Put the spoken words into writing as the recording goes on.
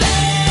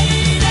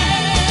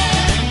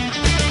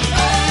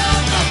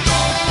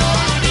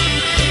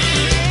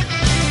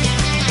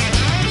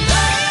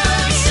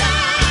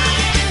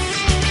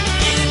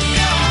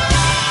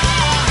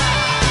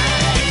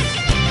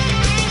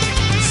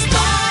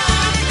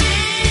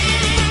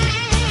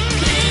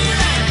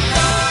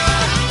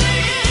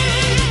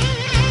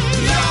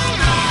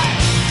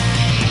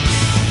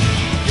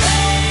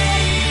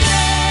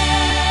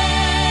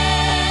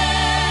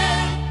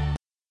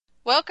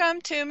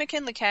to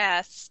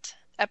McKinleycast,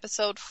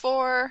 episode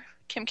 4,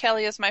 Kim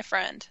Kelly is my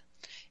friend.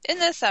 In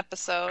this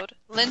episode,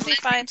 Lindsay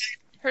finds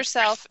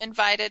herself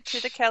invited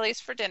to the Kellys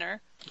for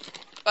dinner,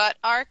 but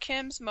are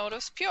Kim's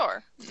motives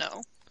pure?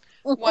 No.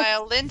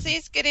 While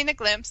Lindsay's getting a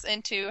glimpse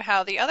into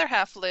how the other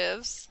half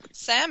lives,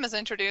 Sam is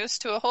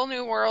introduced to a whole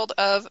new world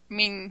of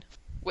mean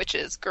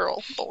witches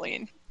girl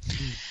bullying.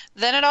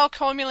 Then it all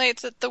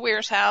culminates at the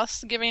Weir's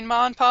house, giving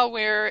Ma and Pa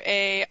Weir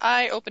a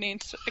eye-opening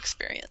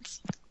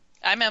experience.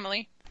 I'm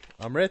Emily.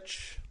 I'm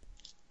Rich.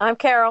 I'm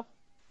Carol.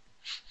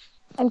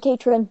 I'm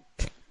Katrin.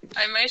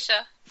 I'm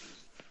Maisha.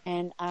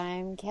 And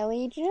I'm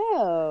Kelly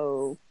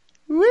Jo.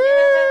 Woo!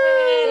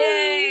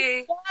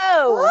 Yay!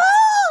 Whoa!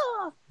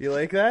 Ah! You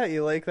like that?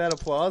 You like that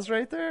applause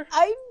right there?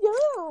 I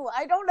know.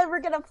 I don't ever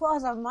get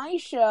applause on my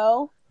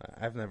show.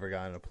 I've never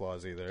gotten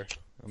applause either.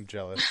 I'm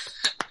jealous.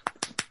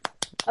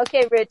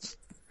 Okay, Rich.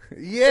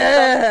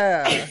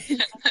 Yeah!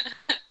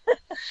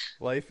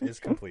 Life is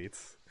complete.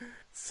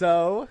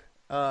 So,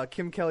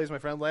 Kim Kelly's my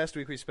friend. Last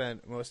week we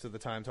spent most of the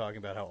time talking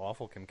about how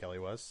awful Kim Kelly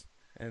was.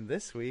 And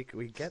this week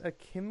we get a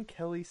Kim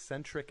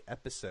Kelly-centric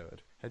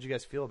episode. How'd you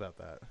guys feel about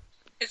that?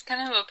 It's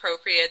kind of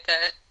appropriate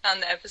that on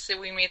the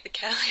episode we meet the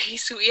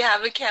Kellys, we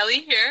have a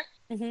Kelly here.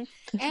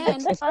 Mm-hmm.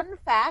 And fun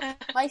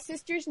fact, my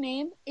sister's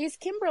name is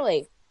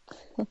Kimberly.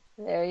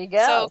 There you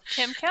go. So,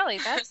 Kim Kelly,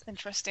 that's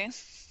interesting.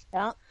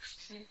 Yeah.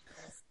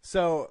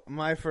 So,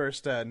 my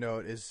first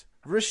note is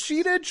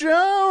Rashida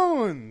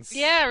Jones!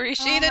 Yeah,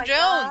 Rashida Jones.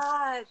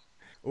 God.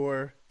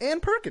 Or Ann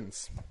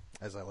Perkins,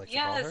 as I like to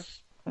call her.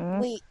 Yes.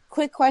 Wait,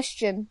 quick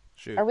question.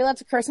 Shoot. Are we allowed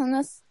to curse on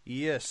this?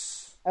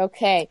 Yes.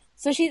 Okay.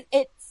 So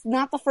it's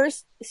not the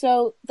first,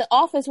 so The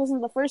Office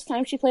wasn't the first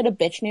time she played a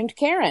bitch named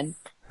Karen.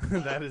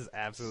 That is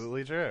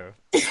absolutely true.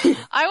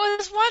 I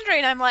was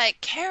wondering, I'm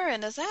like,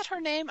 Karen, is that her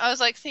name? I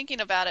was like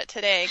thinking about it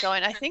today,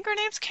 going, I think her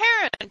name's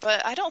Karen,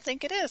 but I don't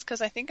think it is,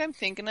 because I think I'm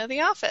thinking of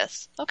The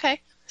Office.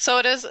 Okay. So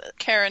it is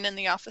Karen in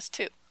The Office,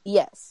 too.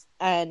 Yes.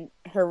 And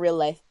her real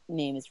life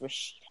name is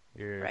Rashida.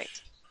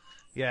 Right.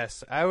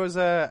 Yes, I was.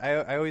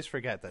 I always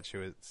forget that she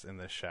was in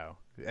this show.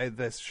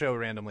 This show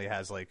randomly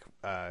has like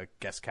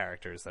guest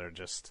characters that are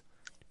just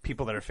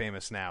people that are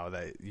famous now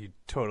that you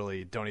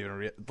totally don't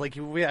even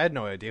I had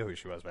no idea who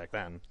she was back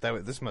then.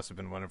 This must have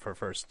been one of her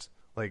first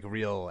like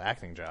real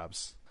acting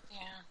jobs. Yeah.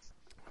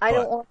 I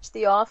don't watch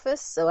The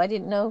Office, so I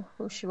didn't know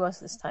who she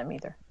was this time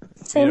either.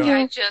 Same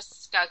I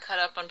just got caught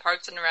up on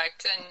Parks and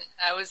Rec, and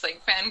I was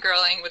like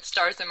fangirling with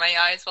stars in my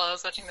eyes while I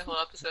was watching the whole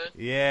episode.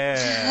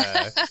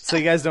 Yeah. So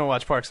you guys don't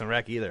watch Parks and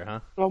Rec either, huh?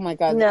 Oh my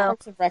god, No.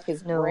 Parks and Rec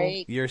is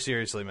great. You're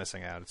seriously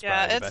missing out. It's Yeah,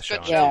 probably the it's best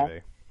good show on show.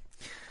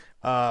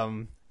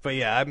 TV. But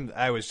yeah,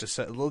 I was just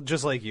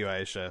like you,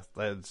 Aisha.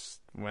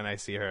 When I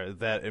see her,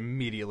 that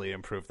immediately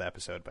improved the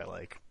episode by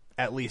like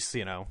at least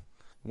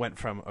went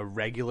from a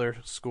regular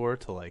score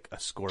to like a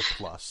score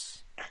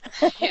plus.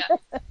 Yeah.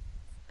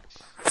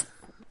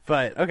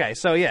 But okay,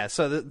 so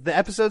the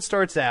episode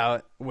starts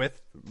out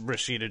with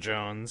Rashida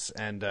Jones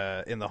and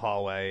in the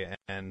hallway,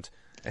 and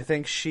I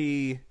think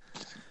she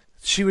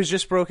was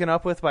just broken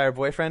up with by her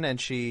boyfriend,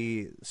 and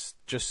she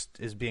just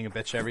is being a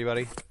bitch to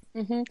everybody.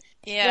 Mm-hmm.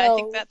 Yeah, I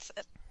think that's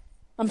it.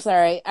 I'm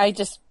sorry.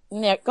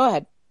 Go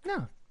ahead.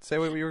 No, say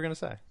what you were gonna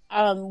say.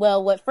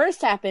 Well, what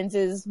first happens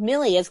is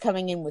Millie is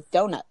coming in with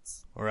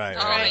donuts. Right.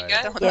 Oh my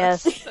God.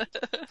 Yes.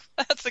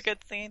 That's a good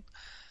scene.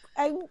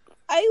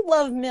 I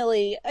love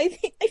Millie. I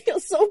feel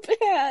so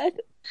bad.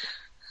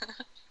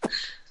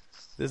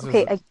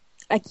 Okay,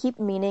 I keep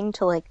meaning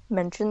to like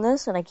mention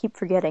this, and I keep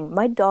forgetting.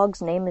 My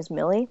dog's name is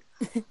Millie.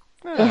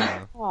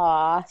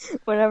 Aw.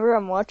 Whenever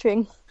I'm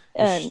watching,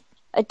 and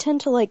I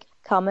tend to like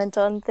comment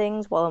on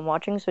things while I'm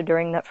watching. So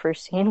during that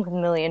first scene with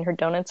Millie and her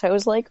donuts, I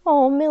was like,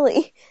 "Oh,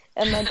 Millie,"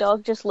 and my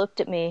dog just looked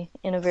at me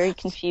in a very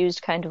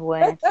confused kind of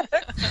way.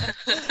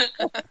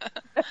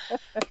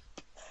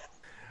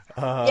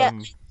 Yeah,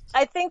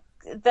 I think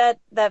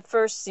that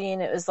first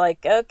scene, it was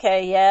like,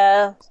 okay,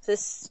 yeah,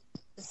 this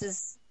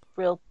is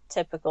real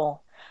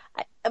typical.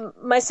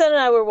 My son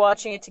and I were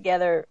watching it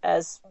together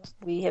as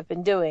we have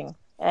been doing,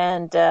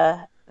 and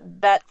that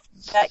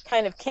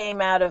kind of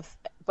came out of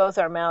both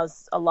our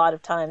mouths a lot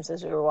of times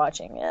as we were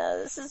watching.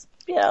 This is,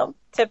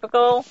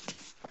 typical.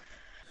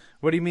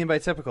 What do you mean by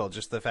typical?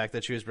 Just the fact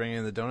that she was bringing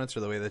in the donuts, or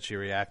the way that she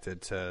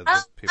reacted to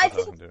the people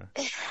talking to her?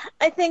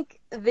 I think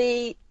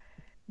the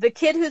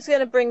kid who's going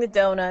to bring the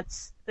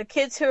donuts, the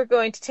kids who are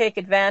going to take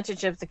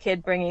advantage of the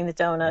kid bringing the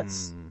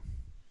donuts,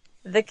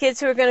 the kids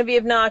who are going to be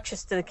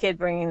obnoxious to the kid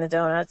bringing the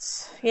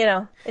donuts,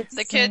 it's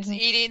The kids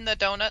eating the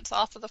donuts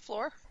off of the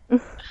floor.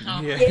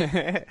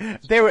 Yeah.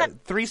 They were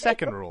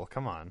 3-second rule.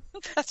 Come on.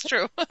 That's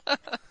true.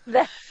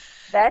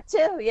 that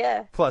too,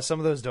 yeah. Plus, some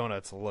of those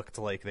donuts looked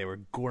like they were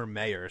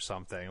gourmet or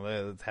something.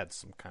 They had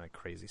some kind of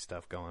crazy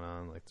stuff going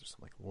on. Like there's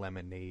some like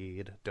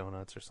lemonade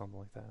donuts or something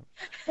like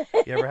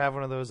that. You ever have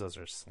one of those? Those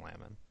are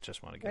slamming.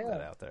 Just want to get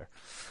that out there.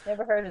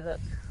 Never heard of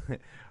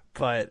it.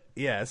 But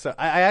yeah, so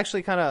I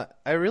actually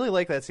I really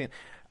like that scene.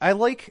 I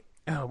like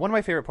one of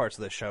my favorite parts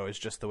of this show is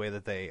just the way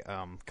that they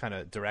kind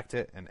of direct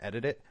it and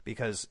edit it,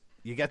 because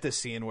you get this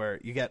scene where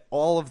you get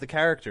all of the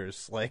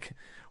characters, like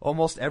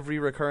almost every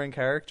recurring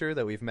character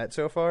that we've met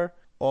so far,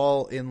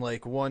 all in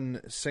like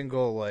one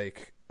single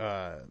like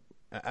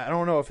I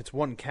don't know if it's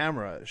one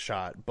camera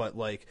shot, but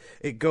like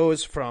it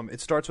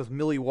starts with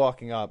Millie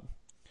walking up,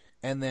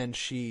 and then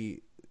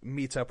she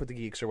meets up with the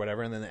geeks or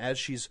whatever, and then as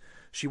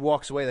she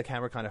walks away, the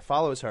camera kind of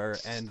follows her,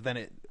 and then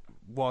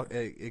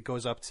it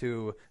goes up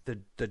to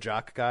the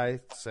jock guy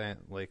saying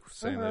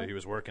that he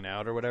was working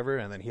out or whatever,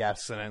 and then he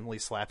accidentally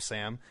slaps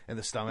Sam in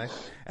the stomach,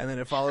 and then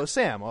it follows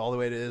Sam all the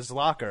way to his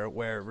locker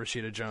where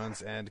Rashida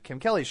Jones and Kim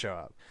Kelly show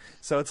up.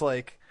 So it's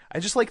like, I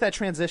just like that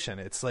transition.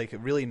 It's like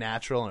really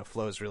natural and it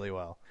flows really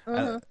well.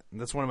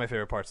 That's one of my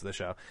favorite parts of the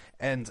show.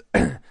 And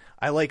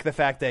I like the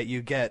fact that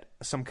you get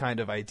some kind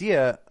of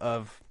idea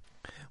of,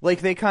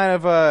 like, they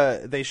kind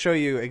of they show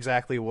you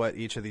exactly what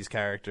each of these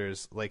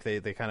characters, like they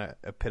kind of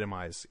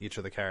epitomize each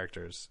of the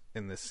characters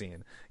in this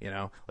scene. You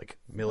know, like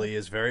Millie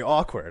is very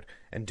awkward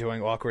and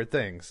doing awkward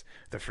things.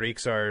 The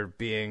freaks are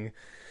being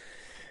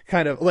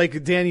kind of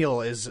like,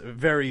 Daniel is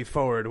very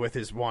forward with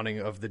his wanting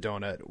of the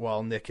donut,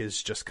 while Nick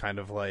is just kind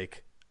of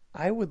like,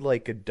 I would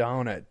like a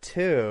donut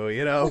too,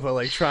 you know, but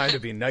like trying to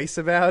be nice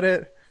about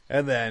it.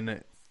 And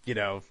then, you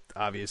know,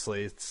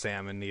 obviously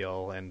Sam and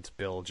Neil and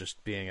Bill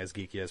just being as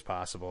geeky as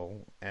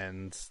possible,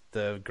 and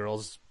the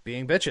girls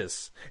being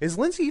bitches. Is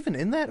Lindsay even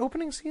in that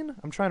opening scene?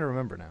 I'm trying to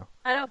remember now.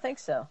 I don't think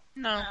so.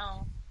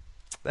 No.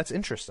 That's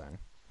interesting.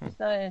 It's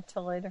not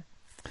until later.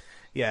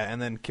 Yeah,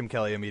 and then Kim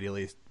Kelly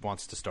immediately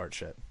wants to start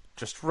shit.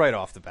 Just right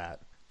off the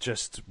bat.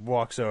 Just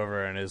walks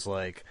over and is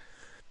like,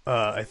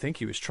 I think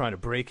he was trying to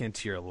break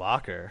into your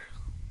locker.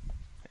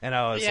 And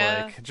I was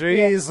like,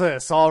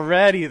 Jesus,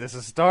 already this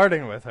is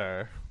starting with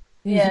her.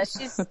 Yeah,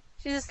 she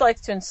just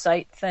likes to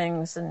incite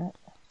things, and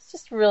it's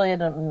just really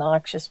an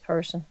obnoxious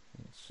person.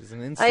 She's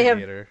an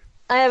instigator.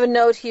 I have a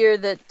note here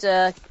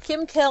that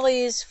Kim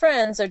Kelly's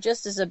friends are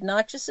just as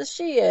obnoxious as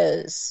she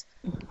is.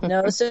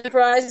 No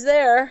surprise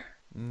there.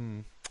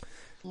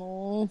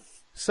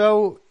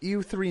 So,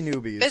 you three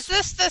newbies. Is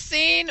this the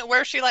scene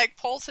where she like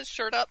pulls his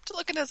shirt up to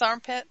look at his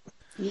armpit?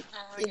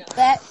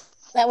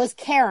 That was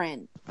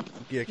Karen.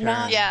 Yeah, Karen.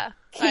 Not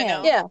I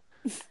know. Yeah,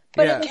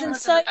 but Yeah. it was Kim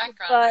was in the incited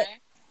background, by right?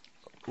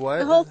 What?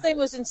 the whole thing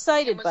was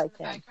incited Kim by was in the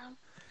Kim. background.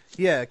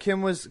 Yeah,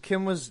 Kim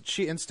was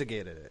she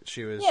instigated it.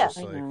 She was Yeah. just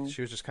like,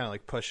 she was just kind of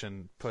like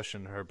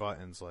pushing her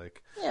buttons,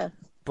 like. Yeah.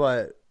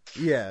 But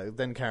yeah,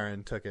 then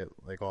Karen took it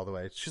like all the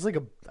way. She's like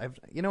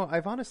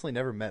I've honestly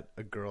never met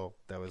a girl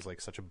that was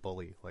like such a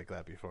bully like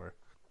that before.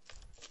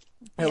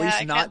 At Yeah, least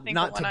I not can't think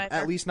of one to either.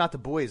 at least not the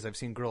boys. I've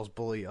seen girls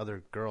bully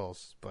other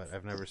girls, but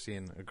I've never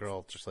seen a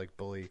girl just like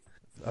bully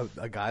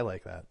a guy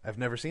like that. I've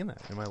never seen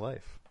that in my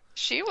life.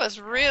 She was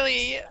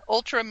really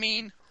ultra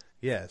mean.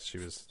 Yeah, she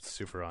was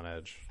super on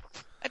edge.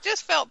 I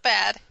just felt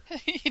bad.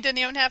 He didn't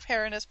even have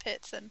hair in his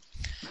pits, and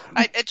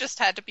it just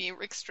had to be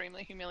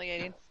extremely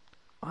humiliating.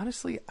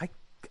 Honestly,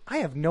 I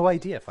have no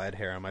idea if I had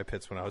hair on my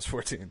pits when I was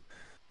 14.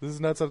 This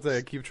is not something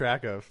I keep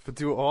track of. But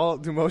do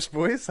most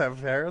boys have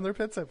hair on their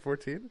pits at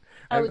 14?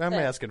 I'm think.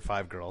 asking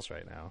 5 girls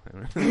right now.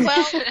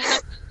 Well,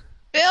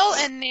 Bill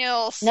and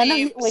Neil None of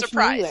seem which knew you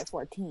surprised. at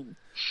 14.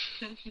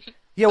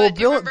 Yeah, well, But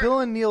do you remember- Bill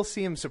and Neil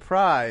seem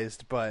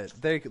surprised, but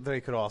they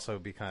could also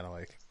be kind of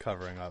like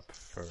covering up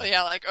for. So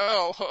yeah, like,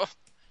 oh.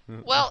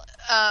 Well,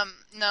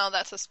 no,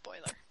 that's a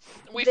spoiler.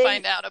 We They-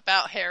 find out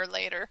about hair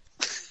later.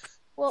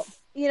 Well,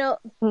 you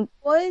know,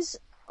 boys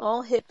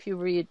all hit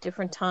puberty at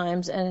different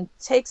times, and it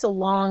takes a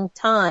long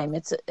time.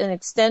 It's an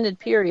extended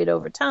period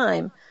over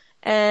time,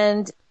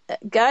 and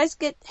guys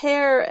get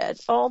hair at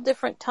all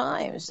different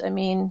times. I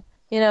mean,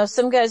 you know,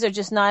 some guys are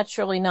just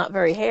naturally not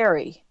very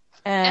hairy,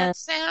 And and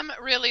Sam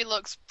really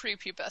looks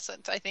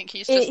prepubescent. I think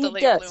he's just he a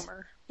late does.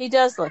 bloomer. he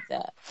does look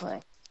that way.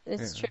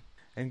 It's Yeah. true.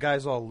 And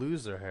guys all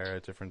lose their hair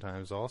at different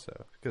times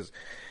also. Because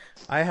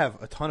I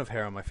have a ton of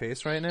hair on my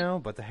face right now,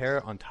 but the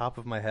hair on top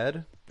of my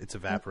head, it's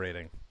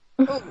evaporating.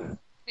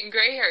 And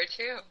gray hair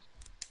too.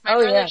 My Oh,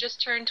 brother yeah.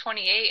 just turned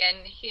 28, and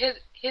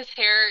his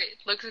hair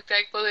looks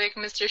exactly like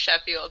Mr.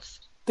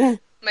 Sheffield's,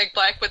 like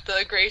black with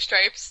the gray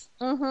stripes.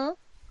 Mm-hmm.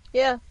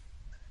 Yeah.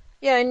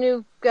 Yeah, I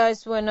knew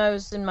guys when I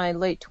was in my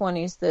late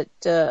 20s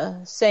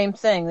that same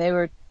thing. They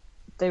were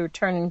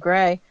turning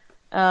gray.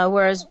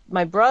 Whereas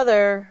my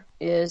brother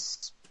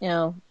is, you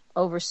know,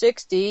 over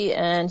 60,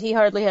 and he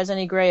hardly has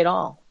any gray at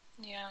all.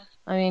 Yeah.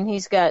 I mean,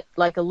 he's got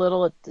like a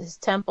little at his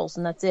temples,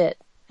 and that's it.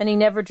 And he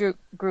never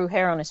grew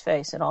hair on his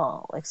face at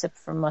all, except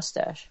for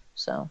mustache.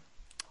 So.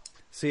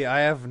 See, I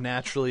have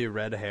naturally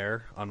red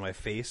hair on my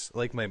face.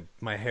 Like,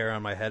 my hair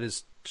on my head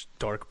is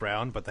dark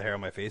brown, but the hair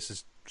on my face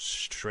is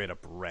straight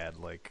up red,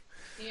 like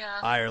Yeah.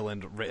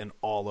 Ireland written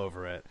all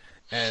over it.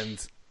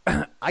 And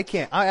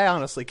I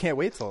honestly can't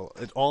wait till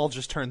it all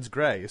just turns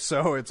gray.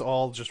 So it's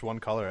all just one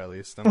color at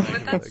least. I'm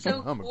But that's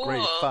so I'm a gray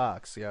cool.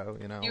 fox, you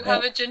know. You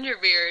have a ginger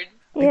beard.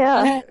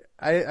 Yeah,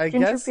 I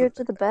ginger guess. beards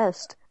are the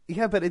best.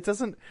 Yeah, but it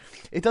doesn't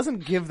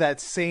give that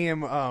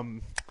same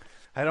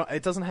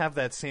it doesn't have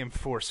that same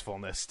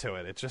forcefulness to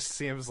it. It just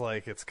seems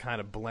like it's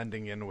kind of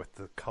blending in with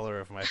the color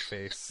of my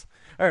face.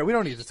 All right, we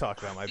don't need to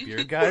talk about my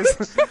beard, guys.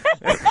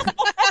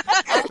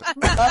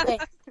 Loving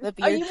the Are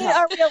beard we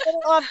a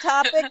little off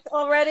topic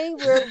already?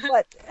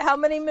 We're how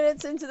many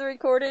minutes into the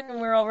recording and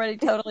we're already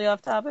totally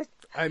off topic?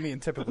 I mean,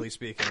 typically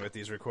speaking, with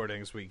these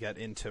recordings, we get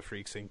into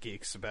Freaks and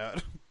Geeks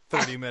about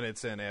 30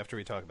 minutes in after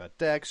we talk about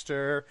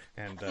Dexter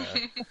and,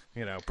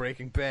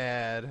 Breaking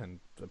Bad and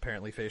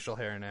apparently facial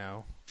hair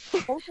now.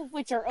 both of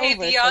which are Hey,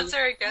 over. the so odds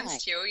are it's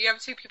against fine. you. You have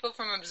two people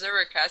from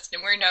ObserverCast,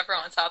 and we're never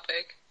on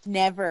topic.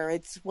 Never.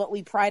 It's what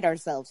we pride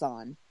ourselves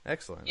on.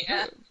 Excellent.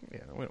 Yeah.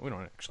 We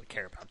don't actually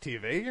care about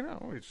TV,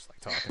 we just like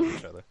talking to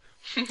each other.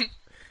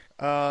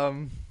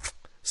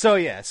 So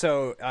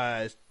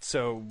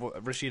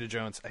Rashida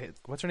Jones,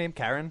 what's her name?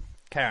 Karen?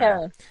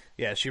 Karen.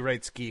 Yeah, she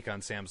writes Geek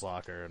on Sam's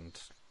Locker, and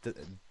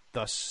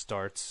thus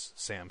starts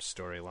Sam's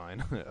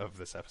storyline of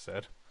this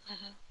episode.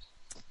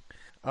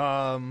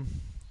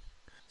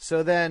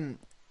 So then,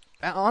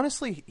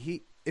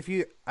 honestly,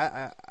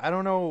 I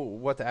don't know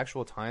what the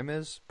actual time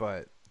is,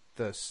 but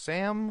the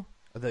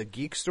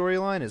Geek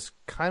storyline is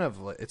kind of,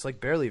 it's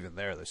like barely even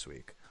there this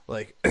week.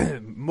 Like,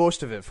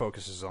 most of it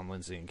focuses on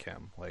Lindsay and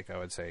Kim. Like, I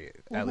would say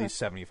at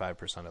least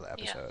 75% of the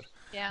episode.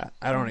 Yeah.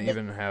 I don't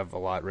even have a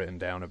lot written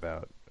down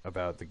about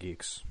the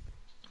Geeks.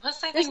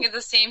 Plus, I think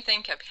the same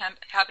thing kept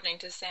happening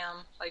to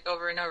Sam, like,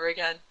 over and over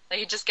again. Like,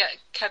 he just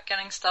kept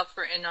getting stuff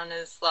written on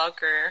his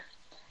locker.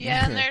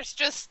 Yeah, and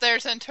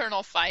there's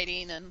internal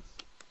fighting and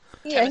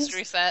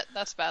chemistry set.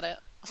 That's about it.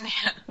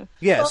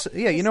 Yeah.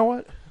 You know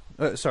what?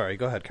 Sorry,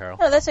 go ahead, Carol.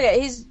 No, that's okay.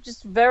 He's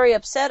just very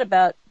upset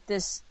about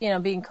this,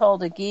 being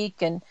called a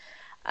geek, and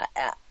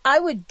I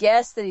would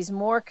guess that he's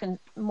more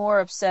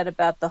upset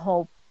about the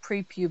whole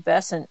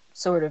prepubescent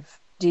sort of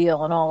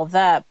deal and all of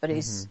that. But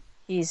he's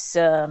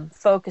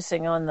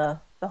focusing on the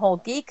whole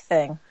geek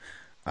thing.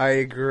 I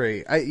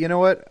agree. You know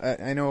what?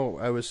 I know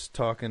I was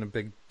talking a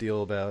big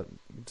deal about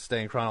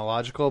staying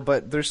chronological,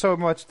 but there's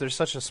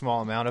such a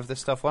small amount of this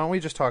stuff. Why don't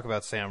we just talk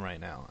about Sam right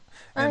now?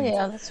 And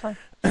yeah, that's fine.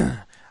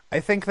 I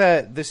think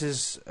that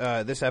this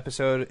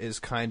episode is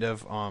kind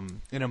of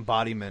an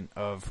embodiment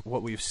of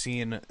what we've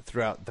seen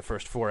throughout the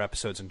first 4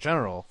 episodes in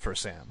general for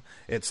Sam.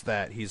 It's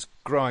that he's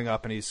growing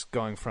up and he's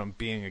going from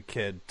being a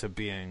kid to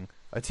being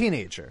a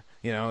teenager,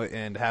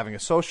 and having a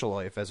social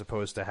life as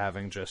opposed to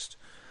having just,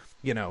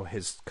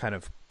 his kind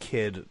of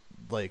kid,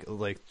 like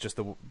just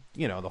the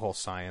whole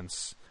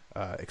science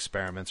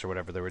experiments or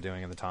whatever they were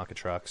doing in the Tonka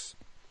trucks.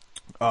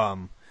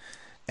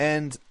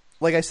 And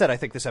like I said, I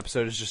think this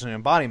episode is just an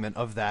embodiment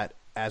of that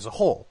as a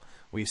whole.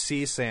 We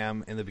see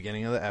Sam in the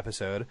beginning of the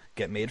episode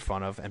get made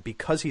fun of, and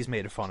because he's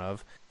made fun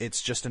of,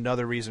 it's just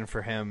another reason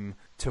for him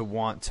to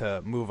want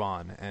to move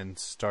on and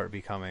start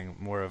becoming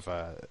more of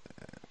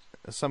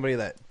somebody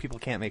that people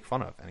can't make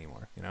fun of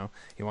anymore.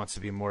 He wants to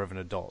be more of an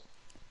adult.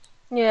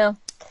 Yeah.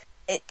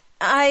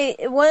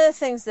 One of the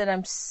things that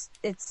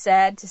it's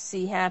sad to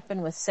see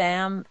happen with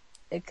Sam,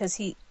 because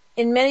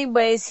in many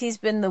ways, he's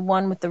been the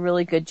one with the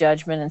really good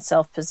judgment and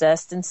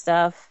self-possessed and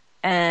stuff.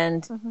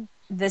 And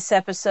this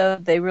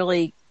episode,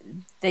 they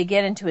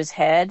get into his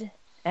head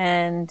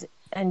and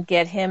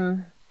get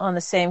him on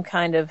the same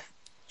kind of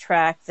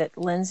track that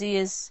Lindsay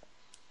is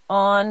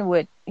on,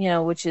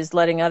 which is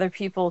letting other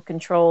people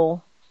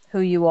control who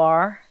you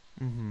are.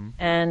 Mm-hmm.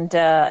 And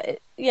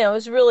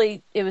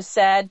it was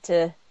sad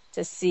to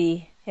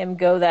see him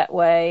go that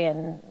way,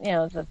 and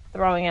the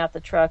throwing out the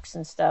trucks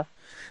and stuff.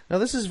 Now,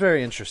 this is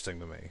very interesting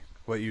to me,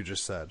 what you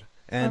just said.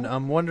 And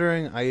I'm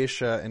wondering,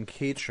 Aisha and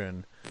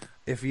Katrin,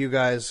 if you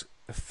guys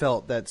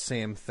felt that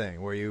same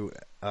thing, where you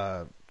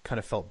kind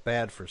of felt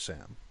bad for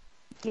Sam.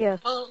 Yeah.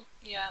 Well,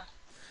 yeah.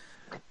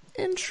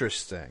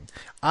 Interesting.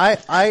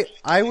 I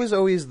was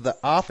always the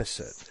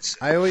opposite.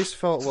 I always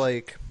felt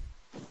like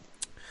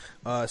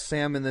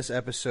Sam in this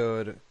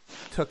episode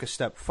took a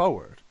step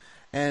forward.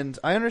 And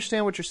I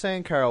understand what you're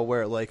saying, Carol,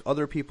 where like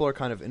other people are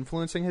kind of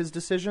influencing his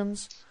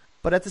decisions.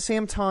 But at the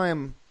same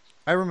time,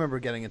 I remember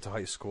getting into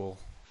high school,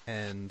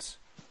 and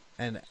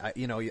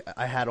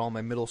I had all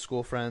my middle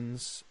school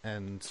friends,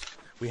 and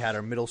we had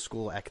our middle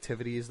school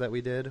activities that we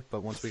did.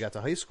 But once we got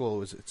to high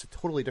school, it's a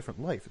totally different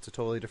life. It's a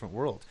totally different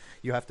world.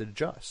 You have to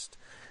adjust.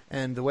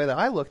 And the way that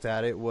I looked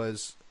at it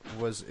was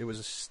it was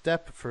a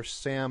step for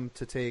Sam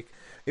to take.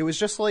 It was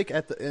just like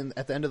at the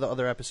end of the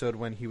other episode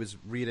when he was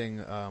reading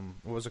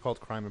what was it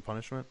called, Crime and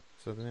Punishment?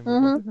 Is that the name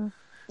of the book?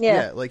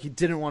 Yeah, like he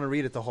didn't want to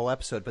read it the whole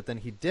episode, but then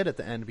he did at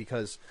the end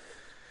because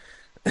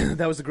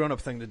that was the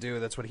grown-up thing to do.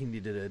 That's what he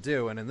needed to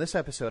do. And in this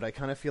episode, I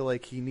kind of feel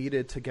like he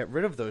needed to get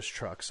rid of those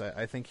trucks.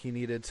 I think he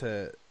needed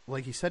to,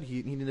 like he said,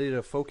 he needed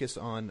to focus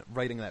on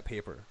writing that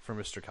paper for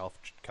Mr.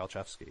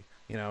 Kalchevsky,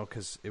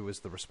 because it was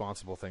the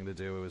responsible thing to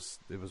do.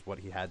 It was what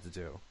he had to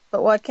do.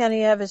 But why can't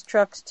he have his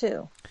trucks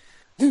too?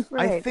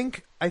 Right.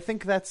 I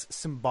think that's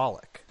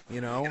symbolic,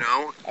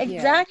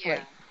 Exactly.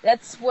 Yeah.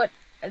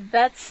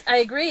 I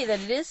agree that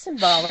it is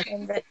symbolic,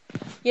 and that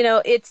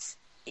it's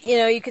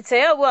you could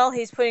say, oh well,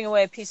 he's putting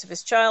away a piece of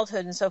his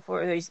childhood and so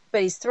forth,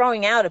 but he's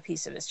throwing out a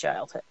piece of his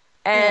childhood.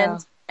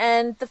 And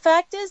the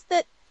fact is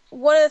that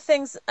one of the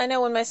things I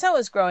know when my son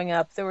was growing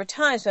up, there were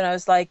times when I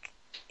was like,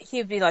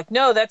 he'd be like,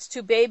 no, that's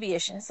too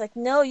babyish. And it's like,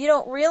 no, you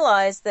don't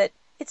realize that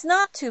it's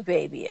not too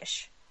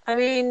babyish. I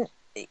mean,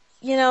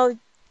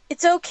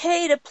 it's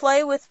okay to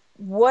play with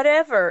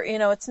whatever.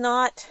 It's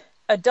not,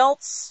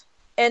 adults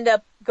end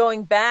up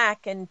going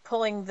back and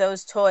pulling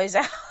those toys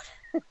out,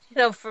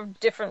 for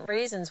different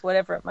reasons,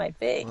 whatever it might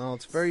be. Well,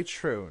 it's very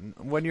true.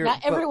 When you're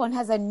Not everyone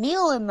has a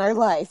Neil in their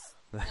life.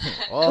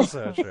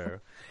 Also true.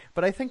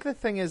 But I think the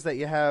thing is that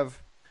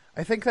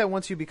I think that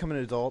once you become an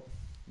adult,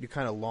 you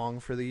kind of long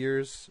for the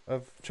years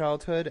of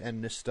childhood,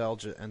 and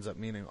nostalgia ends up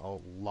meaning a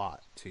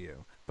lot to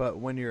you. But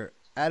when you're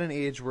at an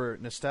age where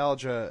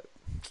nostalgia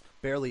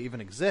barely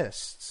even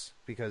exists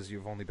because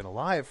you've only been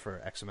alive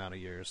for X amount of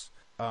years,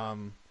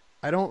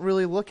 I don't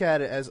really look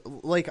at it as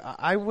like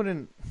I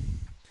wouldn't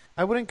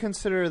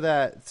consider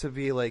that to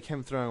be like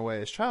him throwing away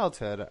his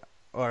childhood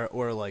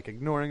or like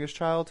ignoring his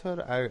childhood.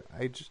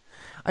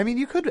 I mean,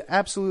 you could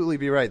absolutely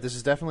be right. This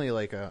is definitely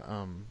like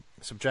a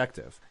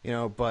subjective,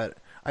 but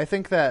I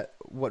think that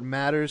what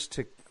matters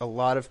to a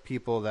lot of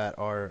people that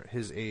are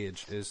his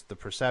age is the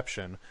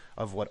perception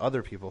of what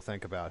other people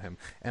think about him.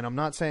 And I'm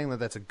not saying that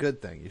that's a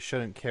good thing. You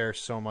shouldn't care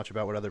so much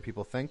about what other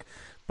people think.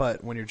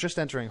 But when you're just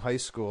entering high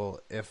school,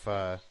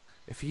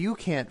 if you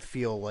can't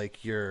feel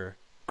like you're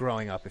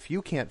growing up, if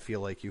you can't feel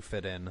like you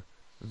fit in,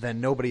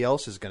 then nobody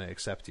else is going to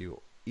accept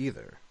you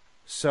either.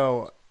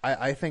 So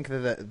I think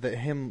that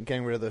him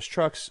getting rid of those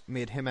trucks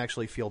made him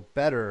actually feel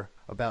better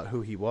about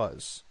who he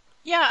was.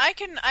 Yeah,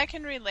 I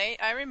can relate.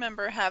 I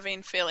remember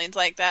having feelings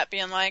like that,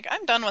 being like,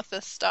 I'm done with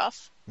this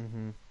stuff.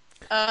 Mm-hmm.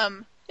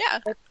 Yeah.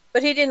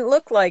 But he didn't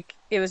look like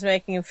it was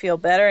making him feel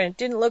better, and it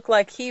didn't look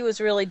like he was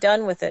really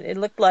done with it. It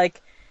looked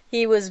like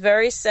he was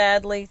very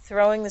sadly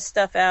throwing the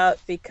stuff out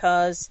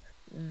because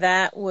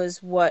that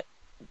was what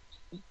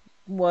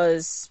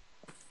was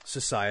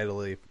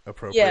societally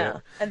appropriate. Yeah,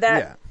 and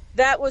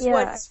that was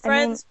what his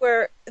friends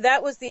were.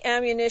 That was the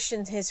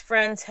ammunition his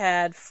friends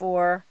had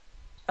for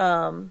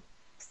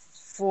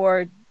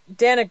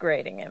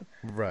denigrating him.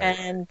 Right.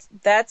 And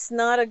that's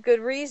not a good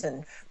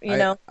reason,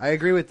 I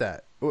agree with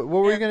that. What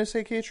were you going to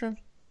say, Katrin?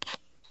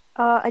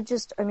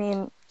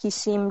 He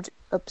seemed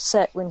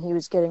upset when he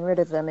was getting rid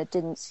of them. It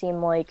didn't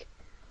seem like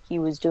he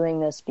was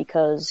doing this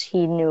because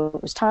he knew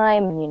it was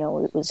time and,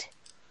 it was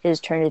his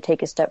turn to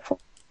take a step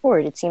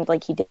forward. It seemed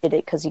like he did it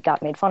because he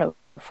got made fun of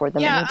for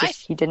them. Yeah, and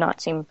he did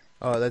not seem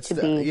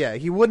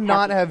he would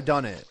not have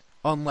done it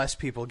unless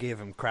people gave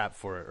him crap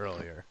for it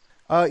earlier.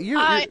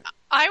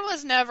 I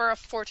was never a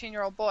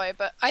 14-year-old boy,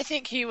 but I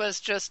think he was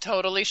just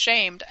totally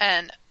shamed.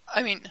 And,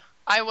 I mean,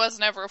 I was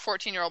never a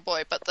 14-year-old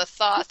boy, but the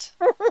thought,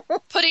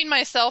 putting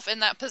myself in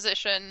that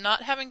position,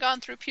 not having gone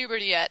through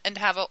puberty yet, and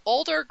have an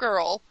older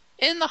girl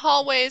in the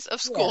hallways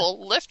of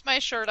school lift my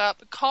shirt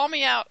up, call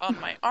me out on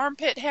my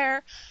armpit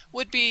hair,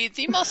 would be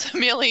the most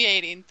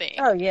humiliating thing.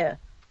 Oh, yeah.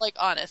 Like,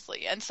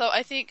 honestly. And so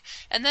I think,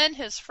 and then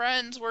his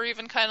friends were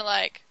even kind of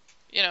like,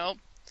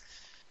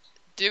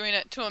 doing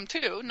it to him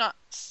too.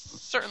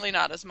 Certainly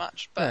not as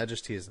much, but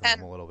just teasing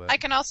him a little bit. I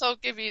can also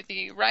give you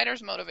the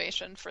writer's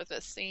motivation for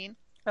this scene.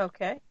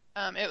 Okay.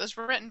 It was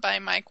written by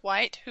Mike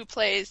White, who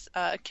plays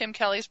Kim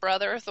Kelly's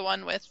brother, the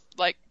one with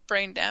like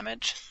brain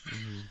damage.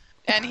 Mm-hmm.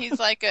 And he's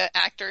like an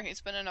actor.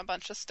 He's been in a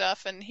bunch of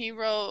stuff, and he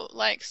wrote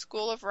like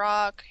School of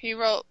Rock. He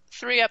wrote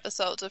 3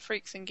 episodes of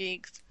Freaks and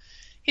Geeks.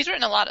 He's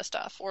written a lot of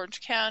stuff.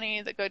 Orange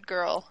County, The Good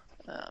Girl.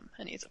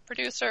 And he's a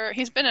producer.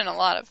 He's been in a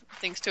lot of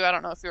things too. I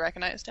don't know if you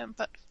recognized him,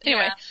 but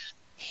anyway,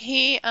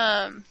 he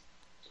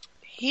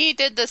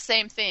did the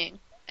same thing,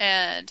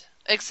 and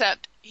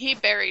except he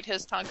buried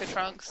his Tonka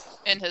trunks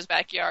in his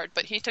backyard,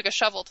 but he took a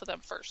shovel to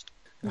them first.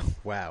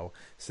 Wow,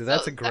 so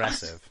that's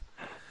aggressive.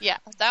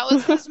 That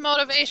was his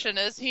motivation.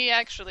 Is he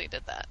actually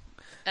did that,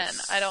 and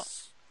I don't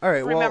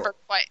remember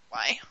quite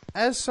why.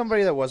 As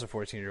somebody that was a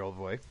 14-year-old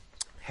boy,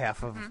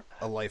 half of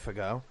a life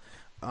ago,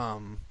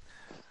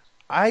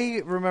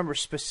 I remember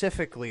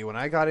specifically when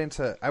I got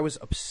into... I was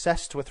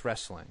obsessed with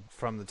wrestling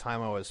from the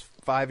time I was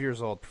 5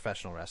 years old,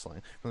 professional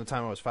wrestling. From the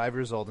time I was 5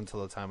 years old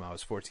until the time I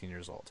was 14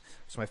 years old.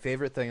 It's my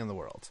favorite thing in the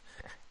world.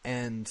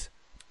 And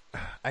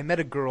I met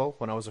a girl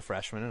when I was a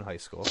freshman in high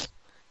school.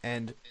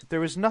 And there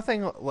was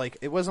nothing like...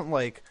 It wasn't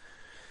like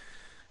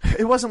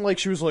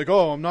she was like,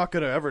 oh, I'm not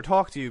going to ever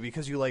talk to you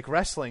because you like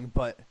wrestling.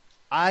 But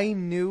I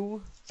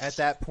knew at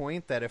that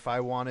point that if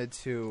I wanted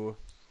to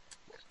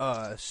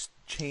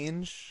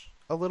change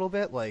a little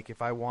bit, like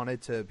if I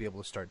wanted to be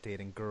able to start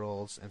dating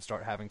girls and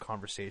start having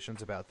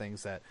conversations about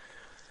things that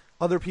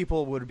other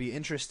people would be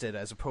interested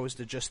as opposed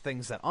to just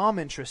things that I'm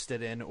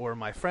interested in or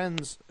my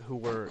friends who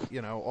were,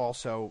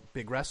 also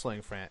big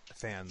wrestling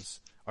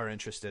fans are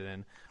interested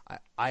in,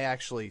 I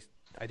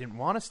didn't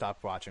want to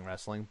stop watching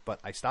wrestling, but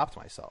I stopped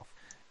myself.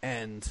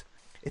 And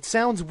it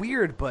sounds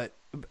weird, but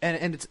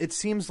it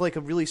seems like a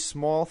really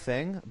small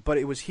thing, but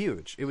it was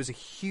huge. It was a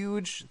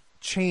huge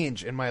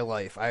change in my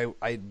life.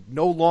 I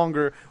no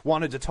longer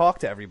wanted to talk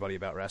to everybody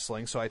about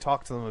wrestling, so I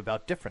talked to them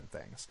about different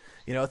things,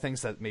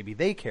 things that maybe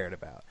they cared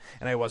about.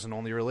 And I wasn't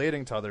only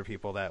relating to other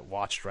people that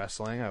watched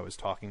wrestling, I was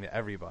talking to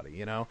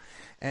everybody,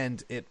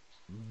 and it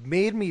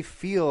made me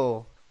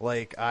feel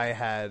like I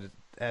had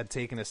had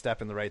taken a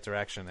step in the right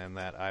direction, and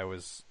that I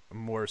was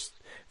more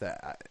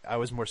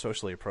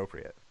socially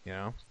appropriate, you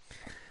know.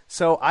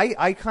 So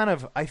I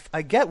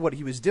get what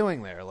he was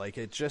doing there. Like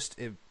it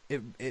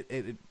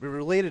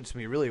related to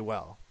me really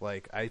well.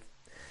 Like I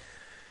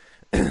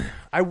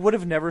would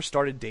have never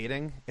started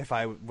dating if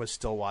I was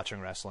still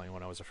watching wrestling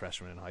when I was a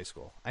freshman in high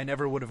school. I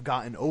never would have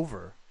gotten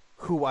over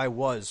who I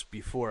was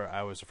before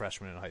I was a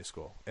freshman in high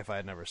school if I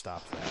had never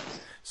stopped that.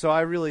 So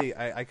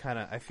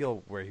I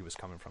feel where he was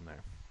coming from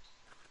there.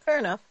 Fair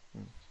enough.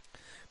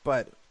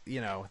 But,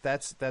 you know,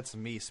 that's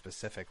me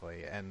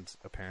specifically, and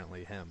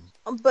apparently him.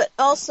 But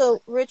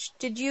also, Rich,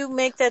 did you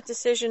make that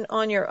decision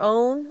on your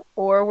own,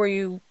 or were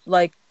you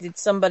like, did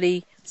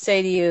somebody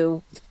say to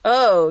you,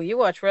 "Oh, you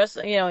watch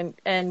wrestling," you know,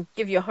 and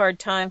give you a hard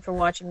time for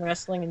watching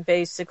wrestling, and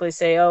basically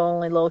say, "Oh,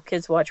 only little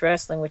kids watch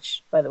wrestling,"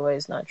 which, by the way,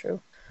 is not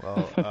true.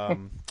 Well,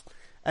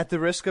 at the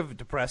risk of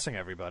depressing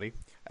everybody,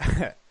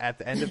 at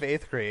the end of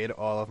 8th grade,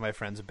 all of my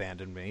friends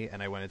abandoned me,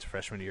 and I went into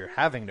freshman year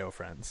having no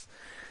friends.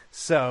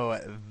 So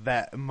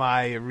that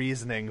my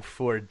reasoning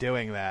for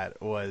doing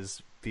that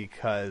was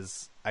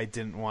because I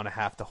didn't want to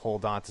have to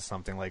hold on to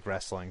something like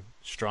wrestling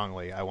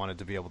strongly. I wanted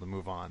to be able to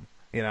move on,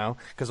 you know,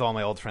 because all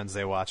my old friends,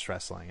 they watched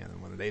wrestling,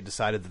 and when they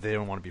decided that they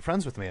didn't want to be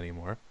friends with me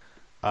anymore,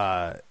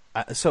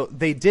 so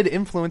they did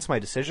influence my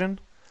decision.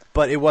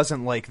 But it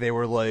wasn't like they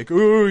were like,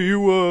 "Oh,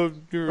 you're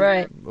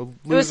right." A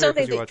loser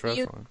because you watch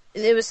wrestling."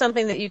 It was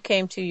something that you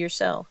came to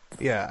yourself.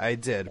 Yeah, I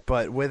did.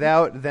 But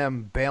without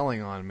them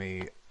bailing on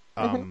me,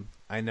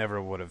 I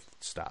never would have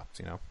stopped,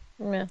 you know?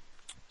 Yeah.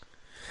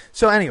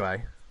 So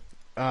anyway,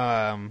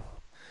 what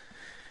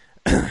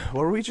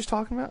were we just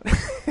talking about?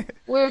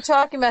 We were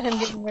talking about him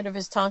getting rid of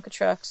his Tonka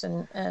trucks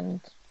and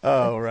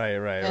Oh,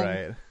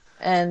 right.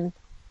 And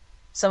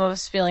some of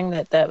us feeling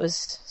that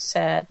was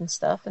sad and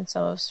stuff, and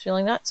some of us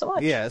feeling not so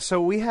much. Yeah,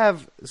 so we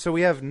have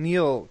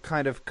Neil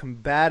kind of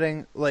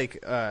combating,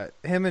 like,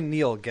 him and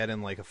Neil get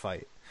in like a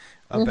fight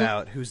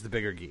about who's the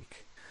bigger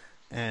geek,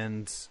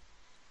 and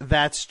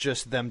that's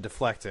just them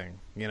deflecting,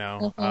 you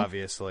know,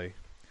 obviously.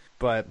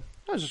 But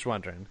I was just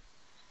wondering,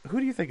 who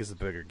do you think is the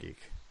bigger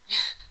geek?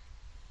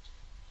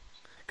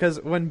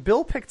 Because when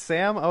Bill picked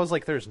Sam, I was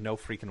like, "There's no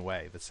freaking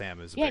way that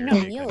Sam is a bigger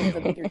geek." Neil is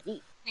the bigger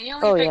geek.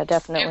 Oh yeah,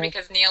 definitely.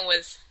 Because Neil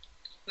was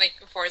like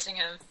forcing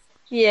him.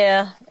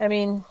 Yeah, I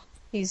mean,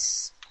 they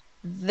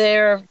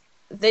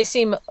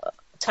seem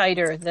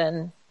tighter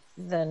than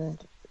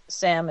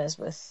Sam is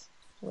with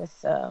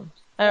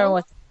I don't know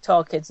what the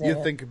tall kid's name is.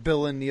 You think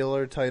Bill and Neil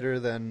are tighter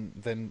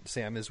than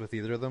Sam is with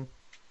either of them?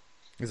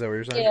 Is that what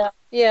you're saying?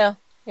 Yeah.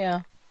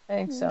 I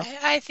think so.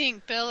 I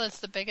think Bill is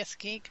the biggest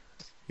geek.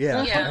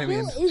 Yeah. Yeah. I mean,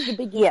 Bill is the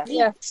biggest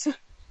geek.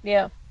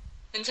 Yeah.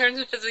 In terms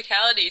of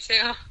physicality,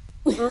 too.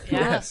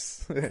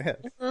 yes.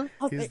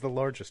 He's the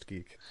largest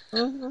geek.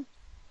 Mm-hmm.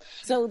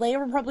 So they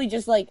were probably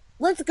just like,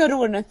 let's go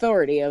to an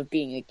authority of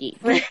being a geek.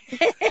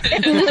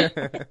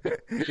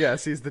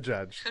 Yes, he's the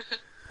judge.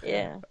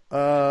 Yeah.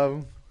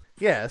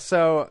 Yeah,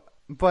 so,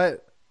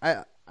 but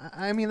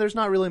I mean, there's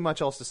not really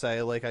much else to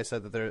say. Like I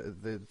said,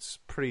 it's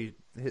pretty.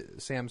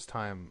 Sam's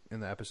time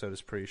in the episode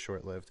is pretty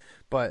short-lived.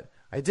 But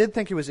I did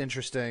think it was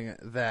interesting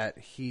that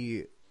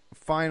he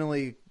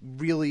finally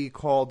really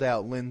called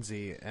out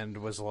Lindsay and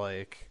was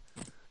like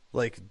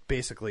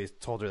basically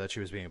told her that she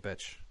was being a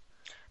bitch.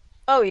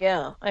 Oh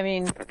yeah, I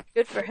mean,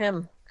 good for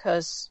him,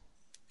 because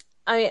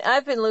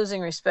I've been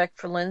losing respect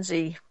for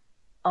Lindsay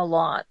a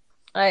lot.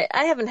 I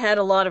haven't had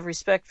a lot of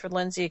respect for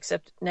Lindsay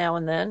except now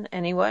and then,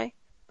 anyway.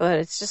 But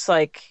it's just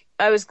like,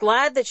 I was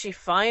glad that she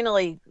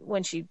finally,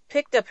 when she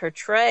picked up her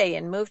tray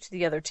and moved to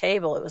the other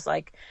table, it was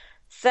like,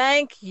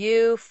 thank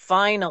you,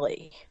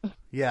 finally.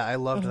 Yeah, I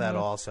loved that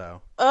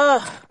also.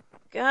 Oh,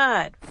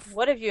 God,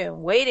 what have you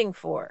been waiting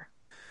for?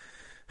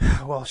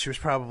 Well, she was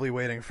probably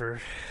waiting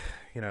for,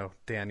 you know,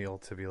 Daniel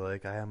to be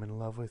like, "I am in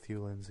love with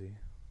you, Lindsay."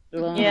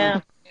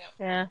 Yeah.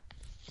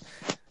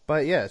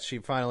 But yeah, she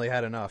finally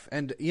had enough.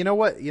 And you know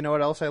what? You know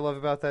what else I love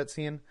about that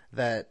scene?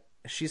 That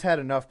she's had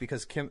enough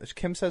because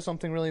Kim says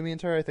something really mean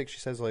to her. I think she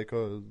says like,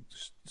 "Oh,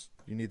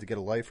 you need to get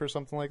a life," or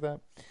something like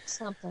that.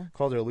 Something.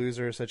 Called her a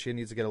loser, said she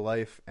needs to get a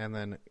life, and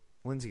then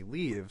Lindsay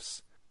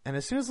leaves. And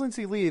as soon as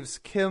Lindsay leaves,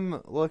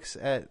 Kim looks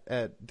at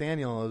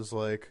Daniel and is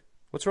like,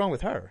 "What's wrong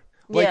with her?"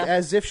 Like,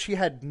 as if she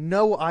had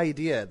no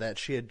idea that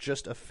she had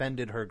just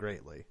offended her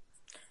greatly.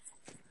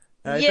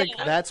 And I think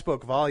that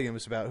spoke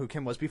volumes about who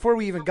Kim was before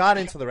we even got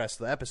into the rest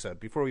of the episode,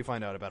 before we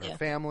find out about her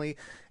family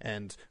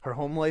and her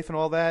home life and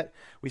all that.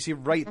 We see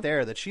right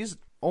there that she's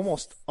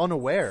almost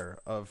unaware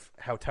of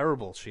how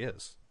terrible she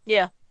is.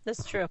 Yeah,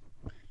 that's true.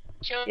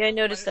 I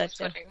noticed that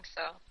too. Pudding,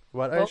 so.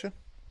 What, Aisha?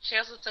 She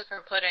also took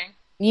her pudding.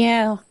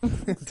 Yeah.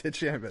 Did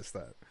she? I missed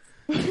that.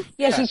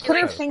 Yeah, she put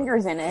her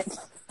fingers in it.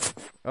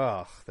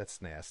 Oh,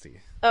 that's nasty.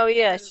 Oh,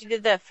 yeah, she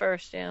did that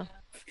first, yeah.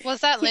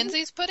 Was that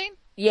Lindsay's pudding?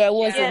 Yeah, it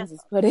was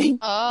Lindsay's pudding.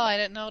 Oh, I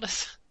didn't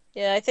notice.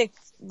 Yeah, I think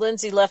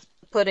Lindsay left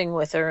the pudding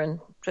with her and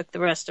took the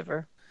rest of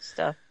her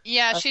stuff.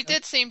 Yeah, she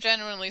did seem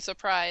genuinely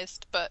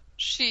surprised, but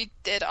she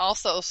did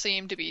also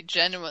seem to be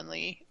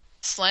genuinely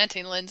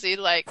slanting Lindsay.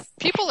 Like,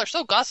 people are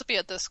so gossipy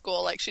at this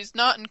school. Like, she's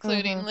not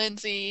including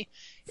Lindsay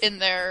in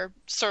their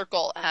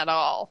circle at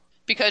all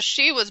because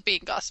she was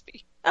being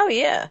gossipy. Oh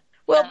yeah.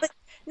 Well, but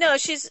no,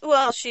 she's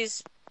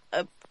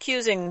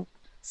accusing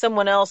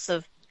someone else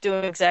of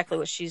doing exactly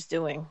what she's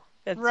doing.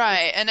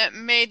 Right, and it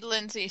made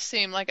Lindsay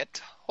seem like a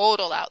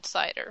total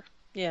outsider.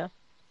 Yeah.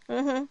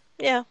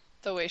 Yeah.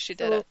 The way she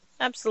did it.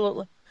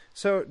 Absolutely.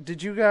 So,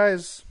 did you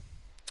guys,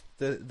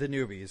 the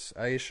newbies,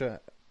 Aisha,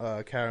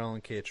 Carol,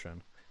 and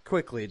Katrin,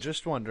 quickly,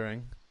 just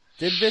wondering,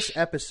 did this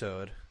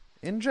episode,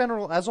 in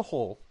general, as a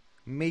whole,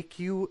 make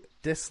you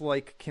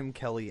dislike Kim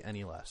Kelly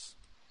any less?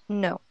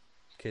 No.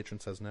 Katrin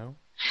says no.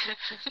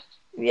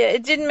 Yeah,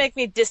 it didn't make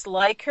me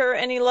dislike her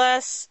any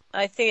less.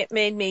 I think it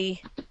made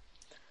me...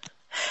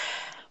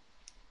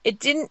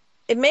 It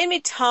made me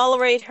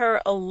tolerate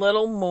her a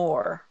little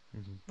more,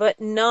 but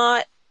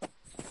not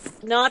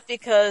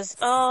because,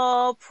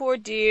 oh, poor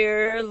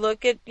dear,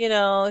 look at,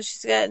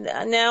 she's got,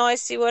 now I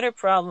see what her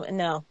problem,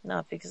 no,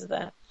 not because of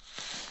that.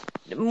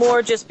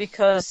 More just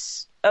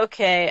because,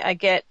 okay, I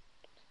get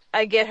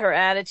her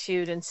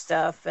attitude and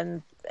stuff,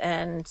 and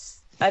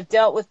I've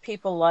dealt with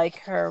people like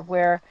her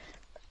where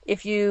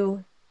if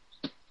you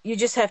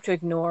just have to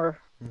ignore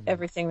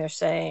everything they're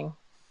saying,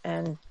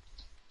 and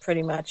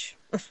pretty much.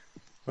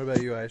 What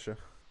about you, Aisha?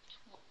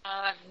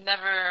 I've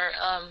never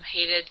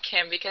hated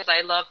Kim because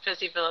I love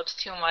Busy Phillips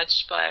too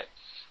much, but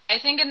I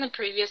think in the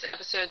previous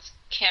episodes,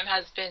 Kim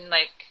has been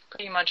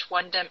pretty much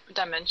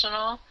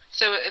one-dimensional.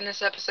 So in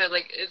this episode,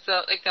 it's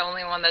the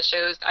only one that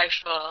shows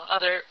actual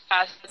other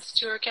facets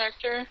to her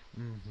character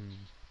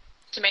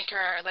to make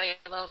her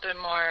a little bit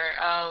more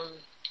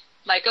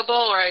likable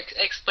or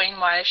explain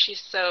why she's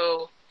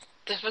so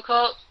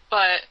difficult.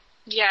 But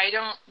yeah, I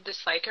don't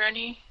dislike her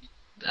any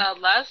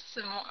less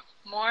and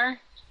more.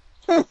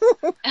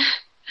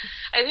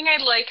 I think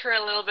I like her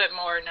a little bit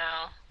more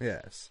now.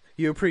 Yes.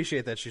 You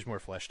appreciate that she's more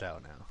fleshed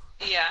out now.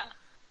 Yeah.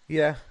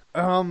 Yeah.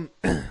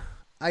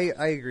 I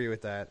agree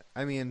with that.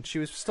 I mean, she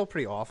was still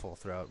pretty awful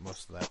throughout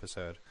most of the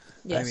episode.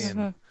 Yes. I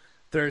mean,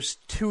 there's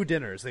 2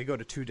 dinners. They go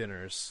to 2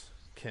 dinners,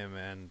 Kim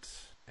and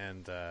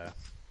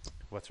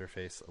what's her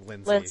face?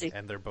 Lindsay.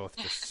 And they're both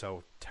just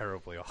so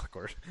terribly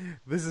awkward.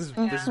 This is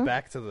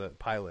back to the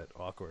pilot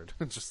awkward.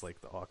 Just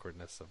like the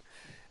awkwardness of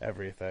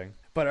everything.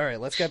 But all right,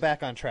 let's get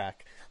back on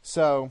track.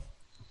 So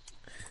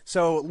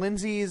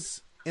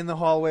Lindsay's in the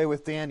hallway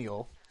with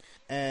Daniel,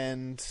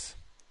 and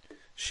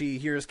she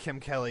hears Kim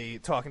Kelly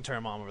talking to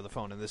her mom over the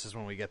phone, and this is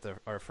when we get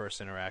our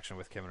first interaction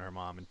with Kim and her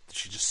mom, and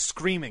she's just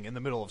screaming in the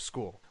middle of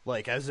school,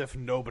 like as if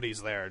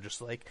nobody's there,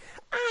 just like,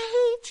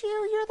 I hate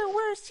you, you're the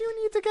worst,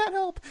 you need to get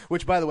help.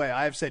 Which, by the way,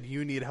 I've said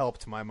you need help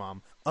to my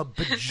mom a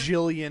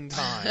bajillion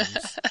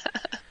times.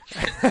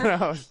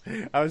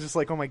 And I was just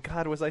like, oh my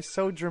god, was I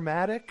so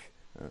dramatic?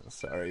 Oh,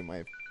 sorry,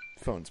 my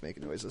phone's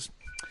making noises.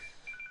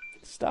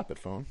 Stop it,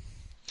 phone.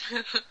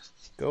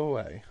 Go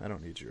away. I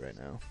don't need you right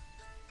now.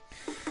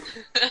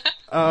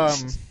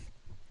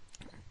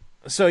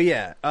 So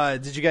yeah,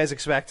 did you guys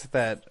expect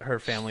that her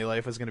family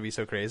life was going to be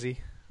so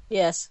crazy?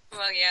 Yes.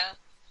 Well,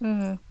 yeah.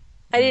 Mm-hmm.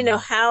 I didn't know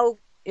how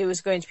it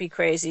was going to be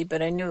crazy,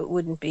 but I knew it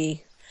wouldn't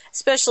be,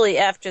 especially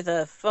after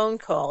the phone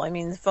call. I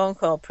mean, the phone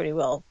call pretty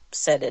well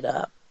set it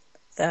up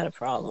without a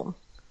problem.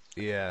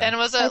 Yeah. And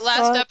was it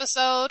last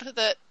episode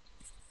that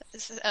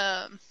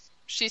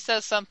she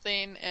says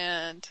something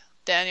and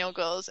Daniel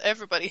goes,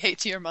 everybody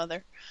hates your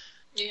mother?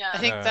 Yeah. I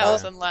think that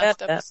was in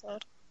last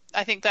episode.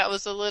 I think that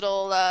was a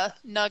little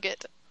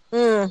nugget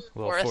little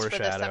for us for this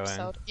foreshadowing.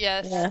 episode.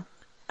 Yes. Yeah.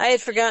 I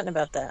had forgotten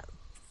about that.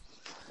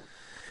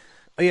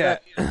 Yeah.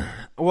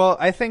 Well,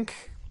 I think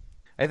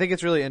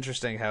it's really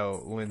interesting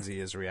how Lindsay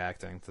is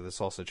reacting to this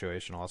whole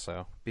situation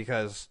also,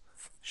 because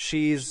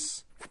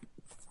she's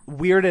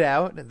weirded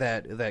out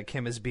that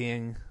Kim is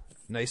being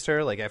nice to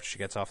her, like after she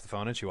gets off the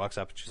phone and she walks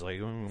up and she's like,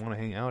 we want to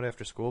hang out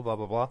after school, blah,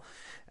 blah, blah.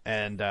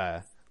 And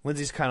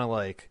Lindsay's kind of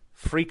like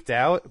freaked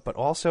out, but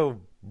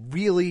also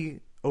really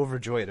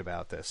overjoyed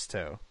about this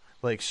too.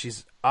 Like,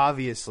 she's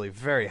obviously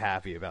very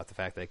happy about the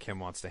fact that Kim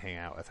wants to hang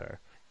out with her.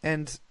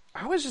 And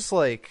I was just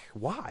like,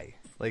 why?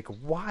 Like,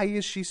 why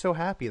is she so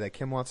happy that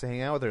Kim wants to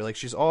hang out with her? Like,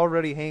 she's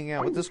already hanging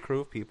out with this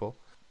crew of people.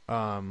 She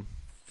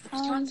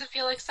wants to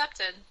feel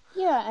accepted.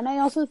 Yeah, and I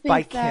also think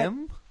by that...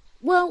 Kim?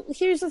 Well,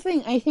 here's the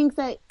thing. I think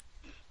that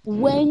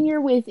when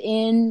you're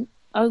within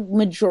a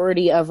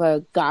majority of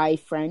a guy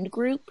friend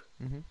group,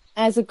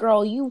 as a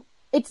girl,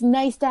 it's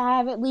nice to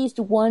have at least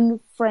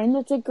one friend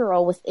that's a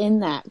girl within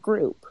that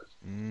group.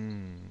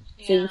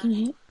 So you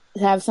can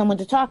have someone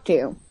to talk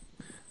to.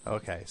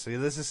 Okay, so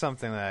this is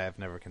something that I've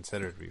never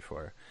considered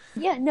before.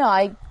 Yeah, no,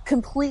 I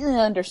completely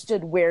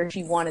understood where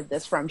she wanted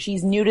this from.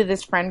 She's new to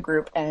this friend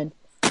group, and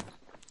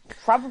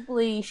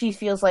probably she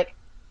feels like,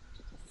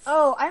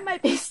 oh, I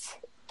might be...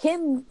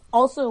 Kim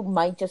also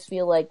might just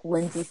feel like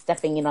Lindsay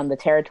stepping in on the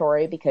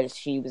territory because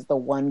she was the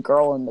one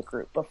girl in the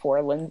group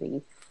before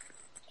Lindsay.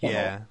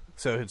 Yeah.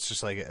 So it's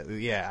just like,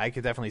 yeah, I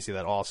could definitely see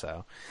that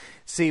also.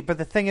 See, but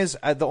the thing is,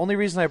 the only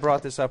reason I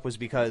brought this up was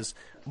because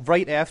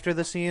right after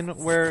the scene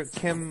where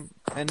Kim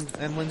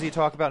and Lindsay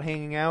talk about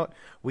hanging out,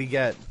 we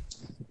get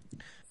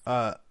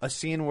a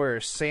scene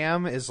where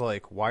Sam is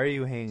like, "Why are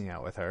you hanging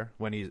out with her?"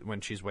 when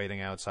she's waiting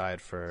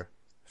outside for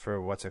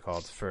what's it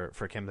called,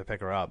 for Kim to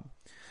pick her up,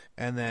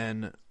 and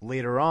then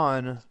later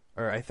on,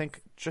 or I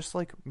think just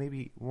like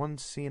maybe one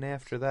scene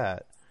after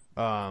that,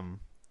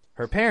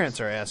 her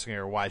parents are asking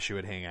her why she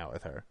would hang out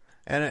with her.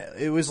 And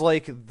it was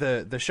like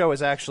the show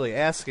is actually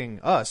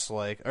asking us,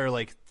 like, or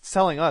like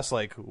telling us,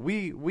 like,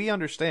 we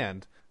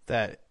understand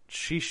that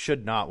she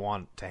should not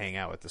want to hang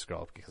out with this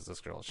girl because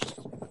this girl is just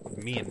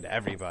mean to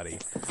everybody,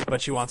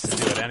 but she wants to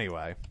do it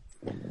anyway.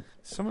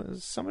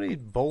 Somebody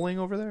bowling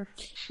over there?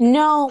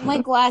 No, my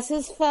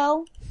glasses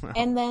fell,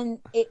 and then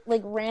it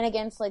like ran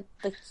against like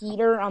the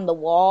heater on the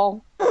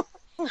wall,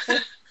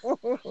 and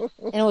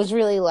it was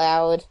really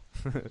loud.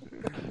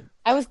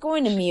 I was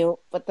going to mute,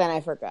 but then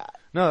I forgot.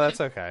 No, that's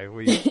okay.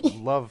 We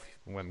love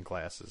when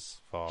glasses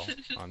fall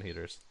on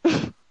heaters.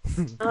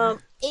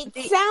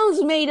 It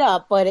sounds made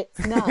up, but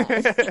it's not.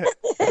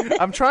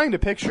 I'm trying to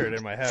picture it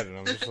in my head, and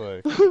I'm just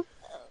like...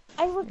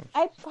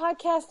 I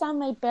podcast on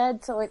my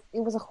bed, so it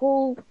was a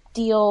whole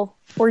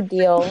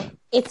ordeal.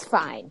 It's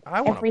fine.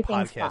 I want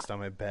Everything's a podcast fine. on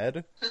my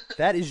bed.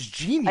 That is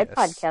genius.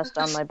 I podcast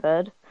on my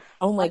bed.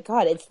 Oh my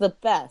god, it's the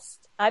best.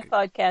 I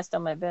podcast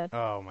on my bed.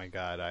 Oh my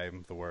god,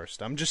 I'm the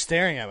worst. I'm just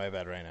staring at my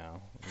bed right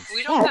now.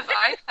 We don't have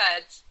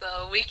iPads,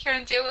 though. We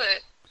can't do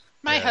it.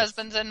 My Yes.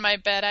 husband's in my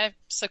bed. I've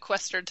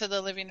sequestered to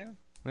the living room.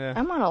 Yeah.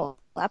 I'm on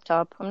a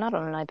laptop. I'm not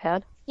on an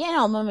iPad. Yeah,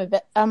 no, I'm on my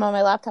bed. I'm on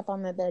my laptop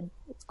on my bed.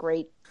 It's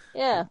great.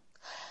 Yeah.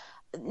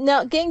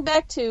 Now, getting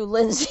back to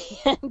Lindsay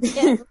and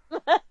Kim,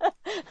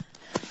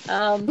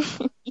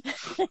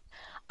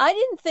 I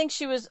didn't think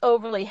she was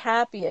overly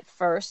happy at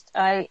first.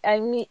 I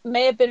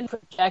may have been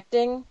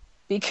projecting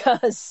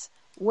because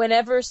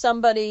whenever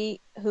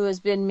somebody who has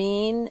been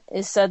mean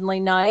is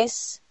suddenly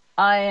nice,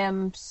 I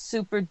am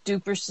super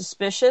duper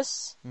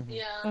suspicious.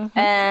 Yeah.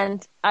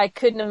 And I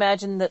couldn't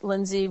imagine that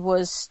Lindsay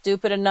was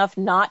stupid enough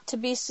not to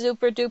be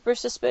super duper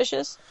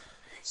suspicious.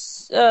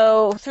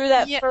 So through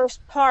that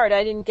first part,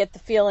 I didn't get the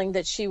feeling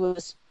that she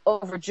was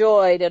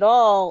overjoyed at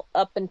all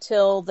up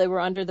until they were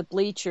under the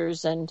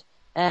bleachers and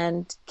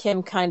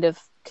Kim kind of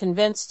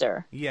convinced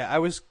her. Yeah, I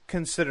was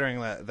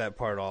considering that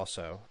part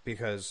also,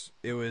 because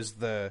it was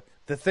the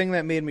thing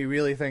that made me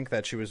really think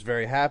that she was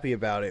very happy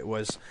about it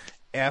was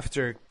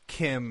after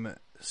Kim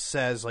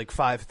says like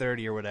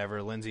 5:30 or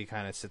whatever, Lindsay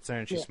kind of sits there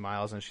and she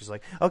smiles and she's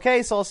like,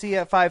 "Okay, so I'll see you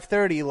at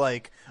 5:30,"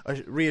 like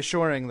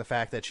reassuring the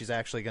fact that she's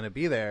actually going to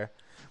be there,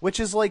 which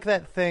is like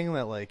that thing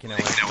that like, you know,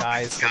 like a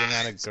guy's hitting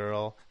on a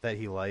girl that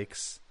he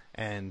likes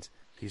and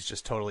he's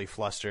just totally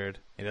flustered.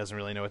 He doesn't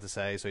really know what to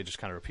say, so he just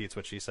kind of repeats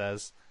what she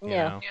says. You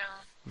know?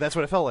 That's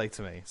what it felt like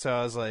to me. So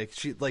I was like,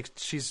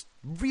 she's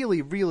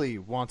really, really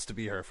wants to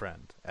be her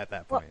friend at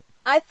that point.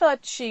 Well, I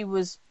thought she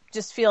was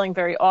just feeling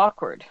very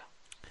awkward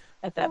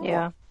at that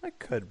point. It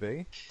could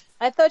be.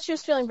 I thought she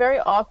was feeling very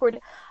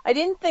awkward. I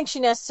didn't think she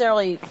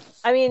necessarily...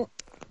 I mean...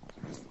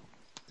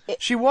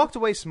 She walked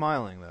away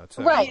smiling, though,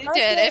 too. Right. You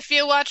did. If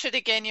you watch it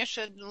again, you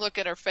should look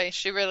at her face.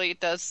 She really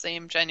does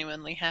seem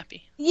genuinely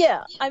happy.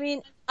 Yeah. I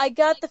mean, I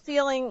got the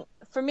feeling...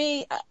 For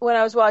me, when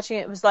I was watching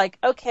it, it was like,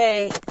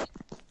 okay,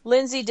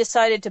 Lindsay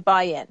decided to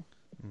buy in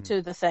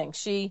to the thing.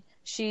 She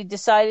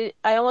decided...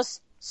 I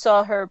almost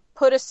saw her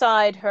put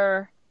aside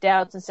her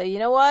doubts and say, you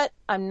know what?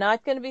 I'm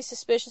not going to be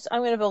suspicious.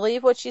 I'm going to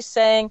believe what she's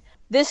saying.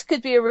 This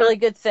could be a really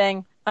good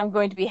thing. I'm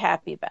going to be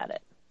happy about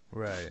it.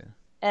 Right.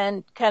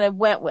 And kind of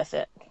went with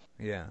it.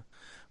 Yeah.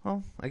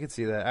 Well, I could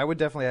see that. I would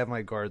definitely have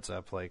my guards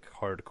up, like,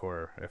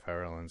 hardcore if I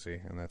were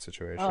Lindsay in that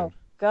situation. Oh,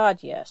 God,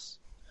 yes.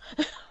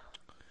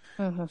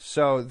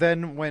 So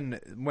then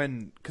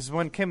when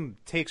Kim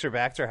takes her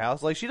back to her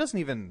house, like, she doesn't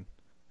even...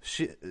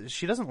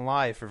 She doesn't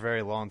lie for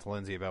very long to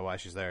Lindsay about why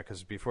she's there,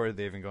 because before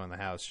they even go in the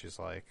house, she's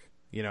like,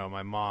 you know,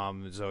 my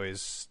mom is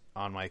always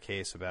on my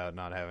case about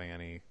not having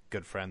any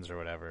good friends or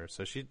whatever.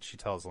 So she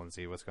tells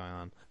Lindsay what's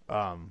going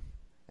on,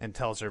 and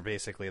tells her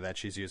basically that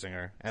she's using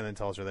her, and then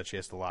tells her that she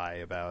has to lie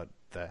about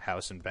the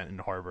house in Benton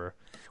Harbor,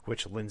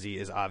 which Lindsay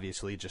is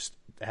obviously just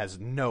has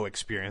no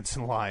experience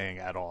in lying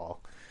at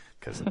all.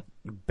 Because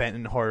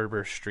Benton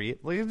Harbor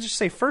Street, like, just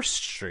say First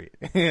Street,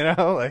 you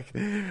know, like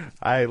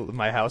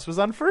my house was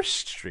on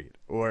First Street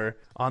or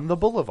on the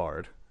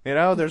Boulevard, you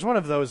know. There's one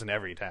of those in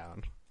every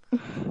town.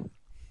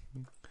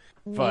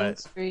 Main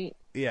Street.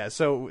 Yeah,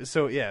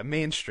 so yeah,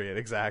 Main Street,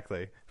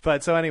 exactly.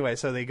 But so anyway,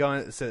 so they go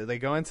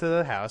into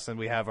the house, and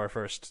we have our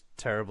first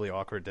terribly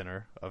awkward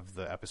dinner of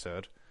the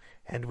episode,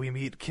 and we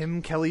meet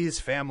Kim Kelly's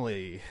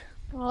family.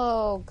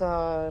 Oh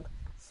god.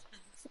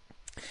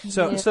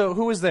 So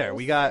who was there?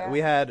 We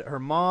had her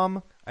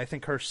mom, I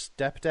think her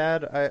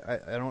stepdad.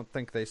 I don't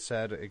think they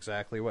said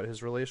exactly what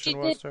his relation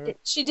was to her.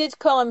 She did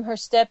call him her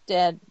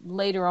stepdad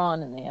later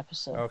on in the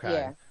episode. Okay.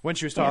 Yeah. When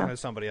she was talking to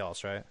somebody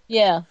else, right?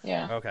 Yeah.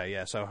 Okay,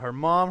 yeah. So her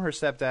mom, her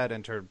stepdad,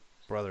 and her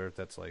brother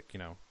that's, like, you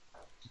know,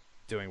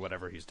 doing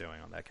whatever he's doing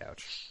on that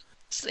couch.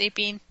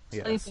 Sleeping.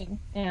 Yes. Sleeping.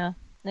 Yeah.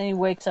 Then he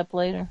wakes up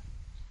later.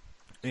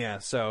 Yeah.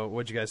 So,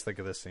 what'd you guys think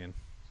of this scene?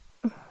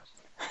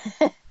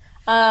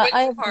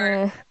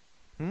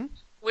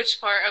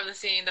 Which part of the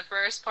scene? The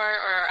first part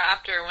or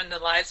after when the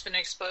lie's been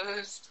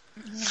exposed?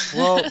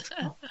 Well,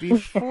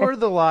 before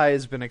the lie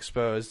has been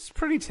exposed, it's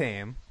pretty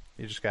tame.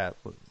 You just got,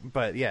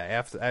 but yeah,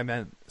 after I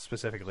meant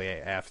specifically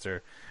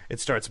after it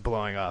starts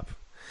blowing up.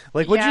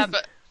 Like,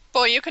 but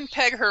boy, you can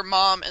peg her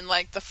mom in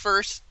like the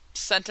first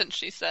sentence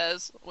she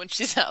says when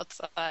she's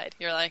outside.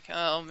 You're like,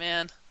 oh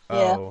man.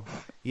 Oh,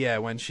 yeah.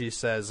 When she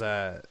says,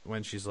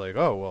 when she's like,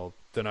 oh well,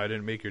 then I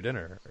didn't make your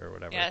dinner or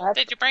whatever. Yeah.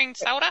 Did you bring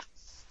soda?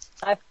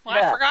 I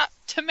forgot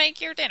to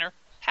make your dinner.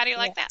 How do you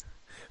like that?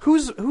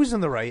 Who's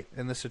in the right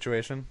in this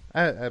situation?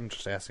 I'm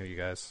just asking you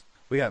guys.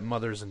 We got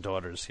mothers and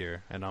daughters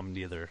here, and I'm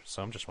neither,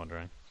 so I'm just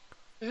wondering.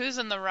 Who's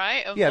in the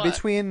right? Of yeah,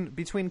 what?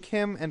 between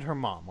Kim and her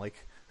mom.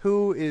 Like,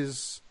 who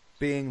is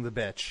being the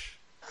bitch?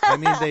 I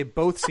mean, they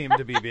both seem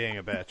to be being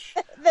a bitch.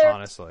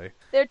 Honestly,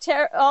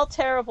 they're all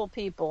terrible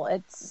people.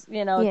 It's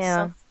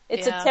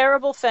it's a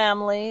terrible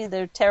family.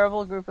 They're a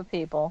terrible group of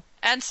people.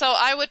 And so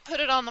I would put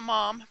it on the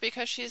mom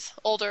because she's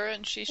older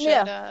and she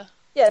should.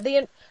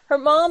 Her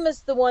mom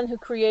is the one who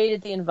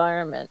created the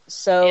environment,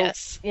 so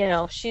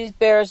she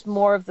bears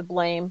more of the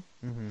blame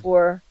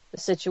for the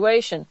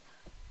situation.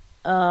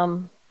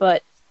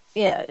 But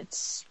yeah,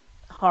 it's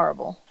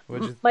horrible.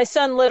 My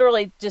son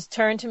literally just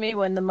turned to me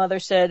when the mother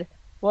said,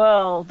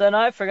 "Well, then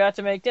I forgot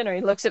to make dinner."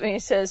 He looks at me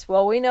and says,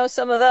 "Well, we know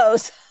some of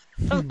those."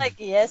 I'm like,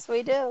 "Yes,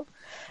 we do."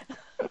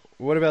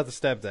 What about the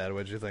stepdad?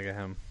 What did you think of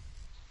him?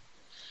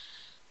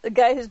 The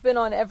guy who's been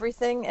on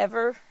everything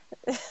ever.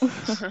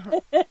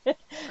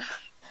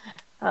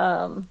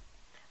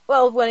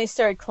 Well, when he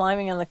started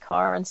climbing on the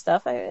car and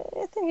stuff, I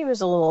think he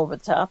was a little over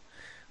the top.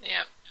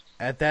 Yeah.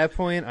 At that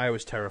point, I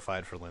was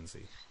terrified for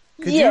Lindsay.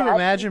 Could you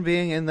imagine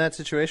being in that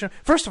situation?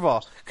 First of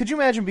all, could you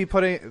imagine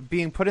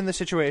being put in the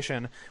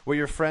situation where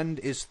your friend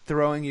is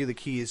throwing you the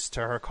keys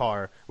to her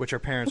car, which her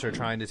parents are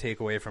trying to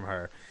take away from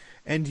her,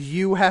 and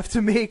you have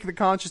to make the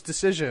conscious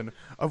decision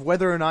of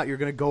whether or not you're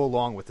going to go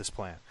along with this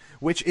plan,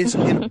 which is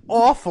an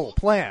awful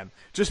plan.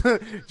 Just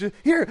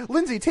here,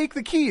 Lindsay, take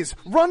the keys,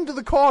 run to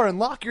the car, and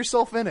lock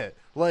yourself in it.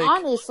 Like,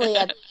 honestly,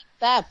 at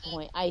that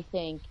point, I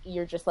think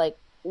you're just like,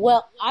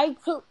 well, I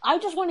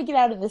just want to get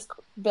out of this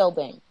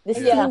building. This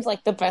seems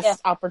like the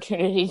best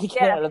opportunity to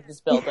get out of this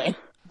building.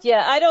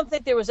 Yeah, I don't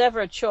think there was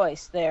ever a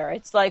choice there.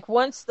 It's like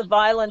once the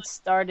violence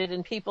started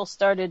and people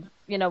started,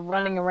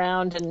 running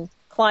around and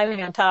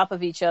climbing on top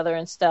of each other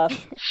and stuff,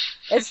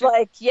 it's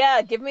like,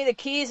 give me the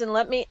keys and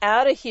let me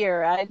out of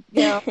here.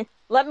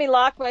 Let me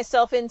lock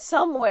myself in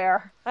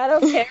somewhere. I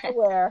don't care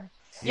where.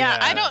 Yeah,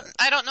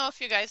 I don't know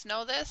if you guys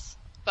know this,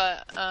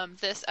 but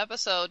this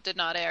episode did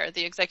not air.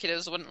 The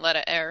executives wouldn't let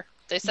it air.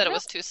 They said it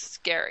was too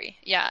scary.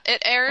 Yeah,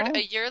 it aired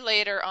a year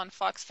later on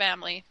Fox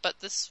Family, but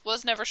this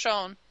was never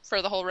shown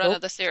for the whole run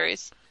of the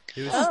series.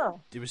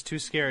 It was too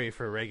scary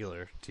for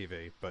regular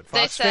TV, but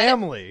Fox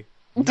Family,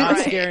 not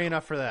scary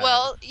enough for that.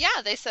 Well,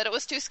 yeah, they said it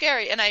was too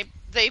scary, and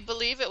they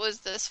believe it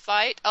was this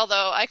fight,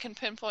 although I can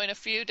pinpoint a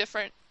few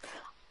different...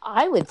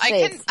 I would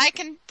say... I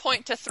can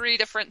point to 3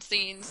 different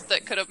scenes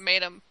that could have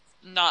made them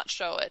not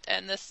show it,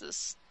 and this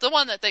is the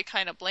one that they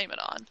kind of blame it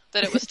on,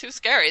 that it was too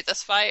scary.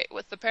 This fight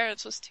with the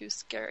parents was too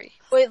scary.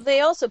 Well,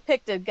 they also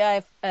picked a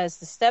guy as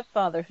the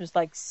stepfather who's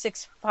like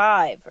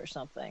 6'5" or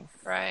something.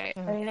 Right.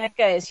 I mean, that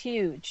guy is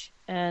huge,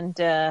 and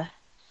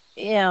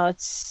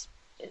it's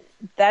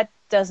that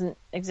doesn't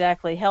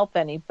exactly help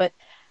any, but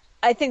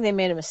I think they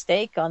made a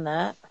mistake on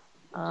that.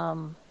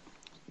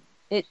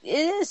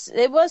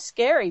 It was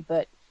scary,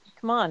 but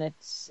come on, it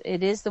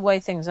is the way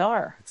things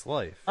are. It's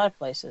life. A lot of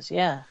places,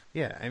 yeah.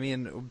 Yeah, I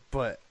mean,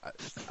 but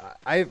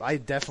I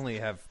definitely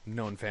have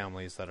known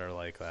families that are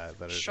like that.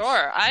 That are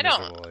sure, I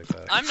don't. Like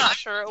that. I'm not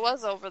sure it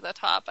was over the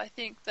top. I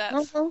think that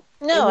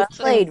no, it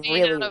played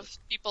really out of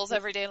people's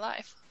everyday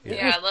life.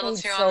 Yeah, a little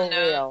too on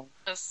the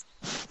nose.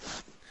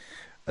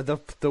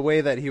 The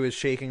way that he was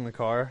shaking the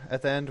car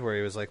at the end, where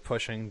he was like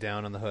pushing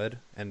down on the hood,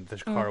 and the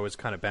car was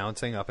kind of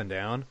bouncing up and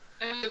down.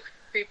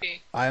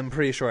 Creepy. I'm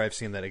pretty sure I've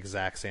seen that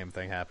exact same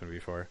thing happen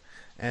before,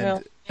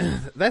 and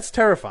that's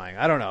terrifying.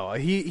 I don't know.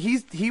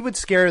 He would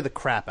scare the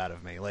crap out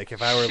of me. Like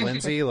if I were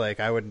Lindsay, like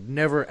I would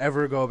never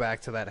ever go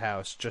back to that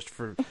house just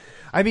for.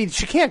 I mean,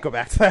 she can't go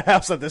back to that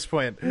house at this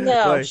point.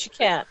 No, she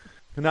can't.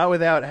 Not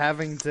without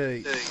having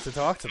to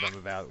talk to them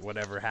about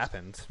whatever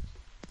happened.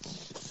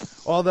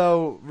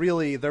 Although,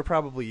 really, they're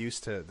probably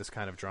used to this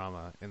kind of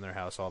drama in their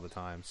house all the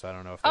time, so I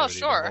don't know if they would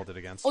even hold it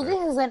against her. Well,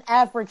 this is an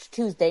average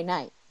Tuesday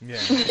night.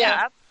 Yeah.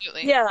 Yeah,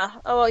 absolutely. Yeah.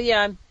 Oh,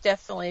 yeah, I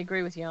definitely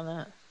agree with you on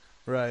that.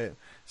 Right.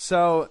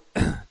 So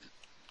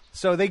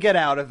they get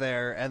out of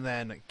there, and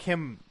then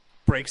Kim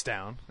breaks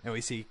down, and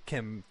we see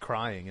Kim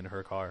crying in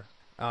her car,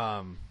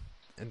 and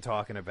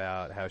talking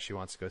about how she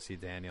wants to go see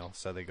Daniel,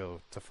 so they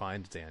go to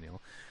find Daniel.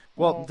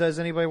 Well, does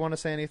anybody want to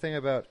say anything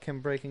about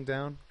Kim breaking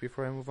down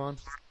before I move on?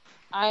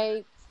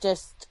 I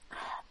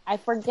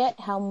forgot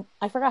how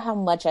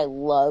much I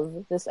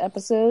love this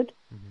episode,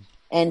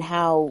 and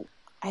how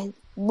I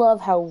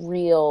love how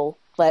real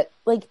But,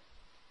 like,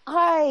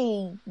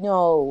 I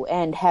know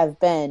and have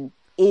been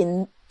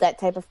in that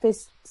type of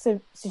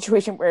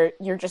situation where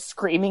you're just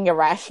screaming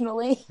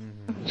irrationally.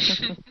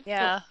 Mm-hmm.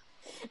 Yeah.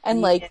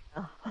 And, like,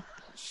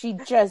 she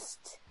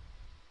just...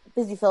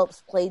 Busy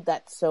Phillips played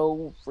that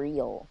so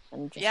real.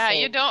 And just Yeah, so...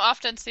 you don't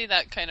often see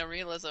that kind of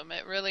realism.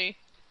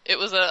 It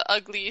was a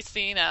ugly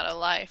scene out of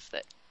life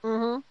that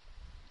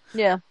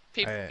Yeah.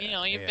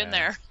 people, you've been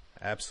there.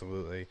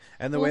 Absolutely.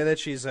 And the way that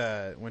she's,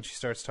 when she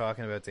starts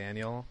talking about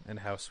Daniel and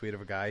how sweet of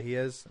a guy he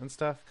is and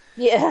stuff.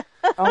 Yeah.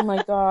 Oh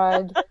my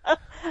god.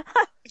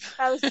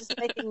 I was just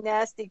making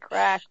nasty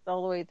cracks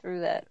all the way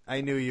through that.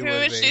 I knew you Who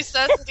would is be. she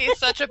says he's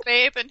such a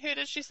babe, and who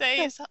did she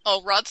say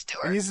Rod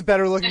Stewart. He's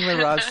better looking than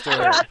Rod Stewart.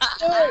 Rod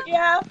Stewart,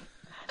 yeah.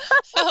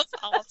 That was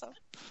awesome.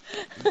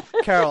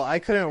 Carol, I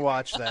couldn't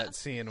watch that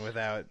scene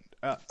without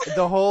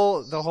the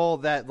whole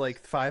that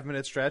like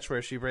 5-minute stretch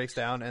where she breaks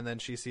down and then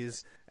she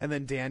sees and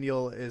then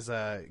Daniel is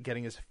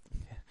getting his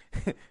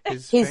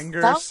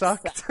finger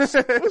sucked.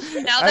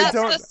 Now that's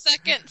the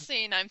second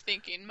scene I'm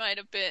thinking might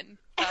have been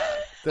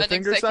the an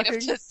finger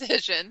executive sucking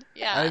decision.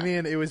 Yeah, I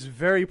mean it was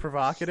very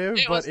provocative,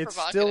 but it's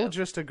provocative. still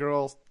just a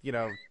girl,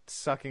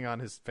 sucking on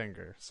his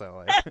finger.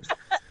 So like,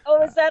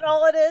 Oh, is that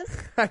all it is?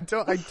 I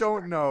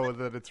don't know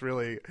that it's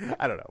really.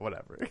 I don't know.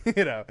 Whatever.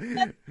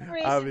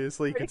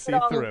 Obviously you can see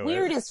through The it.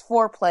 weirdest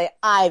foreplay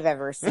I've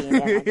ever seen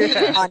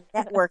on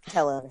network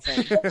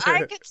television.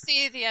 I could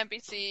see the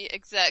NBC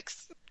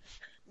execs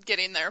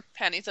getting their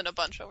panties in a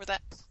bunch over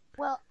that.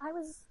 Well, I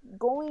was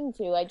going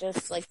to. I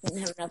just didn't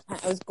have enough time.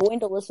 I was going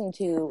to listen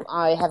to.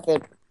 I have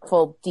the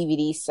full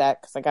DVD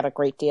set because I got a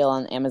great deal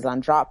on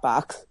Amazon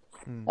Dropbox,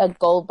 a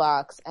gold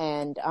box,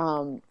 and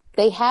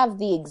they have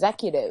the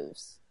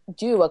executives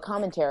do a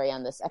commentary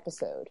on this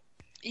episode.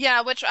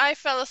 Yeah, which I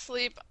fell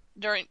asleep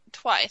during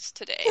twice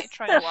today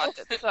trying to watch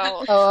it.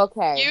 So Oh,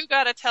 okay. you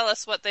got to tell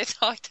us what they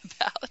talked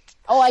about.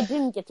 Oh, I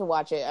didn't get to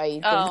watch it. I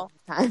didn't have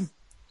time.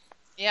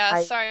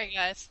 Yeah, sorry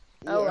guys.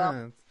 Oh,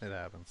 well. It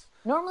happens.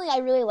 Normally, I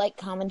really like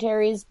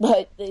commentaries,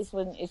 but this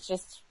one, it's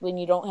just when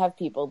you don't have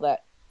people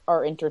that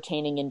are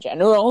entertaining in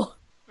general.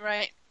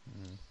 Right.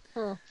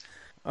 So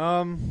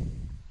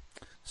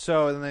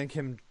and then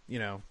Kim,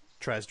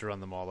 tries to run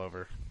them all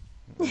over,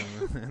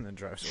 and then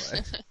drives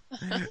away,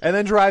 and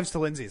then drives to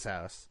Lindsay's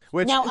house.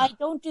 Which Now, I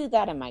don't do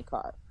that in my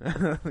car.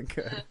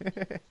 okay.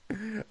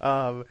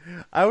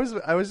 I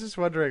was just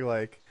wondering,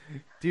 like,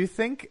 do you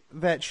think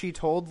that she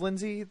told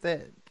Lindsay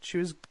that she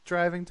was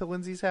driving to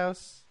Lindsay's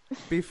house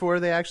before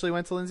they actually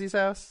went to Lindsay's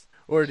house?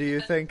 Or do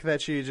you think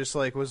that she just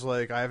was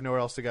like, I have nowhere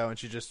else to go, and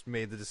she just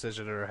made the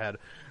decision in her head,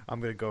 I'm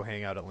going to go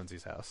hang out at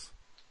Lindsay's house?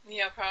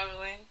 Yeah,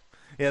 probably.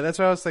 Yeah, that's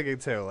what I was thinking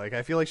too. Like,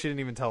 I feel like she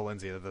didn't even tell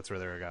Lindsay that that's where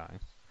they were going.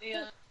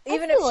 Yeah.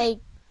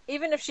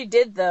 Even if she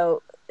did,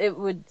 though, it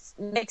would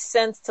make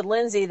sense to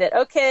Lindsay that,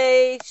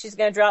 okay, she's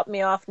going to drop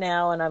me off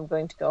now and I'm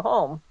going to go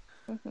home.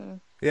 Mm-hmm.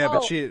 Yeah,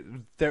 but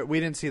we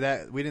didn't see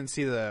that. We didn't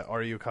see the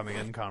 "Are you coming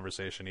in?"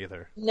 conversation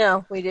either.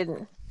 No, we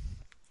didn't.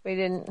 We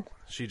didn't.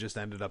 She just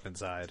ended up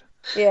inside.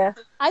 Yeah.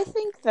 I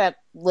think that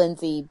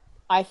Lindsay,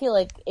 I feel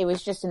like it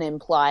was just an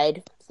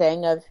implied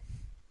thing of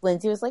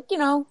Lindsay was like, you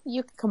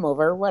can come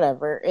over,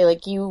 whatever.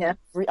 Like, you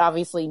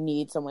obviously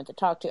need someone to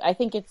talk to. I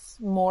think it's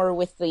more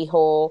with the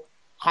whole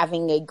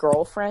having a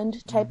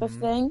girlfriend type of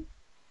thing.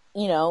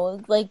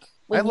 Like...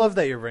 I love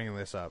that you're bringing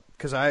this up,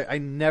 because I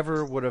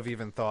never would have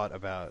even thought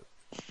about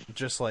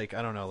just like,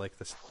 I don't know, like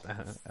this, I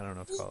don't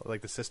know if it's called,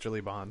 like the sisterly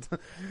bond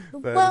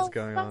that is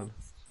going on.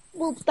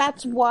 Well,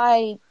 that's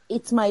why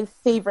it's my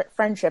favorite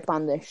friendship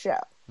on this show.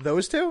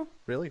 Those two?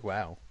 Really?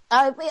 Wow.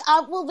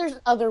 Well, there's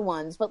other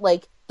ones, but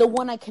like the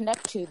one I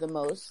connect to the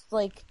most,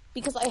 like,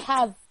 because I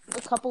have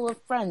a couple of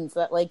friends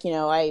that, like,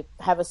 I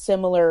have a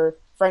similar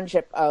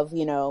friendship of,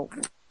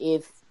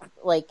 if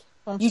like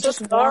you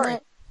just want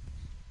it.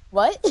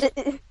 What?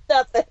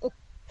 Nothing.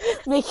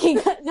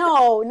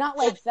 No, not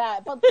like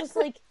that, but just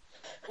like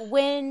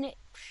when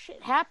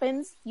shit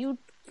happens,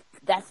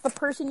 that's the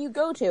person you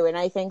go to, and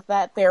I think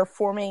that they're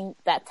forming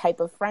that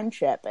type of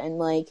friendship. And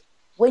like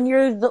when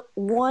you're the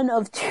one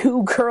of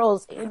two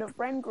girls in a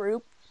friend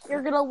group,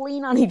 you're gonna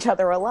lean on each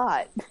other a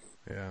lot.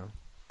 Yeah.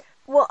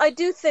 Well, I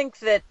do think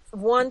that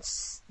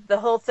once the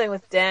whole thing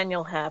with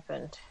Daniel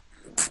happened,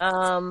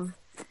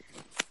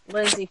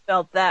 Lindsay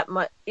felt that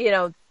much,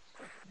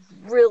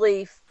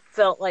 really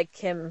felt like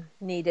Kim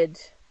needed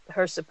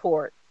her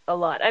support a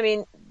lot. I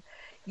mean,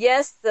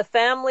 yes, the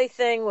family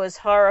thing was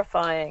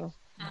horrifying,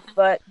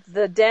 but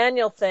the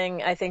Daniel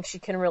thing, I think she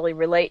can really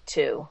relate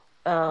to,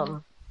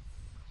 of,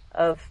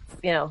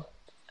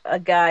 a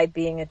guy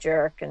being a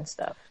jerk and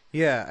stuff.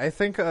 Yeah, I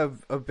think a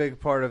big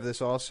part of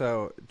this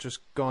also, just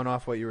going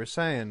off what you were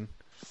saying,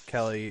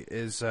 Kelly,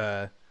 is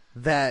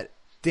that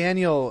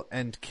Daniel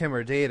and Kim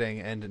are dating,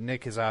 and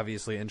Nick is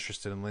obviously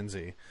interested in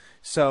Lindsay.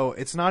 So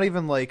it's not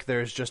even like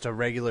there's just a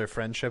regular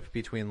friendship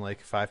between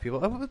like 5 people.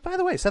 Oh, by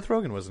the way, Seth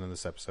Rogen wasn't in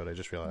this episode, I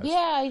just realized. Yeah,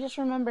 I just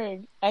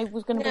remembered. I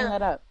was going to bring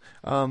that up.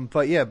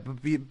 But yeah,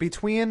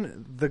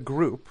 between the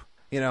group,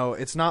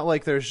 it's not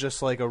like there's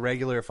just like a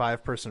regular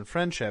 5-person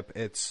friendship.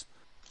 It's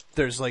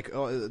there's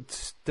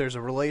there's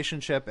a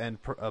relationship and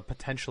a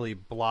potentially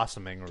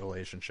blossoming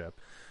relationship.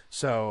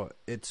 So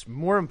it's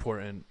more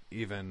important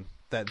even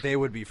that they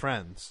would be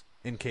friends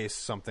in case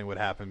something would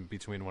happen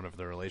between one of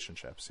their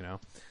relationships,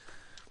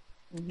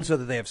 so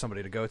that they have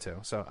somebody to go to.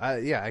 So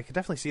I could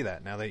definitely see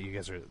that now that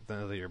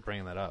you're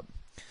bringing that up.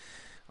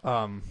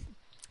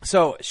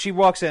 So she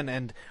walks in,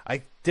 and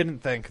I didn't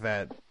think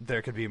that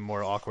there could be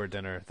more awkward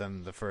dinner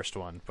than the first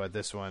one, but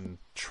this one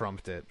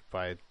trumped it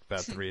by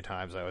about 3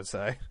 times, I would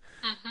say.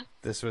 Mm-hmm.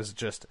 This was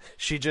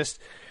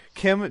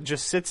Kim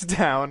just sits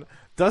down,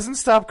 doesn't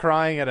stop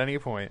crying at any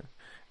point,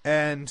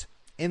 and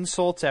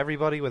insults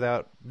everybody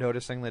without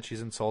noticing that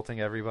she's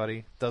insulting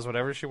everybody, does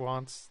whatever she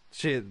wants.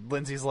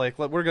 Lindsay's like,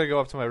 we're going to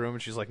go up to my room,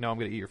 and she's like, no, I'm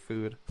going to eat your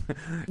food.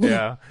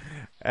 Yeah.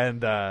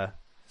 And I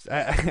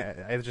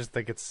just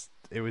think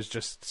it was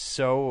just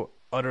so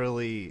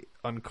utterly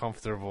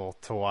uncomfortable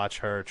to watch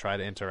her try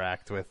to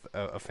interact with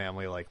a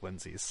family like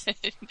Lindsay's.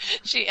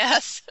 She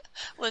asks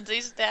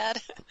Lindsay's dad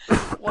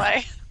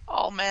why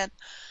all men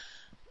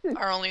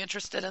are only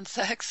interested in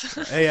sex.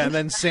 Yeah, and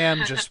then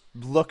Sam just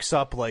looks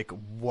up like,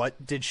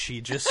 what did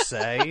she just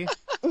say?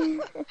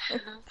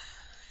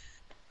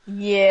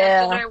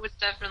 Yeah. That dinner was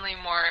definitely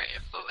more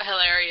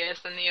hilarious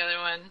than the other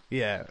one.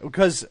 Yeah,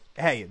 because,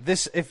 hey,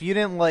 if you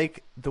didn't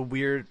like the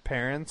weird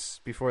parents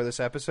before this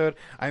episode,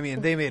 I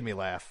mean, they made me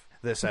laugh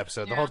this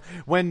episode. Yeah. The whole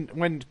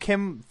when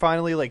Kim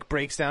finally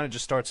breaks down and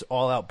just starts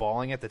all out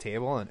bawling at the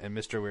table, and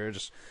Mr. Weir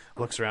just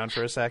looks around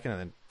for a second and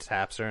then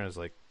taps her and is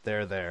like,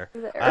 there.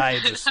 I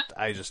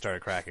just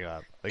started cracking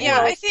up.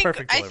 Yeah, I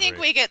think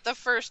we get the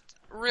first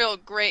real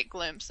great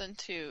glimpse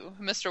into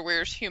Mr.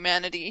 Weir's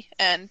humanity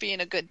and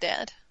being a good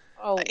dad.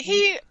 Oh,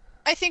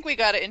 I think we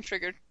got it in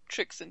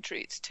Tricks and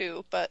Treats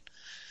too, but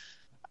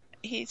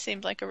he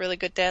seemed like a really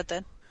good dad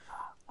then.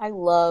 I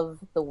love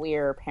the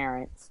Weir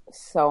parents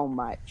so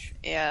much.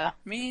 Yeah,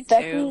 me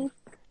too.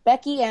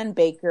 Becky Ann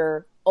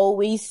Baker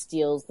always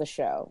steals the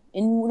show,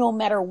 and no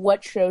matter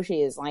what show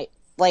she is,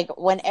 like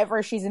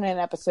whenever she's in an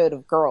episode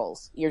of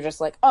Girls, you're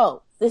just like,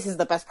 oh, this is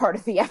the best part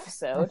of the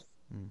episode.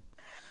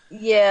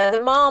 Yeah,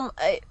 the mom,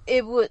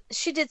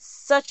 she did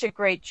such a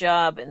great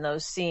job in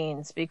those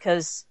scenes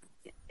because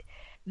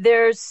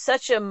there's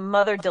such a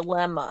mother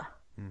dilemma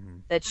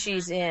that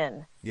she's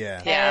in.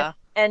 Yeah.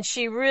 And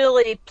she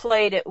really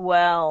played it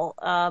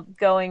well,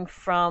 going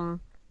from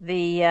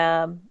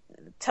the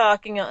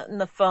talking on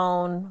the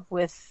phone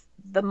with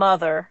the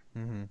mother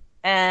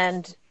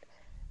and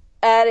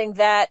adding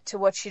that to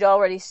what she'd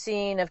already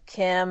seen of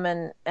Kim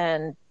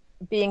and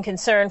being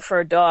concerned for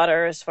her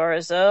daughter as far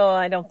as,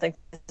 I don't think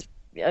this is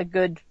a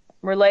good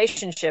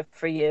relationship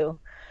for you.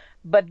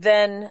 But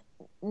then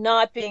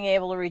not being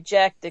able to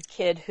reject a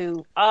kid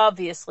who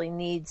obviously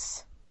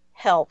needs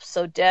help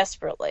so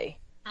desperately.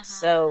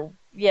 So,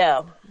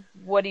 yeah,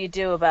 what do you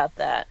do about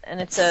that? And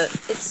it's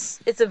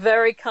a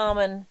very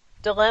common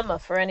dilemma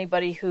for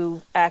anybody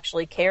who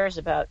actually cares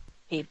about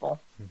people.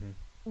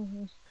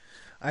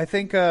 I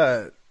think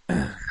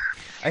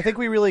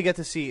we really get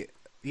to see,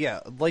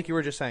 like you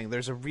were just saying,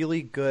 there's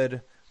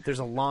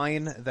a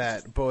line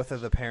that both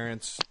of the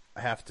parents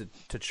have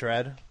to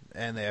tread,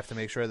 and they have to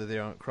make sure that they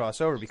don't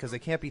cross over because they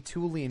can't be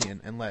too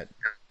lenient and let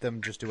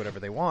them just do whatever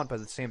they want. But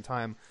at the same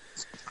time,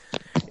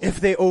 if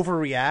they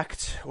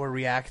overreact or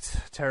react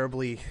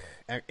terribly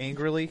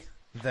angrily,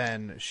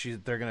 then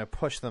they're going to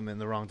push them in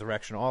the wrong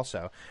direction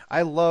also.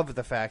 I love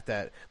the fact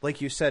that, like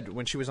you said,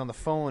 when she was on the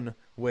phone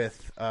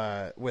with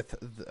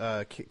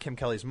Kim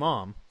Kelly's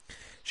mom,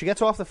 she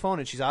gets off the phone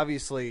and she's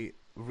obviously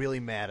really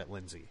mad at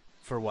Lindsay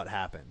for what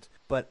happened.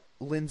 But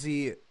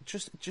Lindsay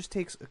just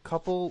takes a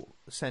couple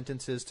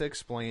sentences to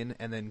explain,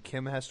 and then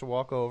Kim has to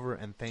walk over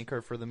and thank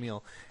her for the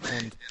meal.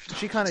 And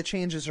she kind of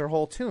changes her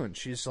whole tune.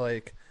 She's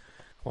like,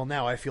 well,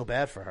 now I feel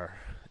bad for her,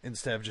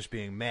 instead of just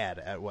being mad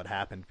at what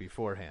happened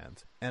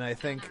beforehand. And I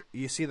think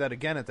you see that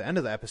again at the end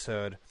of the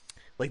episode,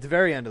 like the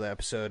very end of the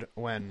episode,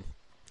 when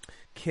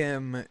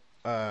Kim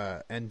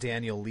and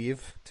Daniel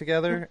leave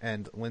together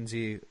and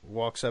Lindsay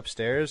walks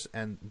upstairs,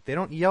 and they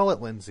don't yell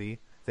at Lindsay.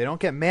 They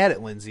don't get mad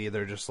at Lindsay.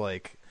 They're just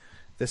like,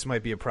 this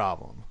might be a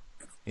problem.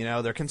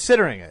 They're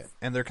considering it,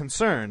 and they're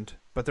concerned,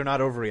 but they're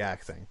not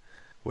overreacting.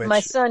 My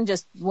son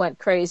just went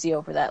crazy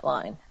over that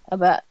line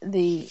about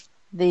the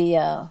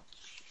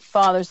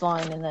father's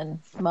line and then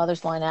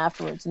mother's line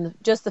afterwards, and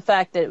just the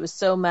fact that it was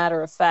so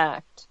matter of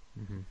fact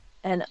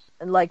and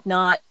like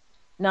not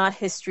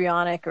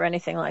histrionic or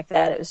anything like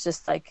that. It was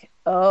just like,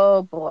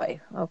 oh boy,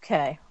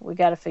 okay, we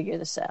got to figure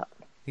this out.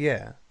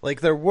 Yeah,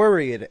 like they're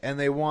worried and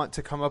they want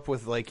to come up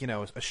with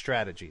a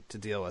strategy to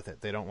deal with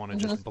it. They don't want to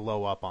just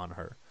blow up on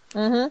her.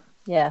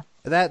 Yeah,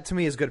 that to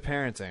me is good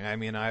parenting. I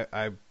mean,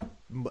 I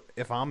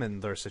if I'm in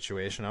their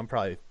situation, I'm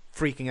probably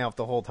freaking out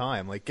the whole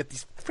time. Like, get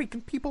these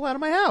freaking people out of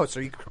my house.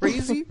 Are you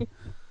crazy?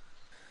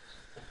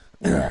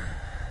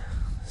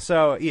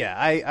 So yeah,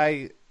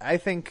 I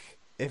think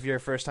if you're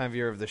a first time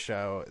viewer of the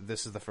show,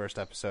 this is the first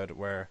episode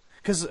where,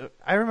 because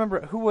I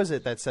remember, who was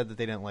it that said that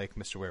they didn't like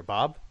Mr. Weir?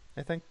 Bob,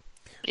 I think.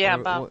 Yeah,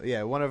 Bob.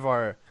 One of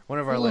our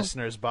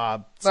listeners,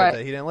 Bob, said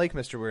that he didn't like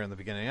Mr. Weir in the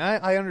beginning.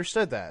 I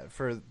understood that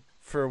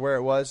for where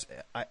it was.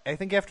 I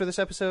think after this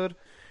episode,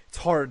 it's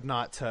hard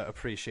not to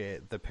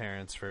appreciate the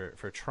parents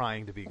for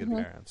trying to be good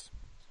parents.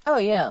 Oh,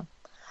 yeah.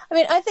 I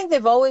mean, I think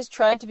they've always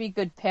tried to be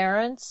good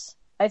parents.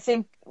 I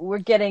think we're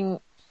getting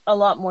a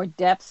lot more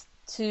depth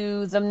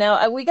to them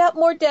now. We got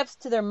more depth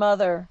to their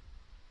mother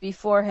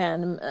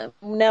beforehand.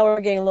 Now we're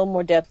getting a little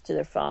more depth to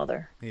their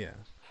father. Yeah.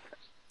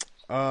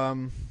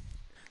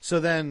 So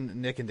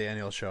then Nick and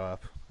Daniel show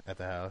up at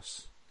the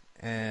house,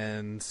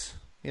 and,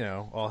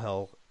 all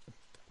hell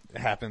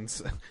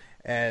happens.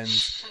 And,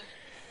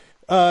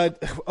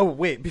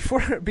 wait,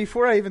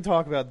 before I even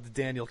talk about the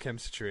Daniel Kim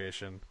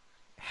situation,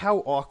 how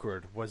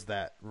awkward was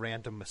that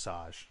random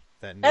massage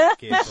that Nick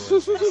gave to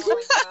Lindsay?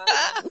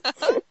 Oh my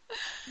god.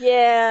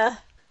 Yeah.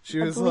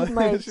 She's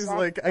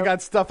like, I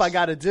got stuff I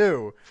gotta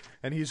do.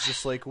 And he's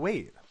just like,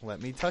 wait,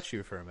 let me touch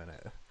you for a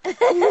minute.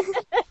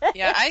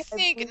 Yeah, I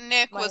think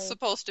Nick was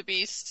supposed to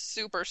be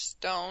super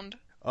stoned.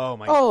 Oh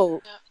my!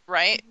 Oh,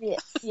 right.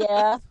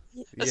 Yeah.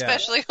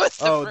 Especially with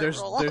the fruit there's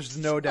roll-ups.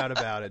 no doubt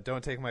about it.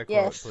 Don't take my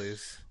quote,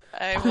 please.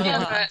 I will Yeah,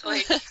 not.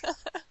 but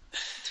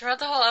throughout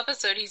the whole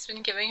episode, he's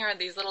been giving her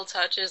these little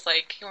touches.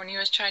 Like when he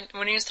was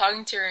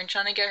talking to her and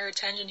trying to get her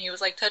attention, he was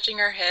like touching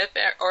her hip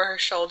or her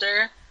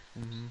shoulder.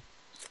 Mm-hmm.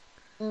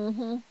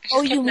 I just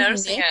you kept mean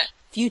noticing Nick? it.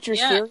 Future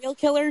Yeah. serial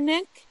killer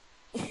Nick?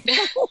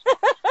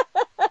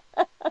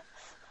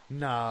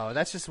 No,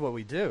 that's just what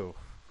we do.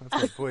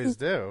 That's what boys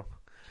do.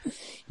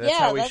 That's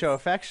how we show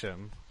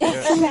affection.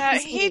 Yeah,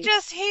 he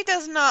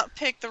does not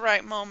pick the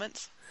right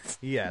moments.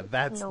 Yeah,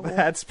 that's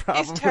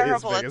probably his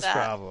terrible at biggest that.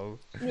 problem.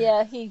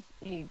 Yeah, he.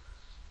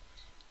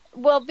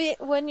 Well,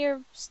 when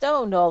you're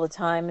stoned all the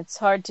time, it's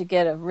hard to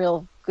get a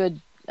real good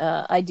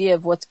idea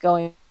of what's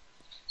going.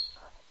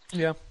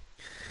 Yeah.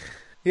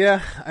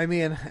 Yeah, I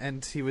mean,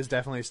 and he was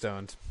definitely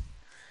stoned.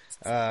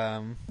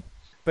 But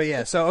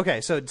yeah, so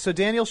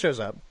Daniel shows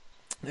up,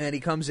 and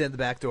he comes in the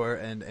back door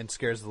and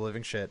scares the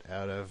living shit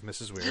out of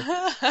Mrs. Weir.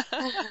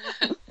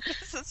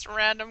 This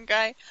random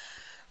guy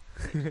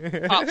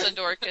pops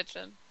into our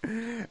kitchen.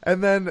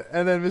 And then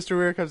Mr.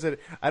 Weir comes in.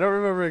 I don't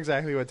remember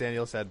exactly what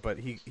Daniel said, but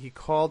he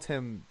called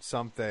him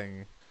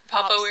something.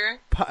 Papa Weir?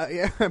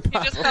 Yeah, He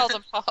just calls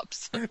him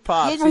Pops.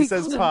 Pops. Yeah, He he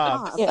says calls him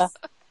Pops. Pops. Yeah.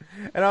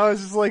 And I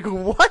was just like,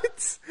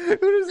 what? Who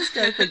does this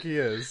guy think he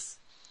is?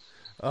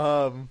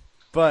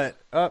 But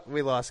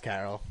we lost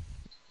Carol.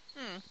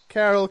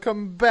 Carol,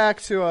 come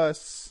back to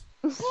us.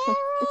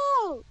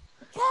 Carol,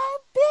 come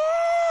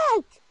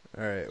back!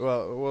 All right.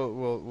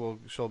 Well,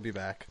 she'll be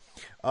back.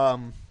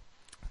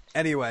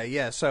 Anyway,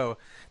 yeah. So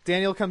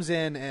Daniel comes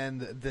in, and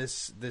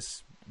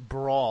this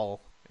brawl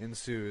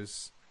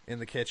ensues in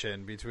the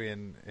kitchen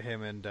between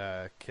him and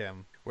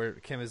Kim, where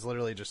Kim is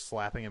literally just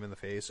slapping him in the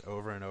face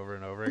over and over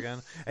and over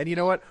again. And you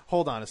know what?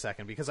 Hold on a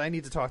second, because I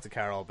need to talk to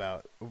Carol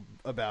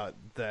about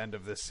the end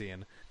of this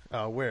scene.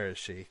 Where is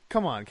she?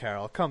 Come on,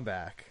 Carol, come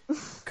back.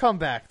 Come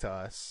back to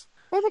us.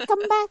 Baby,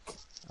 come back.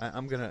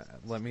 I'm gonna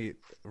let me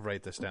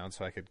write this down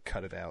so I could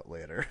cut it out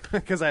later,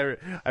 because I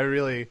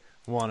really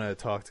want to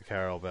talk to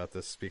Carol about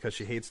this, because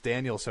she hates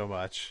Daniel so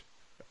much,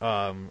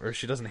 or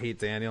she doesn't hate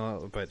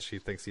Daniel, but she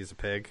thinks he's a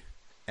pig.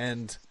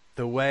 And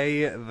the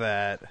way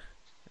that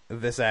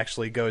this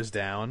actually goes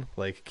down,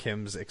 like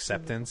Kim's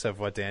acceptance of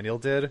what Daniel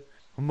did,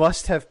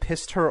 must have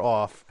pissed her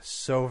off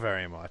so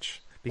very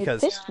much.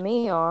 Because It pissed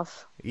me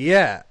off.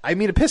 yeah, I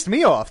mean, it pissed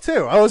me off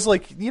too. I was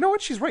like, you know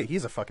what? She's right.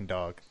 He's a fucking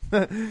dog.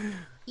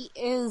 He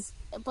is,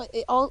 but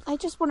I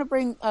just want to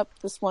bring up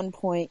this one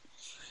point.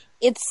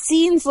 It's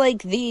scenes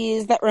like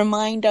these that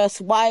remind us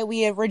why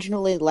we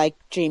originally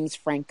liked James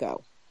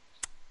Franco.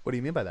 What do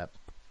you mean by that?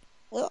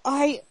 Well,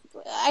 I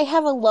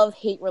have a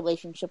love-hate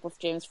relationship with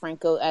James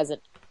Franco as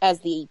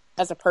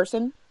a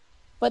person,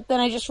 but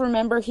then I just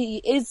remember he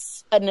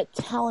is a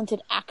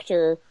talented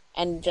actor,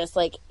 and just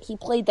like he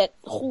played that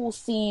whole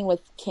scene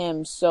with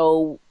Kim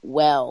so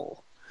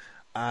well.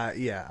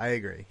 Yeah, I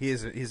agree.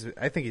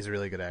 I think he's a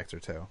really good actor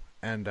too.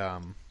 And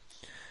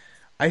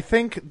I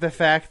think the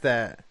fact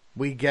that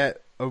we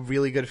get a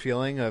really good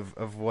feeling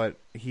of what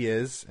he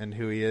is and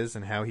who he is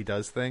and how he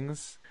does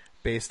things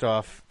based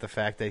off the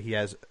fact that he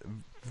has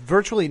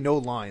virtually no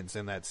lines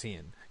in that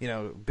scene. You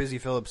know, Busy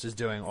Phillips is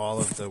doing all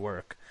of the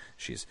work.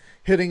 She's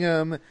hitting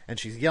him, and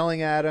she's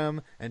yelling at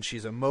him, and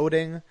she's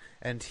emoting,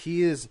 and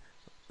he is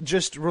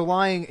just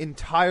relying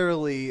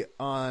entirely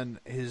on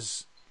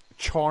his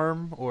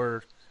charm,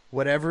 or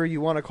whatever you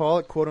want to call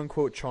it,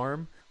 quote-unquote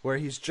charm, where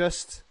he's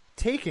just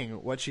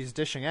taking what she's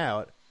dishing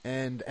out,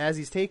 and as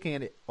he's taking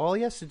it, all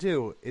he has to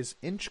do is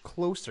inch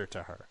closer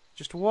to her.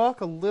 Just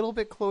walk a little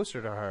bit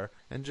closer to her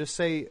and just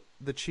say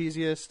the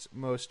cheesiest,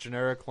 most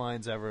generic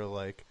lines ever,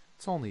 like,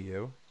 it's only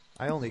you.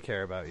 I only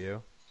care about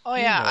you. Oh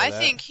You yeah, know I that.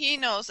 think he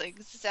knows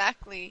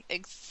exactly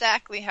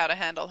how to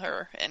handle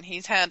her, and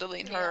he's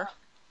handling her.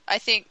 I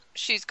think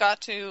there's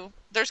got to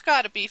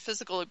be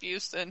physical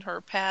abuse in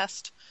her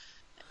past.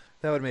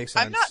 That would make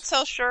sense. I'm not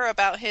so sure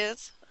about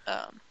his,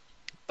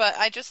 but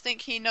I just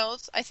think he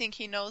knows. I think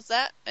he knows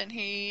that, and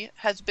he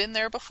has been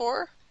there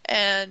before.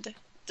 and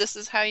this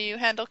is how you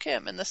handle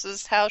Kim, and this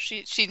is how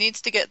she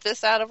needs to get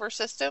this out of her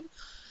system,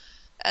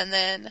 and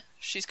then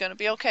she's going to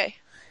be okay.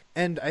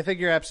 And I think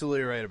you're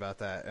absolutely right about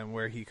that and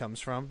where he comes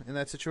from in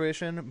that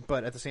situation.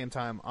 But at the same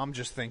time, I'm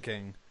just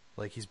thinking,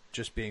 like, he's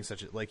just being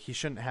such a... Like, he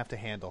shouldn't have to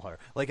handle her.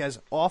 Like, as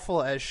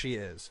awful as she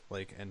is,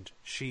 like, and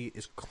she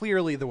is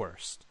clearly the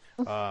worst.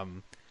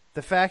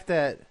 The fact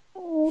that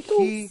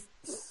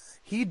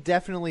he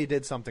definitely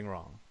did something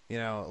wrong. You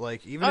know,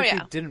 like, even if he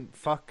didn't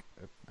fuck...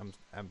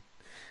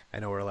 I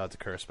know we're allowed to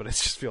curse, but it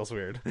just feels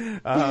weird.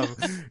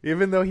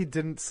 Even though he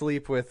didn't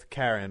sleep with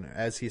Karen,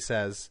 as he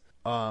says...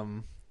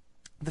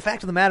 the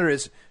fact of the matter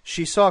is,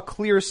 she saw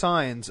clear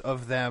signs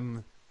of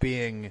them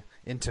being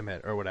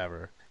intimate or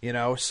whatever, you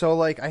know? So,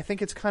 like, I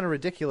think it's kind of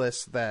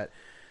ridiculous that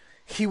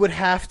he would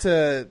have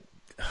to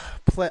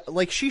play...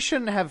 Like, she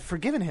shouldn't have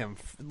forgiven him.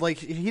 Like,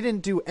 he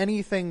didn't do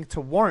anything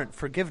to warrant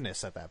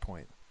forgiveness at that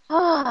point.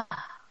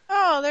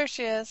 Oh, there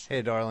she is.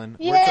 Hey, darling.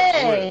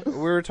 Yay! We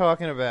were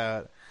talking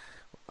about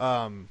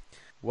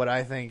what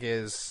I think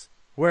is...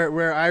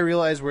 Where I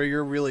realize where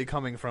you're really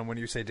coming from when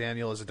you say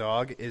Daniel is a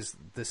dog is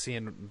the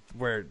scene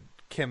where...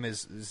 Kim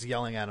is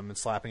yelling at him and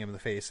slapping him in the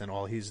face, and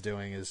all he's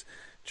doing is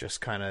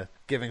just kind of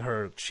giving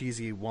her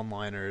cheesy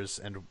one-liners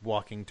and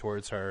walking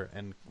towards her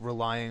and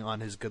relying on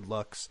his good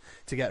looks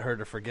to get her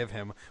to forgive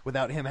him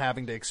without him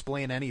having to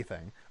explain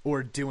anything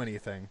or do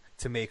anything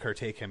to make her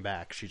take him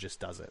back. She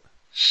just does it.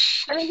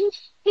 I mean,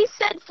 he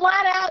said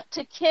flat out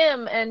to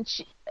Kim, and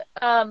she,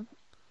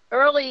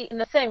 early in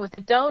the thing with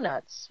the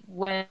donuts,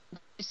 when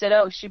she said,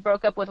 "Oh, she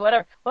broke up with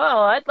whatever." Well,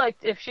 I'd like,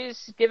 if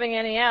she's giving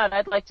any out,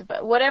 I'd like to,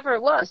 whatever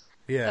it was.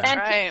 Yeah. And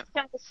Right. Kim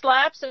kind of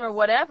slaps him or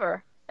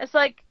whatever. It's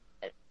like,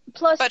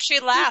 plus. But she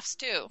laughs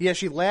too. Yeah,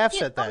 she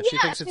laughs at that. She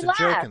thinks it's a joke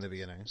laughs. in the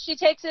beginning. She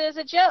takes it as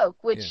a joke,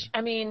 which,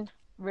 I mean,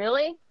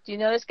 really? Do you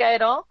know this guy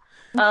at all?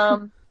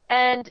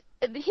 And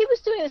he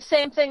was doing the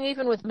same thing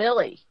even with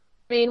Millie.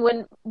 I mean,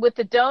 when with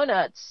the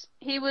donuts,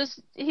 he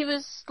was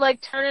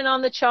like turning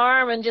on the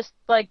charm and just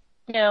like,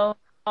 you know,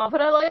 oh,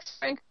 but I like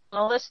sprinkles and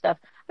all this stuff.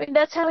 I mean,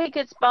 that's how he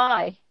gets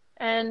by.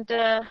 And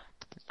I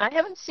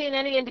haven't seen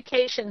any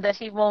indication that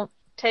he won't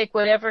take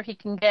whatever he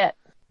can get.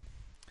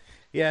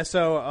 Yeah,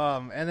 so,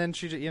 and then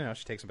she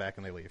takes him back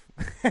and they leave.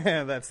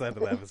 That's the end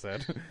of the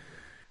episode.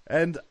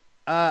 And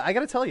I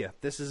gotta tell you,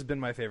 this has been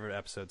my favorite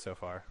episode so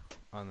far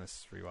on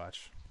this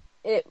rewatch.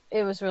 It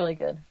was really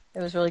good.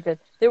 It was really good.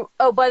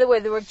 Oh, by the way,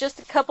 there were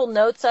just a couple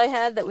notes I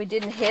had that we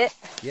didn't hit.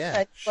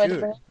 Yeah,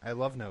 shoot. I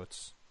love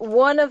notes.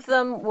 One of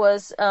them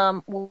was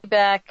way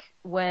back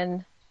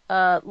when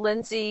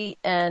Lindsay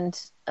and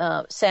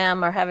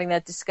Sam are having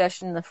that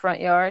discussion in the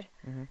front yard,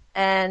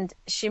 and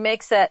she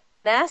makes that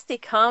nasty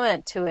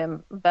comment to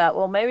him about,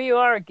 well, maybe you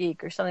are a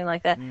geek or something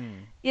like that.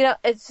 You know,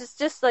 it's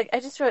just like, I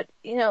just wrote,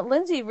 you know,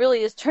 Lindsay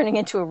really is turning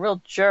into a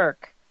real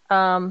jerk.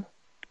 I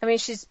mean,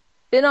 she's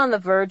been on the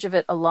verge of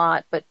it a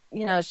lot, but,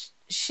 you know,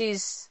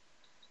 she's,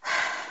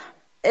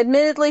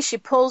 admittedly, she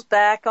pulls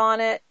back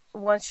on it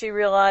once she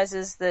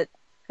realizes that,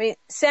 I mean,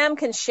 Sam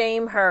can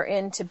shame her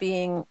into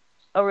being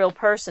a real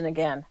person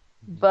again,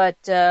 but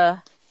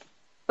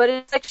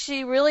it's like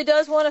she really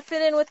does want to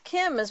fit in with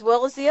Kim as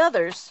well as the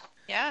others.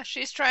 Yeah,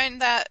 she's trying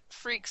that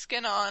freak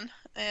skin on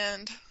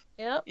and,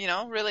 you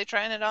know, really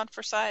trying it on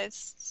for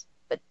size.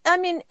 But, I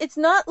mean, it's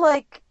not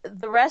like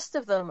the rest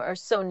of them are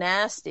so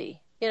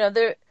nasty. You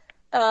know,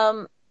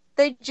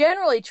 they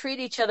generally treat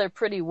each other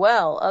pretty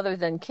well, other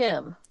than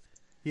Kim.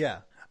 Yeah.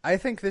 I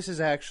think this is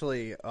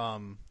actually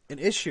an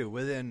issue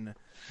within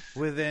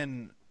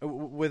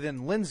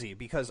Lindsay,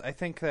 because I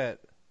think that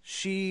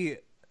she...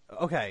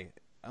 Okay,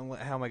 how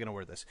am I going to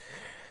word this?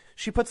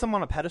 She puts them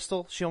on a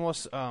pedestal. She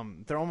almost,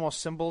 they're almost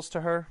symbols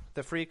to her,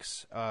 the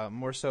freaks,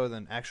 more so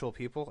than actual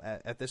people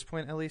at this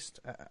point, at least.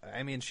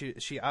 I mean,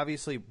 she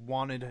obviously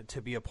wanted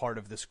to be a part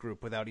of this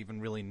group without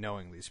even really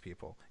knowing these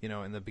people, you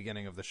know, in the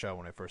beginning of the show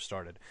when I first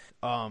started.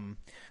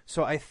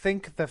 So I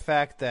think the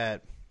fact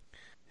that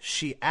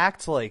she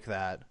acts like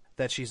that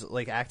she's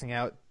like acting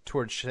out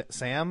towards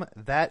Sam,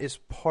 that is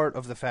part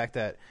of the fact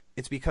that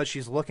it's because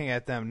she's looking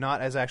at them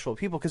not as actual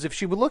people. Because if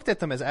she would looked at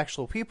them as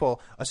actual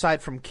people,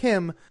 aside from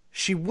Kim,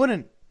 she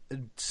wouldn't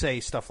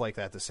say stuff like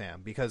that to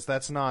Sam, because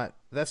that's not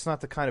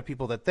the kind of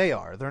people that they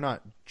are. They're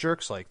not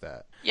jerks like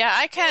that. Yeah,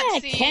 I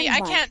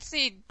can't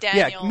see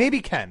Daniel. Yeah,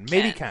 maybe Ken.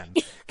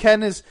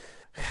 Ken is.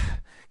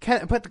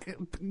 But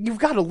you've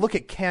got to look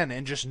at Ken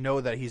and just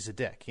know that he's a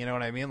dick. You know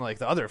what I mean? Like,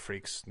 the other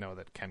freaks know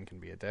that Ken can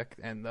be a dick,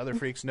 and the other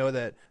freaks know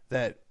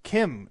that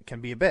Kim can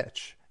be a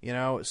bitch. You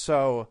know,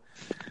 so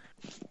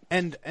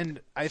and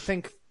I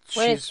think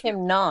when is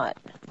Kim not?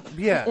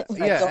 Yeah,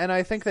 yeah, and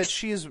I think that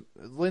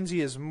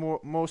Lindsay is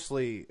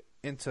mostly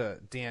into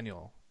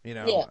Daniel. You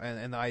know,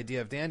 and the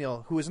idea of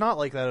Daniel, who is not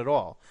like that at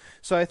all.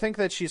 So I think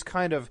that she's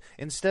kind of,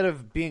 instead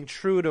of being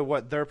true to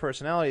what their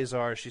personalities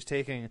are, she's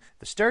taking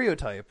the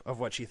stereotype of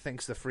what she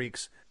thinks the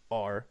freaks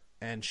are,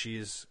 and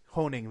she's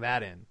honing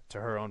that in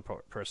to her own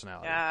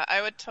personality. Yeah,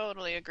 I would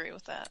totally agree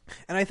with that.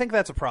 And I think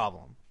that's a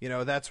problem. You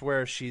know, that's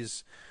where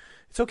she's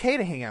it's okay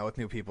to hang out with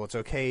new people. It's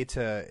okay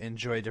to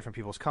enjoy different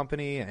people's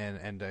company,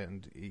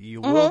 and you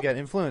will get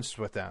influenced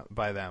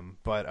by them.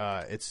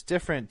 But it's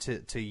different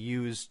to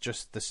use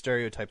just the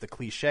stereotype, the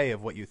cliche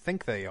of what you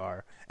think they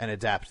are, and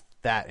adapt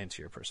that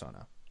into your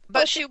persona.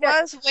 But she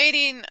was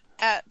waiting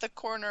at the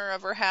corner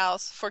of her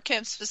house for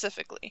Kim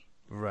specifically.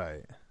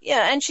 Right.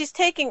 Yeah, and she's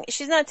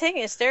not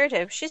taking a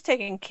stereotype. She's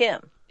taking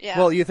Kim. Yeah.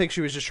 Well, you think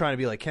she was just trying to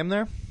be like Kim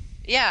there?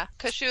 Yeah,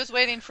 because she was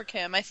waiting for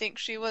Kim. I think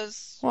she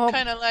was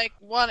kind of like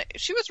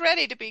she was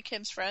ready to be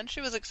Kim's friend.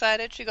 She was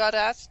excited. She got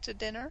asked to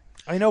dinner.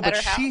 I know,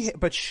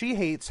 but she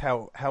hates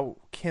how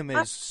Kim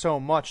is so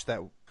much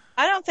that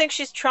I don't think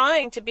she's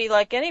trying to be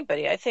like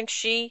anybody. I think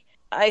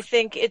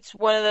it's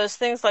one of those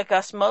things like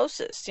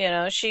osmosis.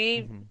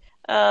 She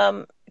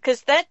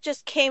because that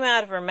just came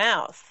out of her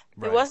mouth.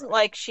 Right. It wasn't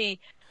like she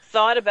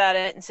thought about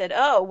it and said,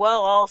 "Oh,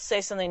 well, I'll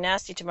say something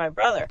nasty to my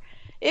brother."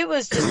 It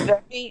was just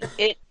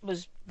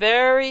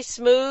very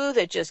smooth.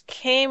 It just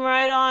came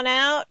right on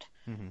out.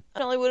 I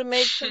only would have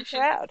made Kim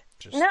proud.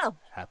 Just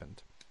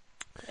happened.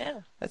 Yeah.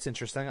 That's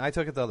interesting. I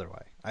took it the other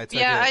way.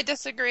 I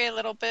disagree a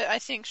little bit. I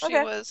think she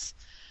was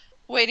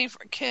waiting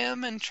for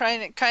Kim and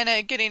trying to kind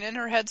of getting in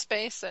her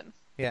headspace and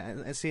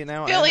and see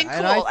now feeling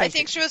cool. I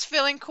think she was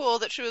feeling cool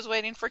that she was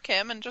waiting for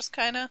Kim and just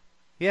kind of.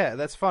 Yeah,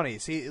 that's funny.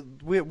 See,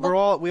 we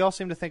all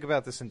seem to think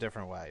about this in a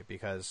different way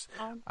because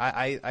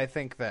I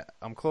think that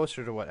I'm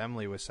closer to what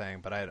Emily was saying,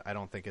 but I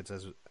don't think it's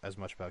as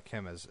much about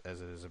Kim as it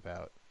is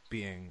about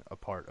being a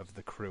part of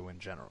the crew in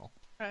general.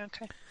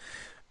 Okay.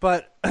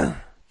 But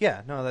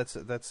yeah, no, that's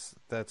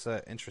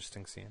an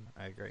interesting scene.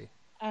 I agree.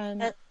 Sorry,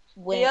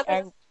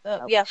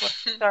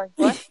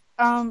 what?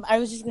 I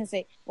was just gonna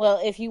say, well,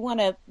 if you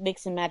want to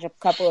mix and match up a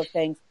couple of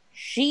things,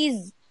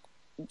 she's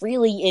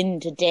really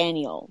into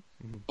Daniel,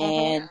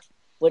 and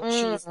what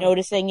she's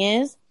noticing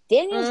is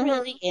Daniel's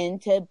really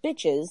into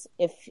bitches.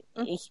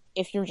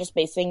 If you're just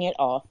basing it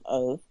off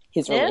of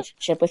his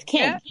relationship with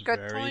Kim,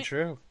 Very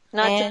true.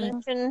 Not to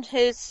mention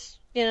his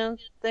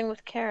thing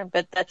with Karen,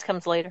 but that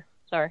comes later.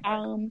 Sorry.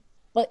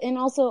 But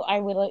also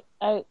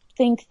I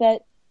think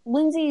that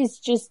Lindsay is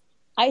just.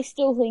 I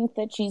still think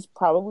that she's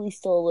probably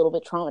still a little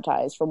bit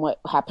traumatized from what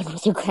happened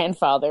with her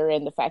grandfather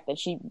and the fact that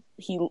she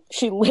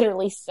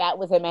literally sat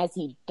with him as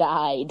he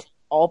died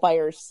all by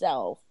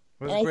herself.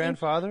 Was it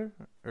grandfather?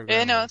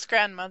 No, it's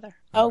grandmother.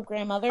 Oh,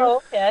 grandmother?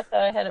 Oh, okay. I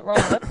thought I had it wrong.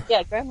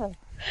 Yeah, grandmother.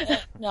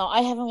 No,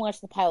 I haven't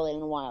watched the pilot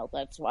in a while.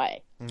 That's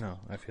why. No,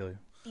 I feel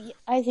you.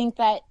 I think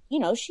that,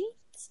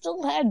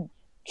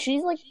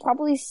 she's like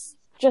probably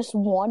just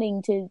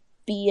wanting to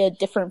be a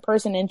different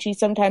person, and she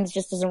sometimes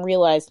just doesn't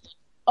realize,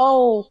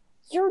 oh,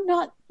 you're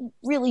not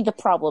really the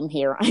problem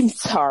here. I'm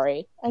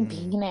sorry. I'm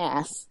being an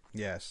ass.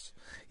 Yes,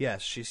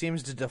 she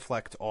seems to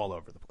deflect all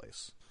over the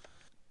place.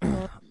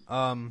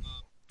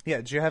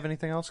 Yeah, do you have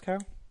anything else,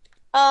 Carol?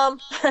 I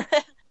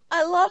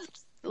loved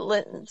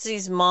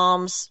Lindsay's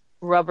mom's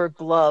rubber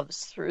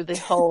gloves through the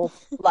whole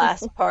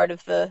last part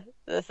of the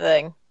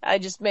thing. I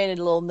just made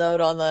a little note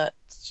on that.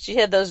 She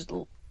had those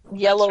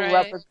yellow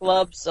rubber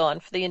gloves on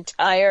for the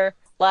entire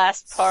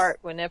last part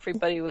when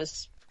everybody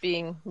was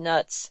being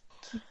nuts.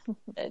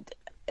 I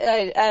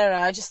don't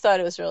know. I just thought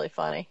it was really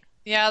funny.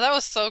 Yeah, that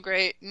was so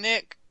great.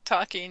 Nick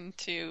talking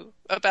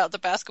about the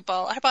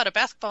basketball. I bought a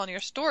basketball in your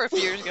store a few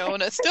years ago,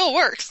 and it still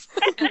works.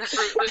 And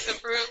the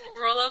fruit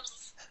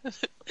roll-ups.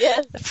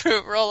 Yeah, the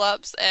fruit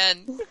roll-ups,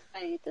 and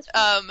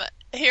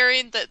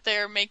hearing that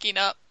they're making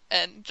up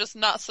and just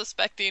not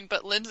suspecting,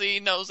 but Lindsay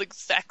knows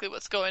exactly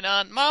what's going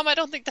on. Mom, I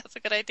don't think that's a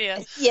good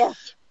idea. Yeah.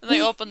 And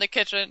they open the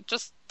kitchen,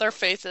 just their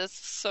faces,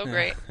 so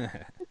great.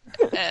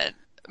 And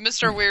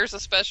Mr. Weirs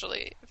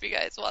especially, if you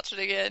guys watch it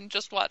again,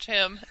 just watch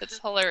him. It's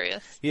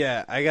hilarious.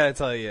 Yeah, I gotta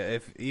tell you,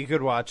 if you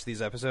could watch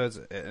these episodes,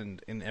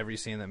 and in every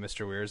scene that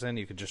Mr. Weir's in,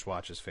 you could just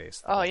watch his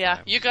face. Oh, yeah.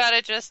 Time. You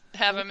gotta just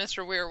have a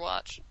Mr. Weir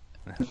watch.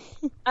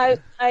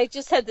 I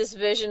just had this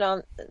vision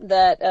on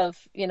that of,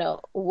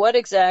 what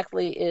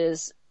exactly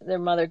is their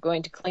mother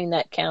going to clean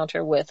that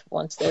counter with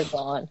once they're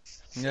gone?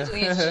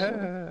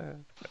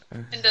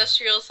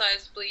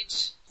 Industrial-sized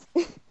bleach.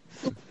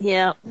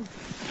 Yeah.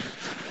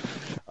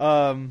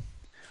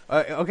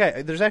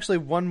 Okay, there's actually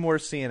one more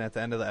scene at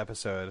the end of the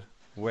episode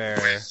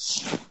where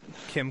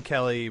Kim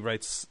Kelly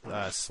writes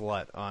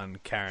slut on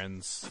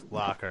Karen's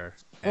locker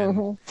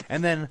and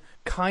then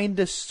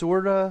kinda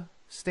sorta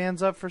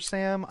stands up for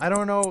Sam. I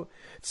don't know.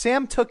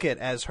 Sam took it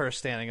as her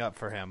standing up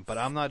for him, but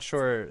I'm not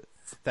sure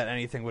that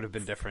anything would have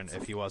been different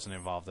if he wasn't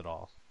involved at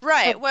all.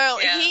 Right. Well,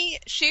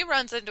 she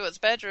runs into his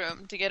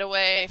bedroom to get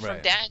away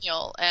from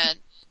Daniel, and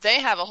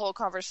they have a whole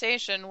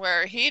conversation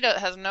where he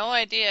has no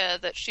idea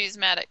that she's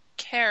mad at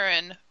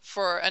Karen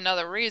for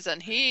another reason.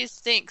 He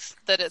thinks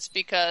that it's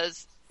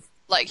because,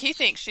 he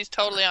thinks she's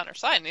totally on her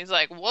side, and he's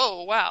like,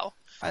 whoa, wow.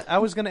 I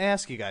was going to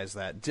ask you guys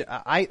that.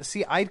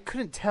 I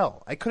couldn't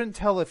tell. I couldn't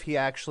tell if he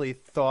actually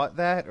thought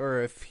that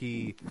or if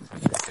he...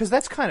 Because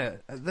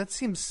that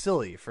seems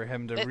silly for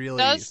him to really...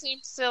 It does seem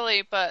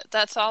silly, but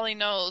that's all he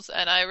knows,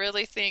 and I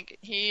really think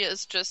he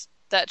is just...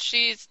 that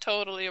she's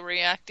totally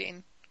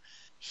reacting.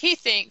 He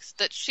thinks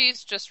that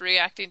she's just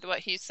reacting to what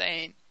he's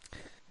saying.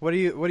 What do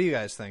you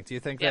guys think? Do you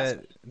think Yes.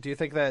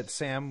 that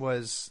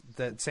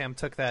Sam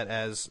took that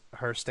as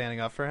her standing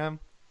up for him?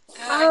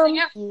 I think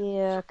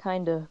Yeah,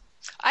 kind of.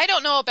 I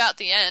don't know about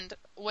the end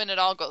when it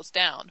all goes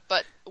down,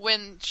 but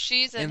when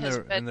she's in his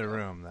in bedroom, the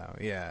room though.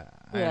 Yeah,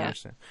 I Yeah.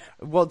 understand.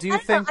 Well, do you I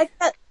don't think?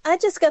 know, I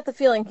just got the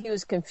feeling he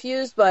was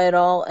confused by it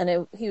all,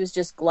 and he was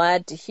just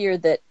glad to hear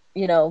that,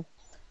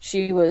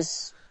 she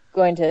was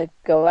going to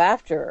go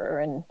after her.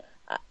 And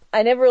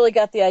I never really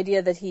got the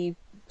idea that he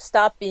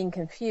stopped being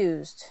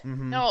confused.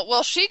 no,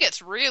 well, she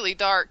gets really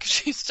dark.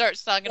 She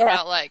starts talking Yeah.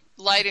 about like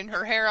lighting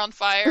her hair on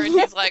fire, and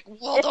he's like,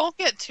 "Well, don't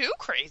get too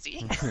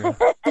crazy."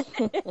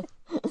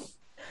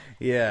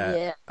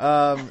 Yeah.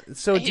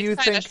 So He's do you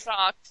kind of think?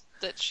 shocked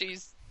that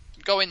she's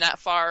going that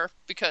far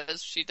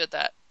because she did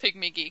that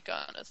pygmy geek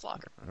on his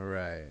locker.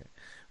 Right.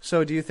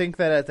 So do you think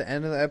that at the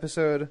end of the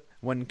episode,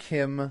 when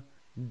Kim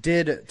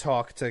did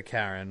talk to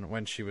Karen,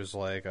 when she was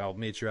like, "I'll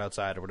meet you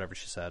outside" or whatever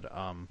she said,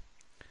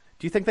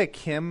 do you think that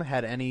Kim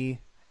had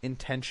any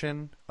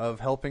intention of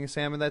helping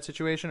Sam in that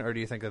situation, or do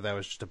you think that that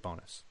was just a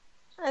bonus?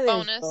 I think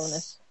Bonus. it's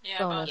bonus. Yeah,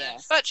 Bonus.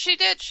 bonus. But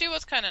she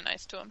was kind of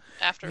nice to him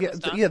after it was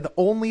done. The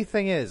only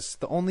thing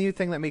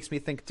that makes me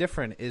think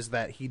different is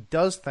that he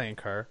does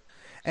thank her,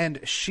 and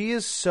she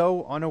is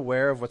so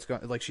unaware of what's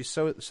going. Like, she's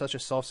such a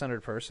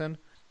self-centered person,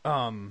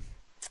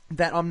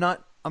 that I'm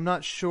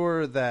not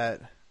sure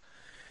that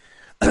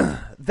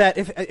that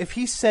if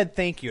he said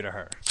thank you to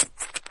her,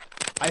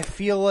 I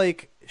feel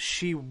like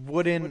she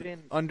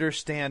wouldn't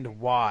understand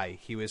why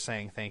he was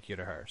saying thank you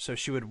to her. So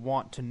she would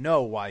want to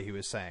know why he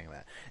was saying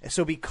that.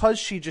 So because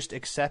she just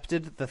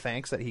accepted the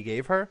thanks that he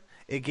gave her,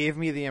 it gave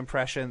me the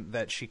impression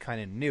that she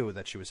kind of knew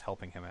that she was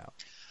helping him out.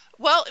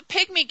 Well,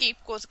 pygmy geek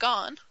was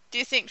gone. Do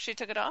you think she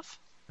took it off?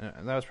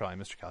 And that was probably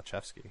Mr.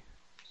 Kalchevsky.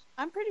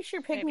 I'm pretty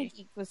sure Pygmy Maybe.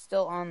 Geek was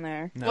still on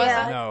there. No, Was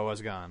it? no, it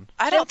was gone.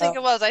 I don't think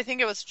it was. I think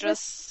it was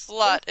just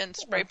slut and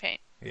spray paint.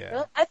 Yeah.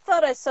 Well, I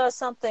thought I saw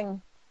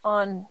something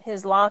on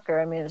his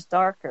locker. I mean, it was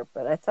darker,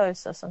 but I thought I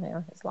saw something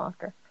on his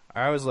locker.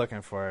 I was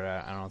looking for it.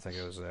 I don't think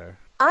it was there.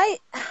 I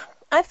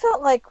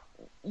felt like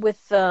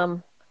with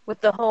the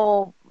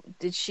whole,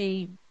 did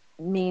she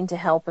mean to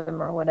help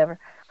him or whatever,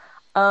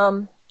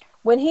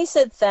 when he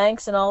said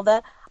thanks and all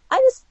that, I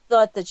just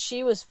thought that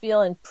she was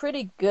feeling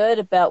pretty good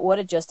about what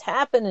had just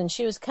happened, and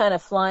she was kind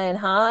of flying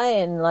high,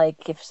 and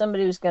like if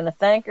somebody was going to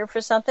thank her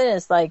for something,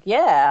 it's like,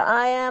 yeah,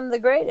 I am the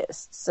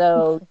greatest,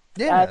 so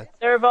Yeah. I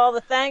deserve all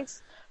the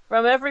thanks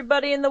from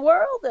everybody in the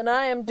world, and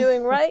I am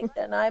doing right,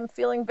 and I'm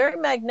feeling very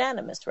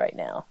magnanimous right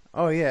now.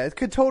 Oh yeah, it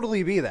could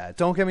totally be that.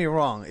 Don't get me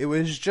wrong. It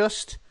was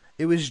just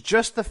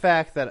the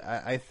fact that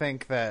I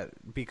think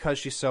that because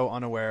she's so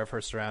unaware of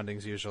her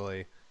surroundings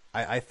usually,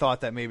 I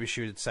thought that maybe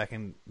she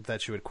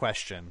would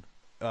question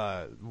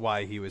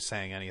why he was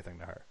saying anything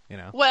to her, you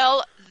know?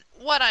 Well,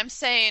 what I'm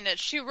saying is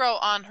she wrote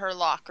on her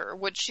locker.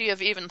 Would she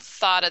have even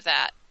thought of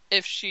that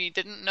if she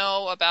didn't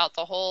know about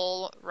the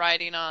whole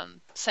writing on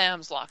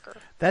Sam's locker?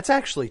 That's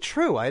actually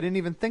true. I didn't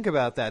even think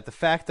about that. The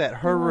fact that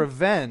her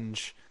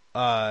revenge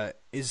has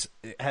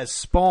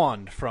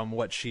spawned from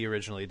what she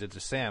originally did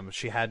to Sam.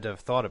 She had to have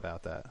thought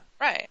about that.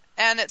 Right.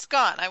 And it's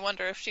gone. I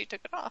wonder if she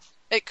took it off.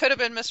 It could have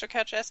been Mr.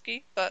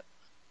 Kacheski, but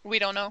we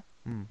don't know.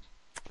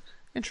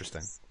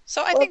 Interesting.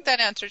 So I think that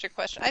answers your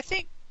question. I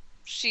think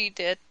she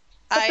did.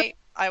 I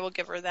will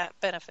give her that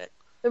benefit.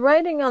 The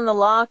writing on the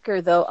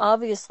locker, though,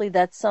 obviously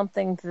that's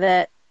something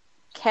that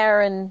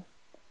Karen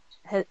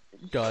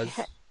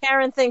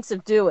Karen thinks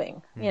of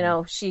doing. You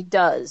know, she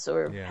does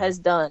or has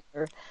done,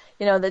 or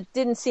that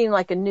didn't seem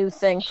like a new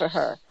thing for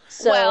her.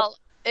 So, well,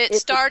 it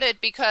started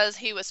because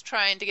he was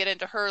trying to get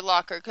into her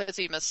locker because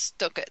he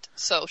mistook it.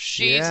 So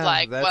she's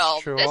like, that's well,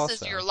 true this also.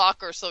 is your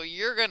locker, so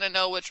you're going to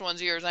know which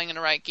one's yours. I'm going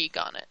to write geek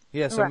on it.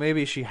 Yeah, so Right.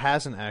 maybe she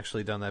hasn't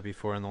actually done that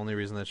before, and the only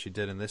reason that she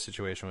did in this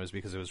situation was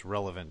because it was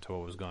relevant to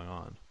what was going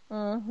on.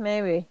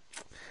 maybe.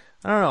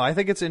 I don't know. I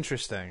think it's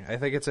interesting. I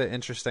think it's an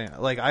interesting...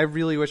 Like, I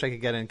really wish I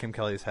could get in Kim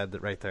Kelly's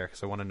head right there,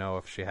 because I want to know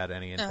if she had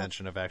any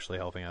intention of actually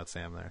helping out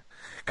Sam there.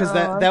 Because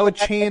that would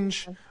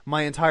change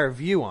my entire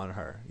view on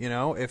her, you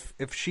know? If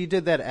she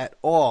did that at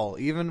all,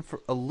 even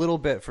for a little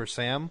bit for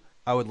Sam,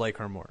 I would like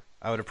her more.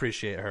 I would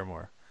appreciate her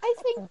more. I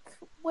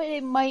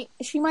think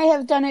she might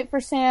have done it for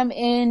Sam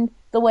in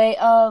the way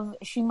of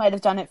she might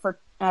have done it for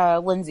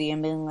Lindsay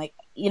and been like,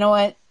 you know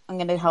what, I'm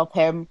going to help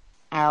him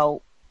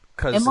out.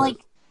 And like,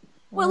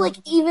 well, like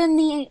even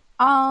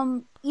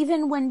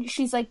when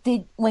she's like,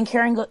 when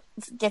Karen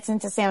gets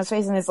into Sam's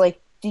face and is like,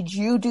 did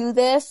you do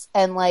this?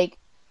 And like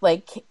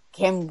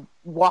Kim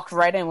walked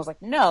right in and was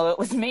like, no, it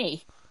was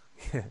me.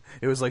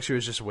 It was like she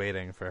was just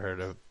waiting for her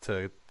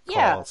to call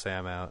Yeah.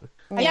 Sam out.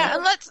 Yeah,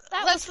 and let's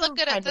was look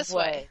her at it kind this of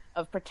way.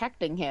 of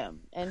protecting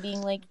him and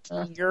being like,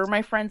 you're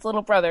my friend's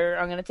little brother.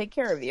 I'm going to take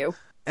care of you.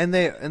 And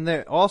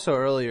they also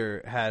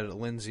earlier had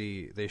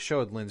Lindsay. They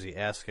showed Lindsay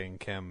asking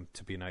Kim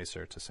to be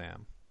nicer to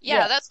Sam.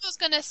 Yeah, that's what I was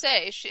going to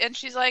say.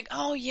 She's like,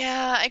 oh,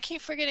 yeah, I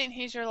keep forgetting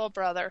he's your little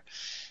brother.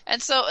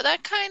 And so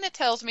that kind of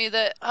tells me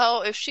that,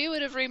 if she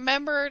would have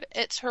remembered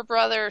it's her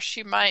brother,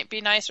 she might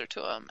be nicer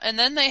to him. And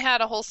then they had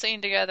a whole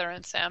scene together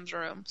in Sam's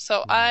room.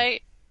 So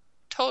I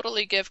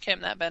totally give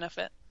Kim that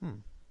benefit.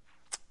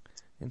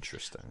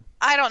 Interesting.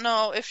 I don't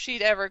know if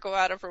she'd ever go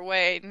out of her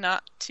way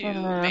not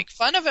to make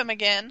fun of him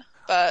again,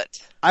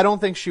 but... I don't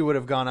think she would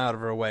have gone out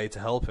of her way to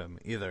help him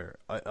either,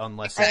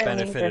 unless it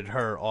benefited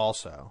her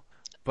also.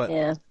 But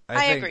Yeah.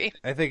 I agree.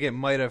 I think it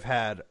might have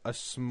had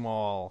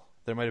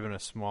there might have been a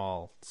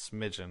small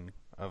smidgen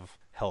of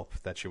help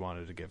that she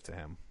wanted to give to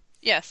him.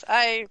 Yes,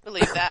 I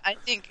believe that. I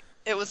think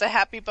it was a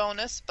happy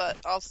bonus, but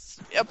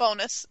also a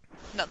bonus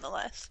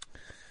nonetheless.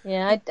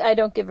 Yeah, I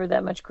don't give her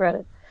that much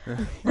credit.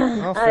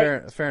 Well,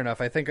 fair enough.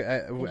 I think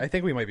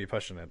we might be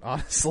pushing it,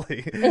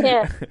 honestly.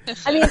 Yeah,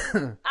 I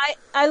mean,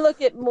 I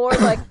look at more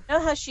like, you know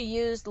how she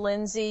used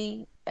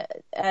Lindsay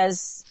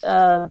as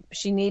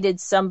she needed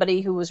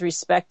somebody who was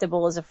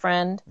respectable as a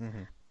friend.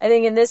 Mm-hmm. I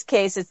think in this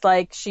case, it's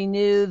like she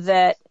knew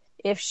that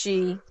if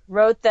she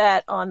wrote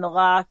that on the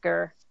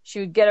locker,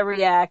 she would get a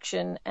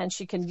reaction, and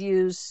she could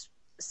use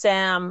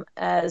Sam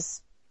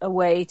as a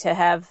way to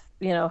have,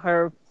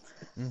 her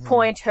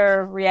point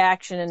her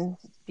reaction and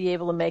be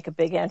able to make a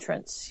big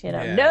entrance.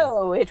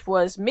 No, it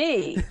was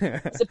me.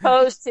 As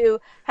opposed to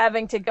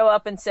having to go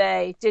up and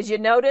say, did you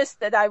notice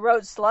that I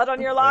wrote slut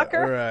on your locker?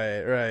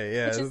 Right,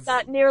 yeah. Which is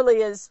not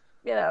nearly as,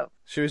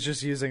 She was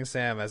just using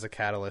Sam as a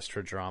catalyst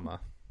for drama.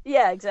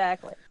 Yeah,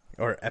 exactly.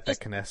 Or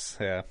epicness,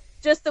 yeah.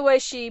 Just the way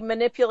she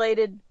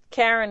manipulated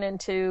Karen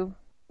into,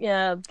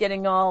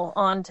 getting all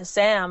on to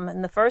Sam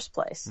in the first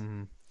place.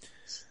 Mm-hmm.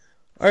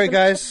 All right,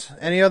 guys.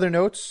 Any other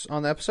notes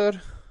on the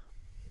episode?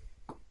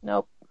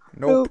 Nope.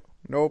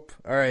 All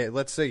right,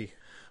 let's see.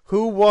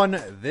 Who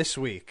won this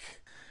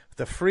week?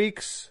 The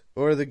Freaks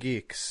or the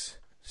Geeks?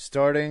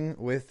 Starting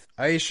with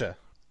Aisha.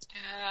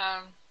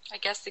 I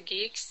guess the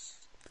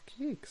Geeks.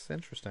 Geeks,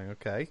 interesting.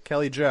 Okay.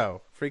 Kelly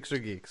Jo, Freaks or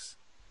Geeks?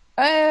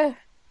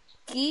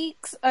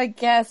 Geeks, I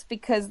guess,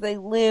 because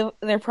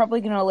they're probably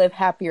going to live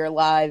happier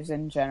lives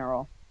in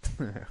general.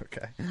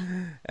 Okay.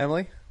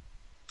 Emily?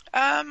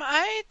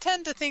 I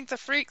tend to think the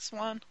Freaks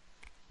won.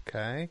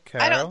 Okay.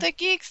 Carol? I don't think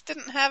Geeks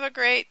didn't have a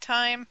great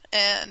time,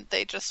 and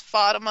they just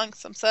fought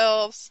amongst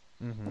themselves.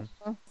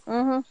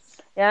 Yeah,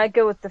 I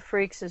go with the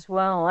Freaks as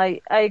well.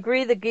 I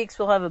agree the Geeks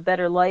will have a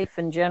better life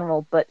in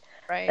general, but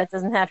that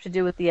doesn't have to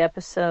do with the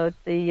episode.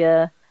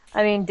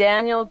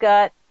 Daniel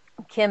got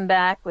Kim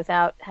back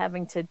without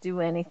having to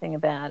do anything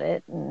about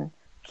it, and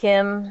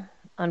Kim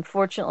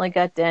unfortunately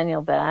got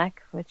Daniel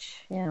back,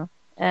 which,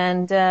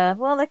 and they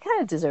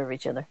kind of deserve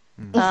each other.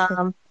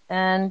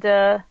 And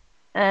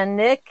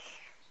Nick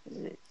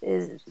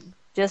is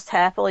just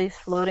happily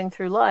floating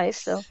through life.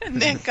 So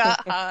Nick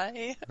got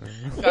high.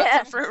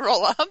 Got some fruit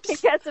roll-ups. He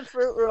got some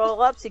fruit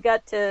roll-ups. He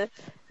got to,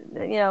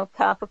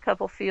 cop a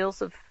couple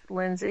feels of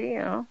Lindsay.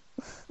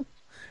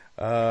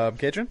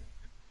 Katrin?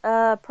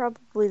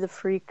 Probably the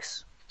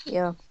Freaks.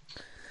 Yeah.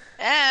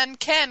 And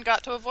Ken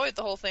got to avoid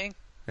the whole thing.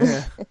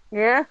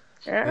 Yeah.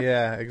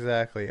 Yeah,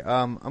 exactly.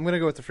 I'm gonna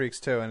go with the Freaks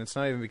too, and it's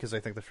not even because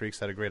I think the Freaks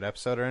had a great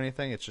episode or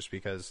anything. It's just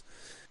because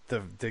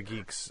the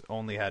Geeks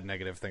only had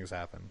negative things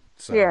happen.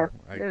 So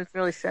it was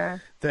really sad.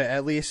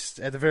 At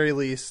the very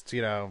least, I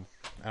don't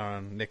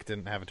know, Nick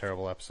didn't have a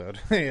terrible episode,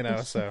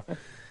 so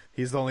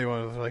he's the only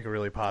one with like a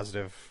really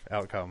positive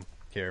outcome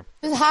here.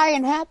 He's high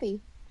and happy.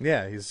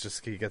 Yeah, he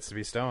gets to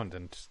be stoned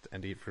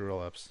and eat fruit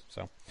roll-ups.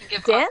 So Give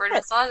awkward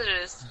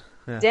massages.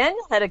 Yeah.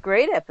 Daniel had a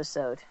great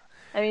episode.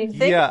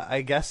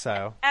 I guess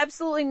so.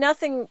 Absolutely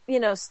nothing,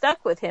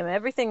 stuck with him.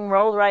 Everything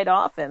rolled right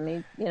off him.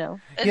 And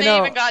they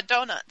even got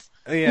donuts.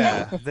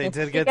 Yeah, they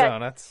did get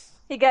donuts.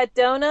 He got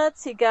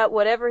donuts. He got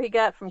whatever he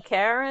got from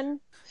Karen.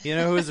 You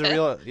know who's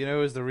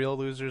the real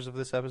losers of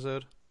this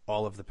episode?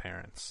 All of the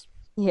parents.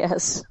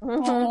 Yes.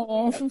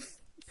 All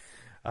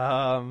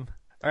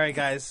right,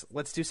 guys,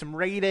 let's do some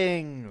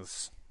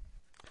ratings.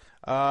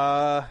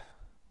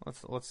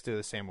 Let's do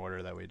the same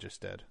order that we just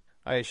did.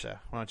 Aisha,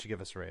 why don't you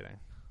give us a rating?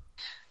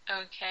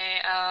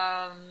 Okay,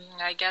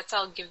 I guess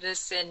I'll give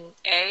this an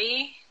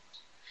A.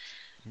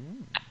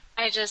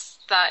 I just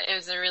thought it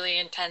was a really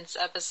intense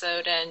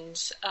episode, and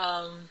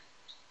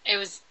it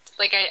was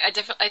like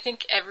I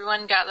think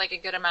everyone got like a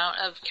good amount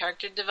of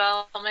character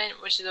development,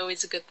 which is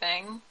always a good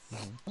thing.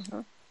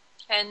 Mm-hmm.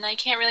 And I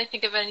can't really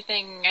think of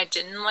anything I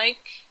didn't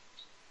like.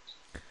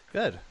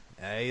 Good.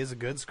 A is a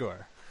good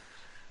score.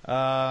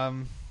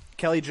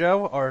 Kelly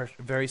Jo, our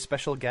very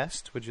special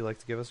guest, would you like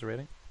to give us a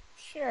rating?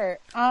 Sure.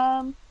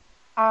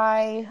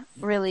 I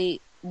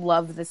really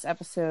love this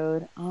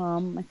episode.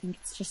 I think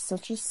it's just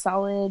such a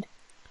solid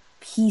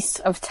piece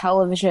of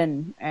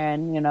television,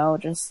 and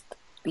just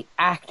the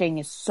acting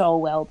is so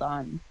well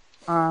done.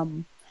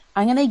 I'm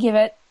gonna give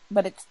it,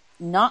 but it's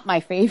not my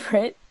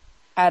favorite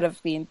out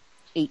of the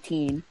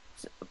 18.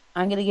 So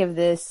I'm gonna give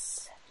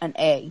this an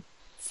A.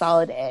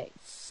 Solid A.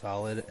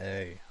 Solid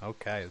A.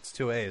 Okay, it's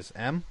 2 A's.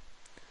 M?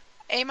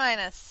 A-. An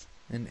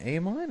A-.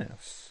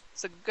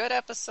 It's a good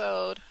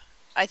episode.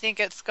 I think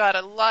it's got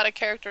a lot of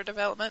character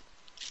development.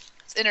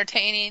 It's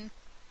entertaining.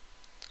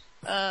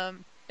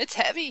 It's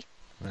heavy.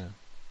 Yeah.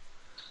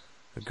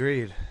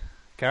 Agreed.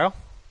 Carol?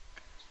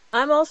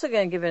 I'm also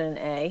going to give it an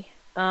A.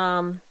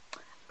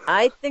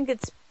 I think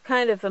it's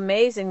kind of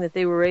amazing that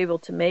they were able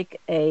to make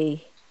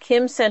a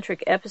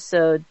Kim-centric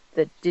episode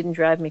that didn't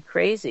drive me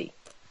crazy.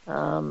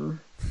 Totally.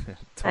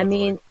 I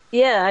mean,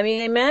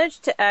 they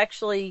managed to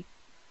actually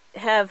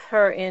have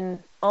her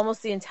in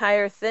almost the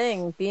entire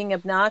thing being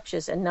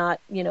obnoxious and not,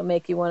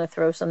 make you want to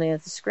throw something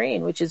at the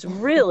screen, which is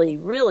really,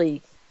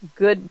 really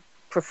good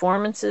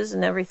performances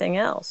and everything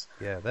else.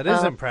 Yeah, that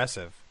is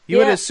impressive. You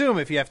would assume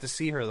if you have to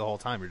see her the whole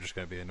time, you're just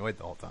going to be annoyed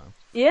the whole time.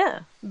 Yeah,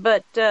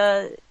 but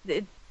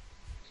it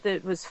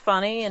was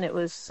funny, and it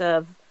was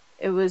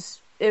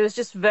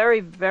just very,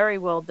 very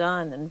well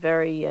done and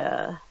very,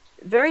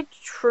 very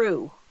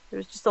true. There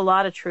was just a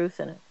lot of truth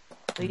in it.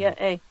 So yeah,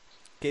 hey.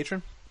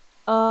 Gatron?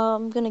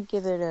 I'm gonna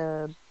give it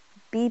a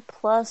B+,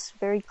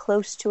 very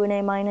close to an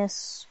A-,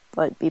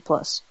 but B+.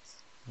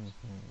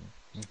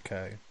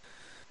 Okay.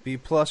 B+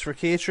 for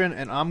Katrin,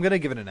 and I'm going to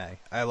give it an A.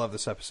 I love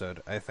this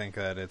episode. I think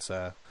that it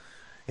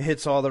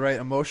hits all the right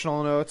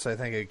emotional notes. I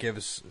think it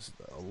gives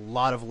a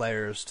lot of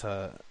layers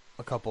to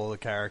a couple of the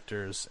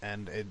characters,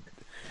 and it,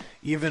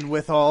 even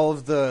with all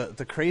of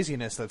the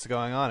craziness that's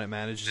going on, it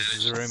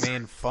manages to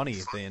remain funny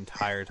the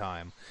entire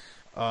time.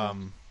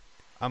 I'm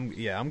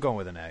going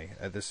with an A.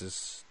 This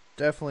is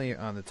definitely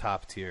on the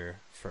top tier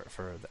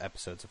for the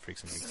episodes of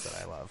Freaks and Geeks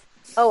that I love.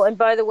 Oh, and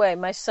by the way,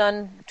 my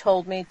son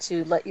told me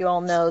to let you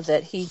all know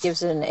that he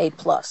gives it an A+.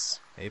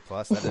 A+,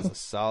 that is a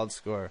solid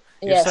score.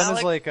 Your Yes. son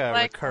is like a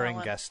like recurring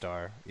Colin. guest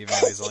star, even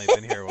though he's only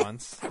been here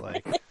once.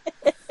 Like,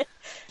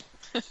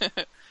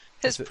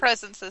 His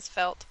presence is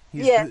felt.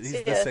 he's Yes,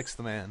 the yes. sixth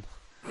man.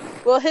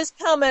 Well, his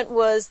comment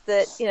was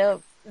that,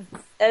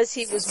 as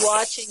he was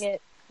watching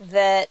it,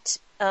 that,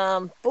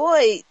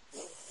 boy,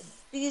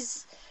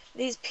 these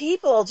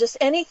people, just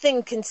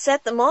anything can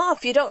set them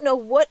off. You don't know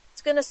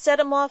what's going to set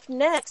them off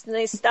next. And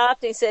they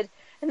stopped and he said,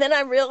 and then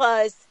I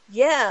realized,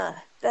 yeah,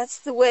 that's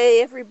the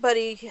way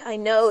everybody I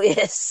know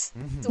is.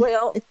 It's the way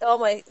all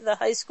the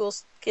high school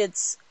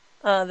kids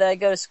that I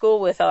go to school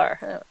with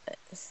are.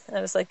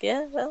 I was like,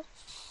 yeah, well,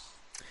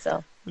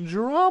 so.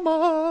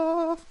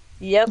 Drama!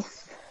 Yep.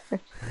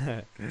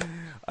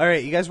 All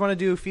right, you guys want to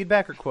do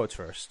feedback or quotes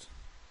first?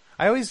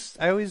 I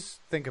always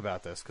think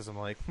about this because I'm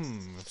like,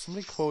 if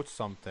somebody quotes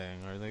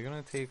something, are they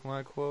going to take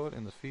my quote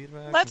in the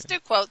feedback? Let's do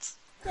quotes.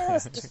 Yeah,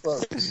 let's do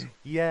quotes.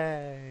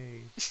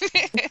 Yay!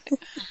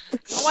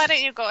 Why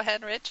don't you go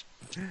ahead, Rich?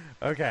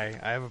 Okay,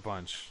 I have a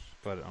bunch,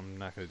 but I'm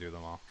not going to do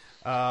them all.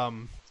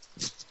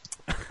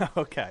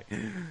 Okay.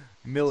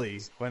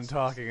 Millie, when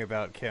talking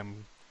about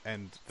Kim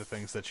and the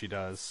things that she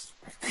does,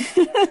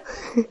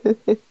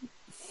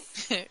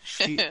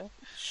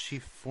 she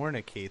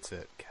fornicates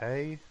it,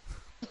 okay?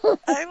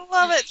 I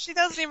love it. She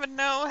doesn't even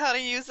know how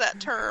to use that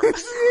term.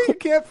 You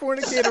can't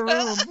fornicate a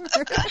room.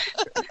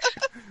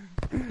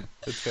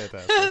 It's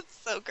fantastic. It's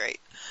so great.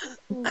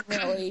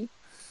 Really?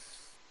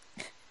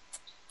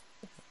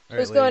 All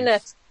Who's right, going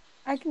ladies. next?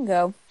 I can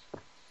go.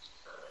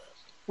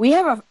 We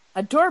have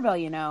a doorbell,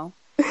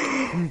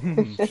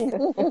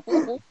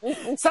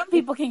 Some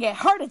people can get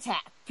heart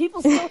attacks.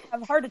 People still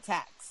have heart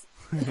attacks.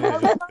 I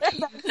love that.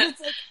 It's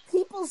like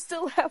people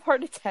still have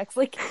heart attacks.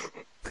 Like,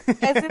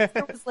 as if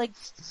there was like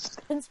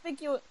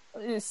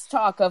conspicuous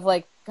talk of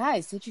like,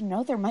 guys, did you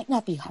know there might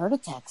not be heart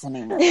attacks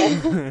anymore?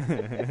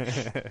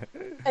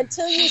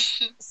 Until you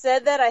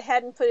said that, I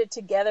hadn't put it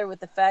together with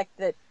the fact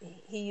that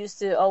he used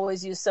to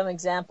always use some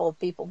example of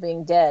people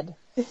being dead.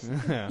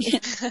 I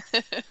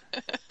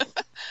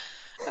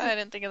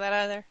didn't think of that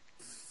either.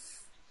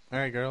 All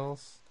right,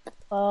 girls.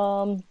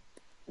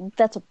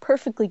 That's a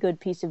perfectly good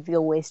piece of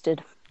veal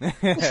wasted. I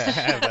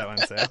have that one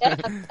too.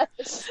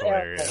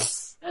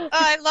 Hilarious.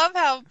 I love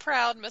how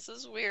proud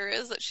Mrs. Weir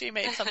is that she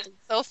made something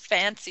so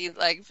fancy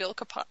like veal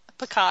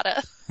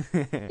piccata.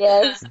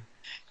 Yes.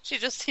 She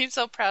just seems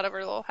so proud of her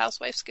little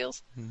housewife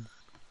skills.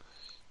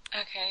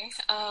 Okay.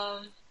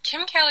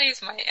 Kim Kelly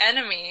is my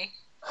enemy.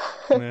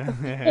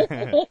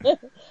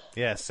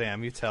 Yeah,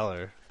 Sam, you tell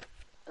her.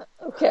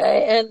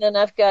 Okay, and then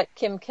I've got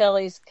Kim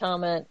Kelly's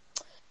comment.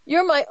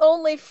 You're my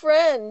only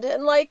friend,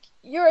 and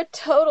you're a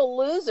total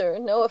loser.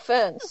 No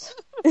offense.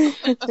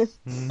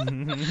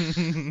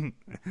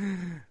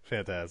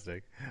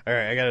 Fantastic. All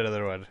right, I got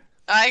another one.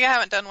 I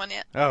haven't done one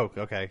yet. Oh,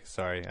 okay.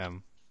 Sorry.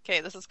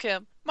 Okay, this is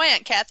Kim. My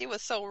Aunt Kathy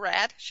was so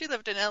rad. She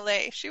lived in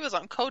L.A. She was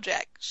on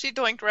Kojak. She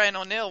doinked Ryan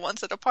O'Neal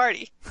once at a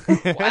party.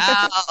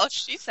 Wow,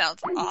 she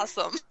sounds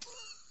awesome.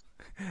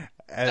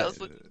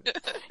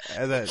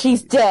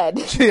 She's dead.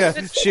 Yeah,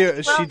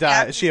 she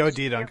died. yeah. She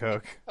OD'd on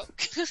coke.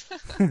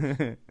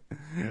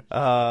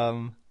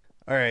 All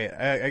right,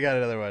 I got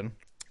another one.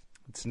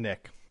 It's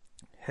Nick.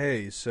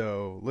 Hey,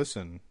 so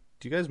listen,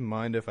 do you guys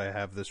mind if I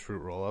have this fruit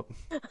roll up?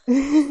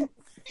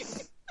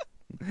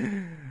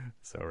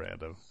 So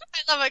random.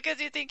 I because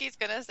you think he's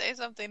gonna say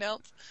something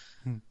else.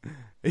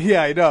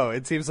 Yeah, I know.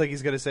 It seems like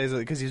he's going to say something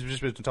because he's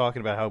just been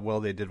talking about how well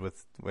they did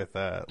with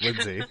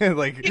Lindsay,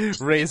 like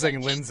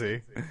raising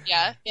Lindsay.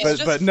 Yeah,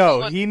 but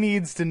no, he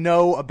needs to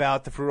know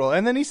about the fruit roll,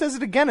 and then he says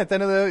it again at the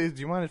end of the. Do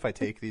you mind if I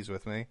take these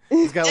with me?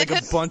 He's got like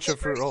a bunch of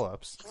fruit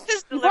roll-ups.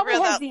 His He delivery probably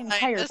of has that the line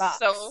entire is box.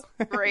 so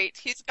great.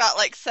 He's got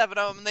like 7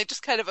 of them, and they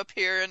just kind of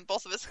appear in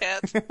both of his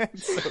hands.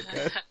 It's so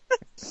good.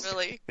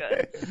 Really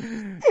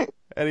good.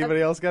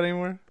 Anybody else got any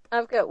more?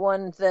 I've got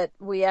one that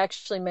we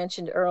actually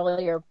mentioned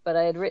earlier, but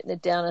I had written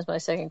it down as my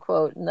second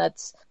quote, and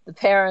that's the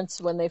parents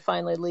when they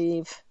finally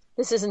leave.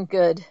 This isn't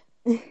good.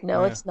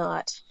 No, it's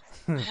not.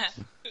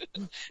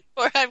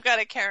 Or I've got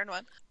a Karen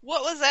one.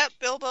 What was that,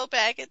 Bilbo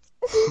Baggins?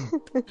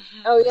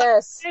 Oh,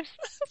 yes.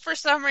 For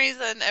some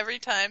reason, every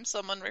time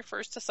someone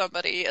refers to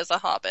somebody as a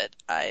hobbit,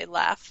 I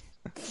laugh.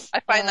 I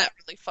find that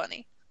really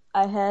funny.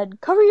 I had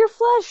cover your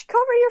flesh,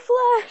 cover your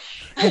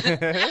flesh.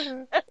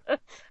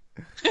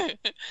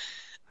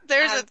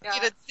 There's a I've got-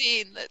 deleted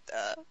scene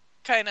that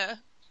kind of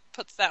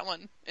puts that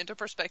one into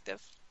perspective.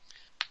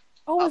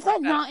 Oh, was I'll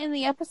that look not in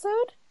the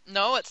episode?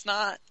 No, it's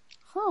not.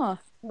 Huh.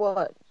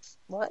 What?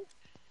 What?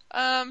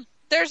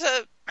 There's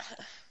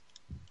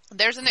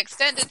an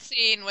extended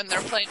scene when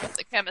they're playing with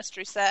the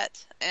chemistry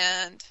set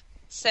and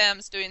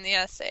Sam's doing the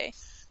essay.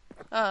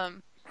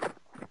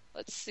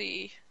 Let's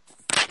see.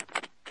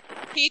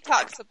 He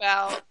talks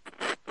about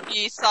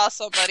he saw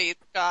somebody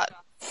got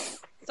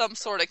some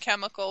sort of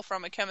chemical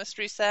from a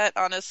chemistry set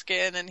on his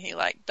skin and he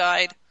like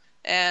died,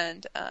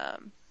 and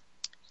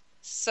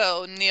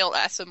so Neil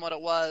asks him what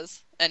it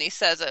was and he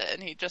says it,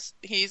 and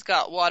he's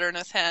got water in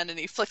his hand and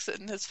he flicks it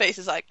in his face.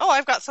 He's like, oh,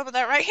 I've got some of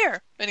that right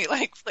here, and he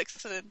like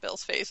flicks it in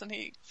Bill's face and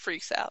he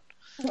freaks out.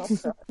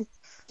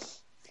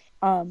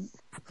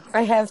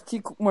 I have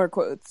 2 more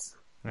quotes.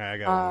 Yeah, I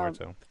got one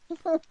more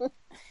too.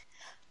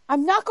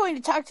 I'm not going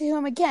to talk to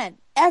him again,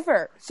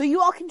 ever, so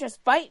you all can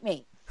just bite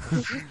me.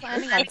 If she's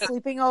planning on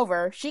sleeping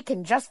over, she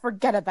can just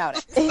forget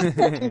about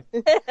it.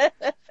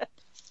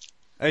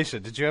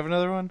 Aisha, did you have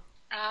another one?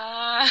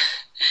 I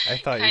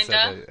thought you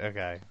said that.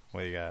 Okay,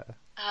 what do you got?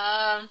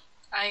 I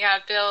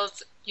got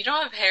Bill's. You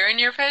don't have hair in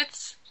your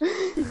pits?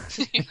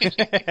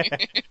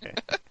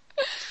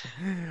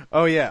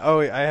 Oh yeah.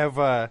 Oh, I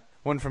have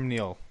one from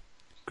Neil.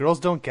 Girls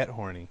don't get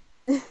horny.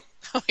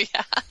 Oh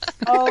yeah.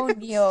 Oh,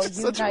 Neil,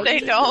 you naive They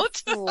don't.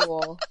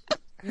 fool.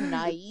 You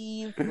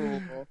naive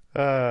fool.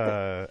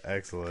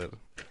 Excellent.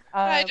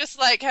 I just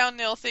like how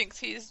Neil thinks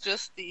he's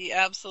just the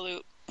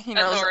absolute. He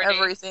knows authority.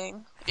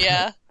 everything.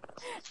 Yeah.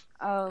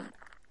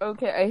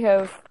 Okay, I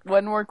have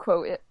one more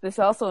quote. This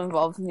also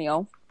involves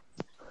Neil.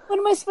 What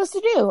am I supposed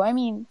to do? I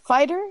mean,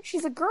 fight her?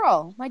 She's a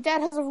girl. My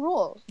dad has a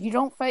rule. You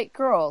don't fight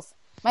girls.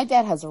 My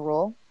dad has a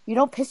rule. You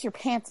don't piss your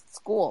pants at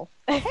school.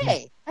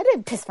 Hey, I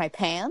didn't piss my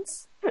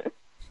pants.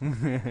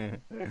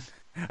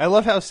 I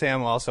love how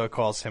Sam also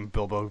calls him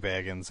Bilbo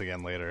Baggins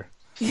again later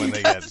when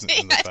they get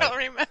in the I fight. don't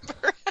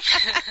remember.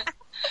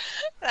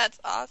 That's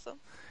awesome.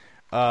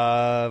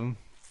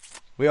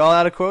 We all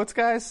out of quotes,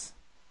 guys?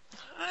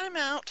 I'm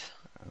out.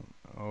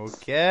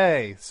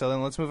 Okay, so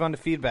then let's move on to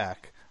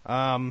feedback.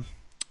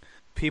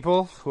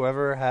 People,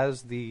 whoever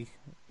has the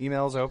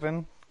emails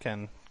open,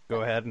 can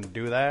go ahead and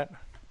do that.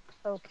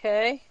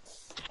 Okay.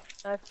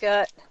 I've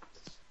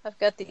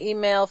got the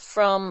email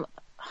from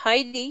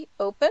Heidi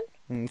open.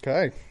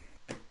 Okay.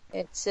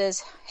 It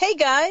says, "Hey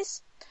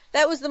guys,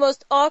 that was the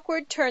most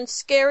awkward turned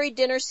scary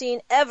dinner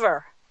scene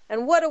ever.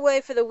 And what a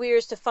way for the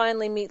Weirs to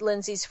finally meet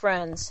Lindsay's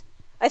friends.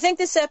 I think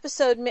this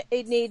episode may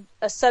need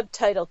a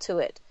subtitle to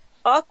it.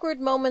 Awkward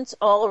moments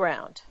all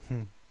around.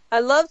 I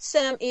loved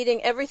Sam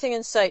eating everything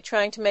in sight,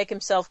 trying to make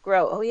himself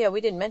grow." Oh yeah,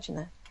 we didn't mention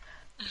that.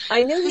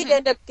 "I knew he'd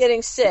end up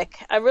getting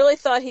sick. I really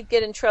thought he'd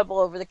get in trouble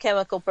over the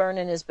chemical burn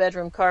in his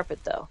bedroom carpet,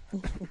 though.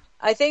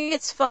 I think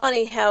it's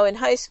funny how in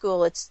high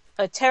school it's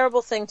a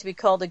terrible thing to be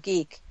called a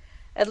geek.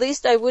 At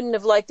least I wouldn't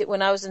have liked it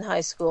when I was in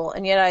high school,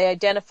 and yet I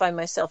identify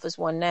myself as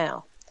one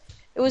now.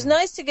 It was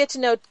nice to get to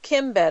know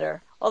Kim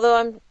better, although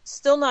I'm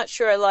still not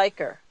sure I like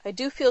her. I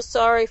do feel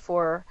sorry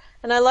for her,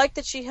 and I like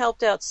that she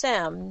helped out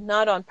Sam,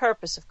 not on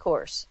purpose, of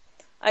course.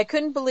 I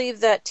couldn't believe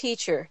that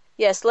teacher.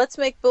 Yes, let's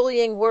make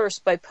bullying worse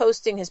by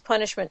posting his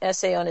punishment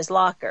essay on his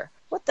locker.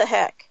 What the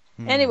heck?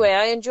 Anyway,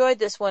 I enjoyed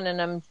this one,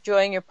 and I'm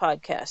enjoying your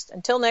podcast.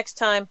 Until next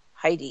time,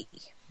 Heidi."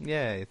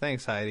 Yay,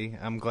 thanks, Heidi.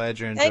 I'm glad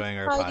you're Thanks, enjoying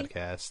our Heidi.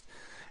 podcast.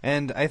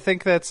 And I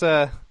think that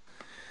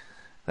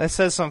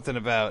says something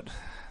about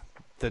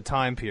the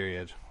time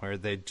period where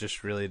they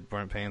just really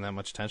weren't paying that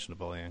much attention to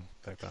bullying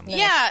back then.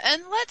 Yeah,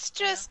 and let's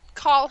just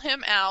call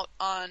him out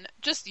on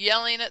just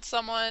yelling at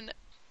someone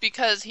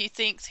because he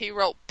thinks he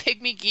wrote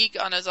Pygmy Geek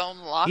on his own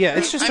locker. Yeah,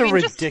 it's just I a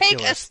mean, just take a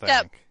ridiculous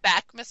step thing.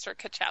 back, Mr.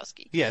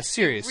 Kachowski. Yeah,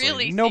 seriously.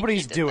 really think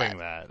Nobody's he did doing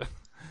that.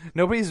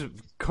 Nobody's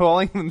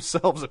calling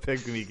themselves a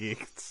pygmy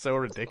geek. It's so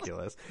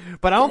ridiculous.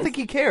 But I don't think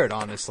he cared,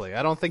 honestly.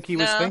 I don't think he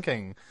was No.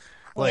 thinking,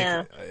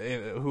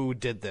 who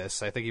did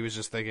this. I think he was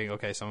just thinking,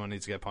 okay, someone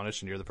needs to get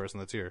punished, and you're the person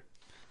that's here.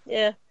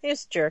 Yeah,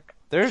 he's a jerk.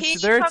 He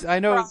comes I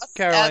know, across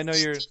Carol, as I know a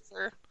you're...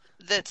 teacher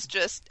that's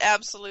just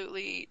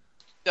absolutely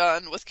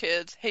done with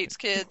kids, hates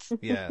kids.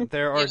 Yeah,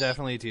 there are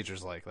definitely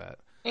teachers like that.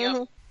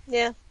 Mm-hmm.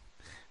 Yeah.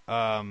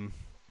 All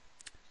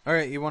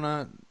right, you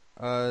wanna?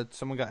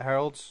 Someone got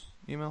Harold's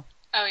email?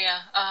 Oh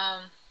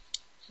yeah.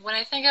 When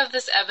I think of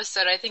this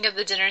episode, I think of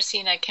the dinner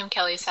scene at Kim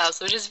Kelly's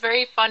house, which is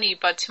very funny,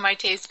 but to my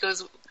taste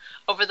goes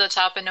over the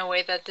top in a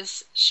way that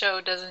this show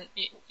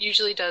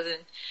usually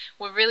doesn't.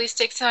 What really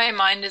sticks to my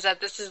mind is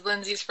that this is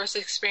Lindsay's first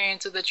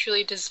experience with a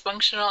truly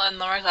dysfunctional and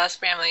lower class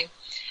family.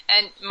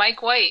 And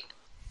Mike White.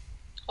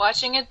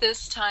 Watching it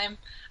this time,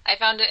 I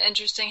found it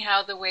interesting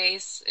how the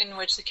ways in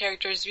which the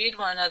characters viewed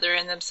one another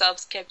and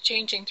themselves kept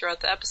changing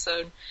throughout the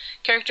episode.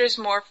 Characters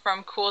morphed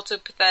from cool to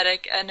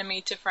pathetic,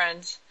 enemy to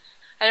friends.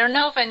 I don't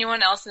know if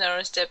anyone else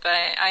noticed it, but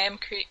I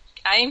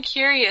am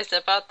curious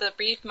about the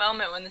brief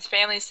moment when this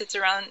family sits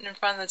around in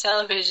front of the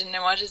television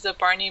and watches the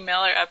Barney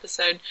Miller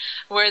episode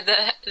where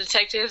the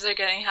detectives are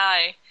getting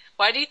high.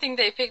 Why do you think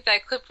they picked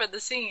that clip for the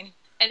scene?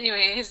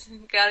 Anyways,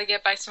 gotta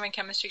get back to my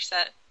chemistry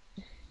set.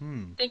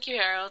 Thank you,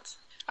 Harold.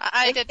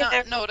 I did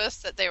not notice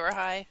that they were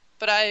high,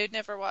 but I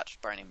never watched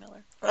Barney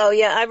Miller. Oh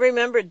yeah, I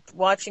remembered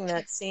watching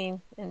that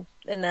scene in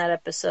that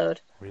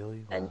episode.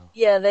 Really? Wow. And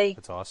yeah,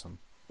 That's awesome.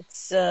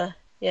 It's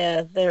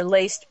yeah, they're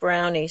laced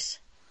brownies,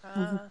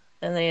 and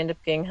they end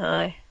up getting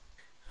high.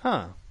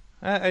 Huh.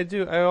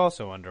 I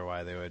also wonder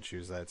why they would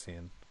choose that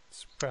scene.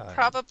 It's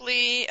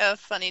probably a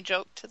funny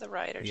joke to the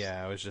writers.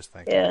 Yeah, I was just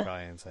thinking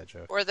probably an inside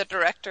joke. Or the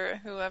director,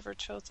 whoever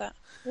chose that.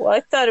 Well, I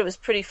thought it was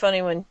pretty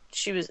funny when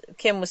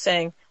Kim was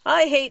saying,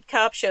 "I hate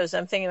cop shows."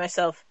 I'm thinking to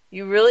myself,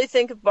 you really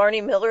think of Barney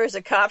Miller as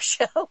a cop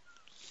show?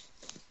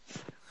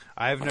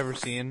 I've never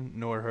seen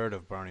nor heard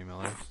of Barney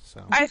Miller,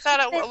 so I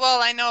thought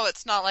well, I know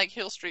it's not like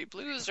Hill Street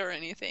Blues or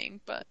anything,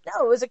 but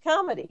No, it was a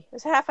comedy. It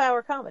was a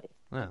half-hour comedy.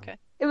 oh. Okay.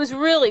 It was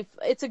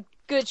it's a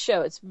good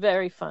show. It's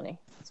very funny.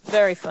 It's a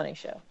very funny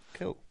show.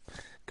 Cool.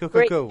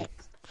 Great. All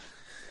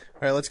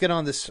right, let's get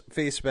on this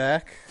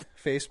Facebook,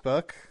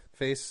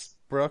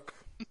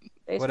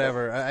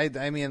 whatever.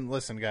 I mean,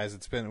 listen, guys,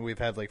 we've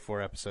had like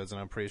 4 episodes, and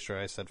I'm pretty sure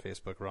I said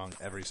Facebook wrong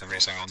every single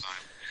time.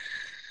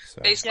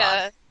 So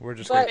yeah, we're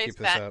just gonna keep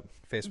this up.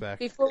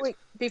 Facebook.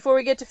 Before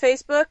we get to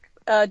Facebook,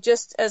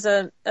 just as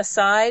an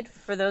aside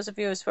for those of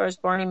you as far as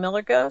Barney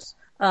Miller goes,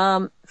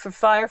 for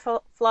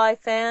Firefly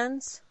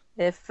fans,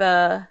 if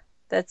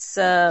that's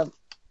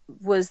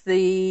was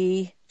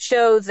the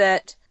show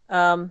that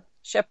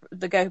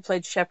the guy who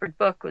played Shepherd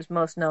Book was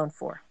most known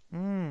for.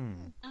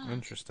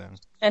 Interesting.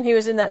 And he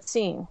was in that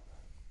scene.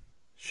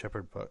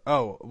 Shepherd Book.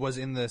 Oh, was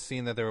in the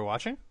scene that they were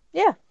watching?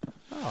 Yeah.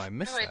 Oh, I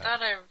missed that. I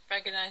thought I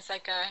recognized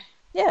that guy.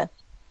 Yeah.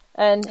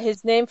 And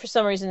his name, for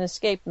some reason,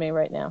 escaped me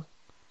right now.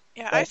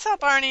 Yeah, I saw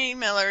Barney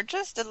Miller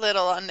just a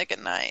little on Nick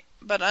at Night,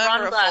 but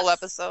never a full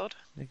episode.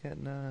 Nick at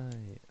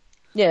Night.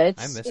 Yeah,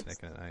 I miss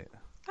Nick at Night.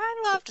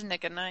 I loved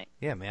Nick at Night.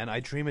 Yeah, man. I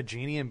Dream of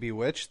Jeannie and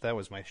Bewitched. That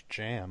was my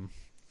jam.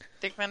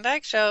 Dick Van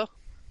Dyke Show.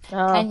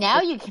 And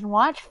now you can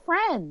watch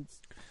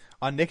Friends.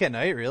 On Nick at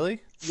Night,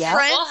 really? Yeah.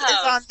 Friends is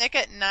on Nick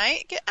at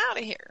Night? Get out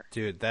of here.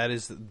 Dude, that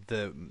is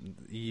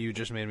you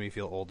just made me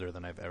feel older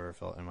than I've ever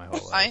felt in my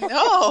whole life. I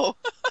know.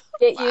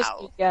 Get used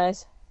to it,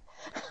 guys.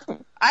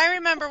 I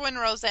remember when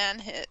Roseanne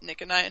hit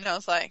Nick at Night, and I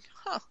was like,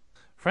 huh.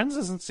 Friends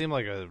doesn't seem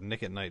like a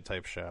Nick at Night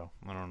type show.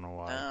 I don't know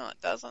why. No, it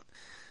doesn't.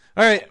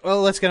 All right,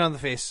 well, let's get on the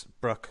face,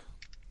 Brooke.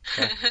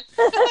 Okay.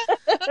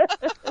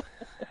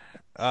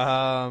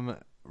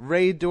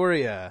 Ray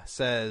Doria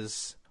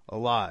says a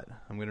lot.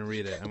 I'm going to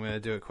read it. I'm going to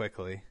do it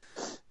quickly.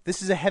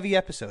 This is a heavy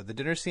episode. The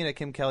dinner scene at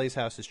Kim Kelly's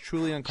house is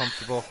truly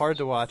uncomfortable, hard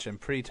to watch, and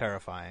pretty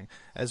terrifying,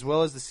 as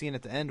well as the scene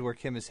at the end where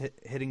Kim is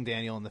hitting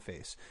Daniel in the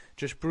face.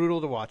 Just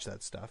brutal to watch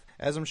that stuff.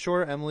 As I'm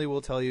sure Emily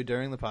will tell you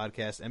during the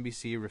podcast,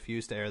 NBC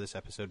refused to air this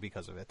episode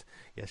because of it.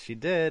 Yes, she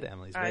did.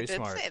 Emily's very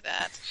smart. I did say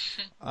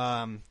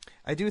that.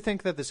 I do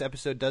think that this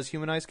episode does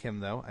humanize Kim,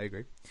 though. I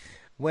agree.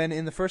 When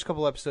in the first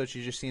couple episodes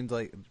she just seemed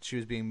like she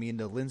was being mean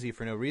to Lindsay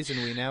for no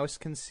reason, we now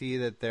can see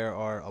that there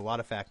are a lot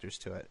of factors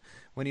to it.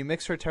 When you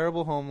mix her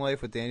terrible home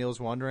life with Daniel's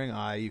wandering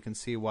eye, you can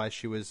see why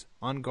she was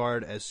on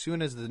guard as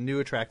soon as the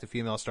new attractive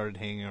female started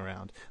hanging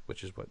around,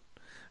 which is what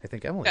I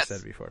think Emily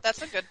said before.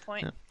 That's a good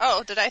point. Yeah.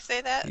 Oh, did I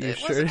say that?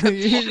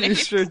 You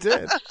sure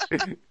did.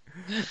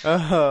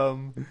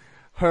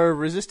 Her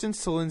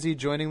resistance to Lindsay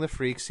joining the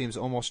freaks seems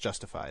almost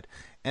justified,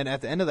 and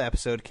at the end of the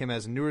episode, Kim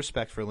has new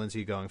respect for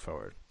Lindsay going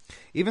forward.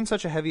 Even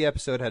such a heavy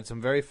episode had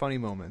some very funny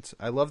moments.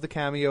 I love the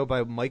cameo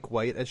by Mike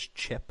White as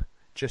Chip,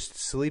 just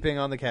sleeping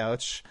on the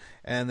couch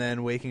and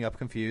then waking up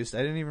confused.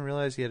 I didn't even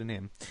realize he had a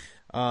name.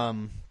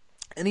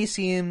 Any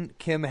scene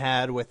Kim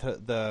had with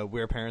the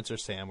Where Parents Are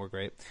Sam were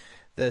great.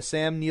 The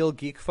Sam Neill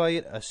geek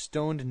fight, a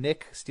stoned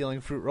Nick stealing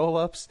fruit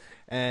roll-ups,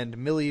 and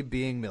Millie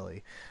being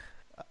Millie.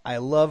 I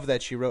love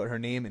that she wrote her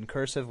name in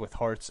cursive with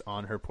hearts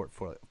on her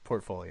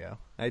portfolio.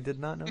 I did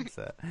not notice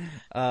that.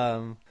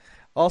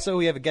 Also,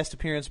 we have a guest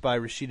appearance by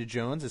Rashida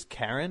Jones as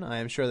Karen. I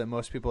am sure that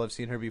most people have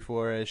seen her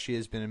before, as she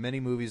has been in many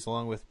movies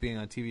along with being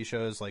on TV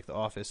shows like The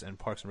Office and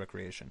Parks and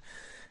Recreation,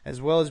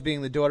 as well as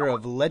being the daughter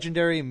of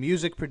legendary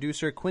music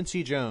producer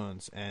Quincy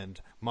Jones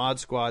and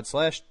Mod Squad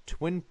 /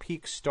 Twin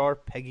Peaks star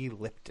Peggy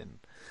Lipton.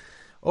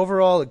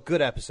 Overall, a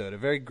good episode, a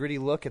very gritty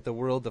look at the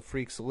world the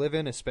freaks live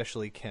in,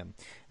 especially Kim.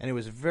 And it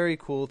was very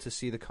cool to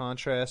see the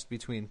contrast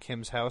between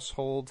Kim's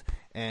household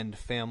and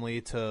family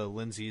to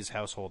Lindsay's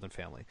household and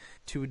family.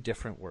 Two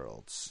different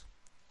worlds.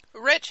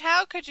 Rich,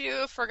 how could you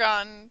have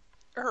forgotten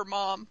her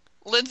mom,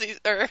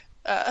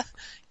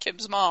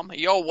 Kim's mom?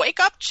 Yo, wake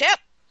up, Chip!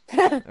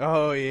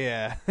 Oh,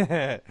 yeah.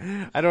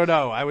 I don't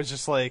know. I was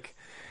just like,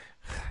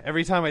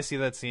 every time I see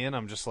that scene,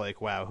 I'm just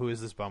like, wow, who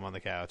is this bum on the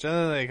couch? And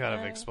then they kind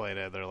of explain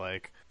it. They're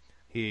like,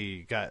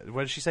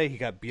 what did she say? He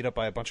got beat up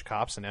by a bunch of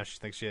cops, and now she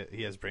thinks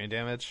he has brain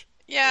damage?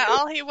 Yeah,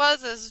 all he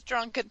was is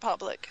drunk in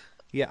public.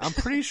 Yeah, I'm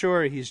pretty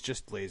sure he's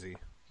just lazy.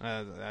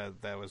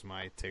 That was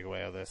my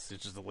takeaway of this. He's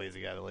just a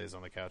lazy guy that lays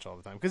on the couch all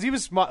the time. Because he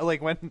was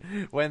like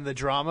when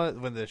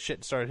the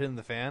shit started hitting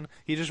the fan,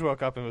 he just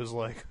woke up and was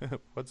like,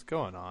 "What's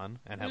going on?"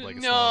 And had like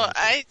a smile.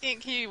 I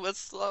think he was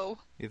slow.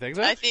 You think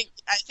so? I think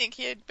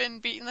he had been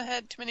beaten in the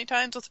head too many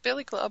times with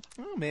Billy Club.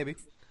 Oh, maybe.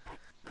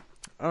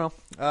 I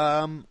don't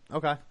know.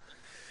 Okay.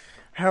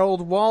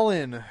 Harold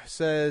Wallen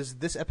says,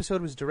 this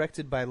episode was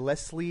directed by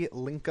Leslie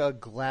Linka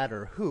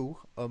Glatter, who,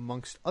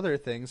 amongst other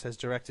things, has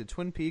directed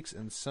Twin Peaks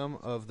and some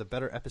of the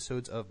better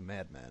episodes of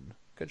Mad Men.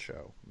 Good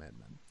show, Mad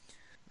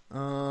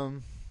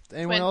Men.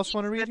 Anyone else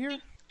want to read here?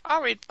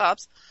 I'll read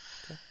Bob's.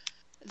 Okay.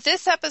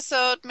 This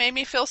episode made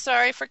me feel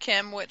sorry for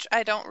Kim, which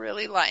I don't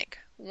really like.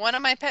 One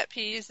of my pet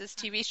peeves is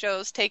TV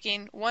shows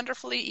taking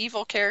wonderfully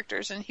evil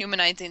characters and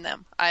humanizing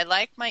them. I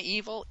like my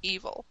evil.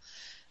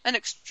 An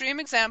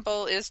extreme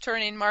example is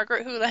turning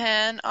Margaret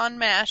Houlihan on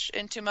MASH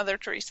into Mother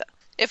Teresa.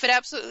 If it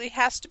absolutely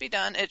has to be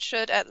done, it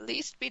should at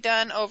least be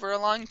done over a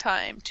long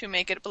time to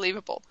make it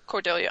believable.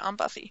 Cordelia on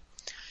Buffy.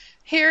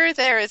 Here,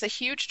 there is a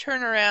huge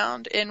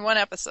turnaround in one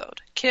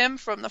episode. Kim,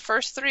 from the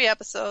first 3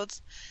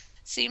 episodes,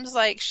 seems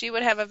like she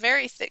would have a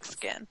very thick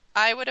skin.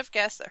 I would have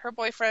guessed that her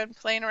boyfriend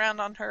playing around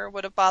on her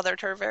would have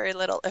bothered her very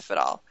little, if at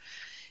all.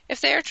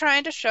 If they are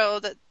trying to show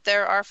that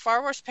there are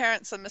far worse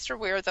parents than Mr.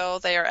 Weir, though,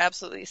 they are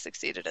absolutely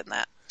succeeded in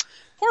that.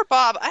 Poor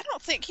Bob. I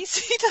don't think he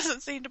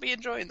doesn't seem to be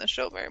enjoying the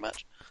show very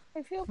much.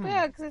 I feel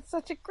bad because it's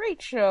such a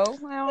great show.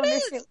 I don't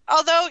understand.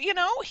 Although,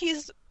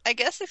 I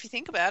guess if you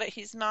think about it,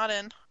 he's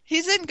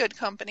in good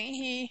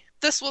company.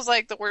 This was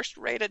like the worst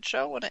rated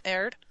show when it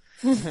aired.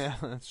 Yeah,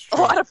 that's true.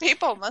 A lot of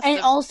people must have.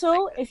 And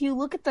also, if you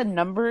look at the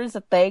numbers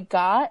that they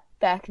got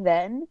back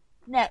then,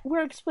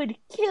 networks would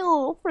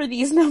kill for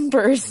these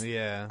numbers.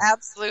 Yeah.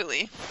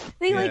 Absolutely.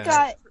 They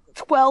got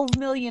 12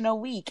 million a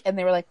week, and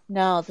they were like,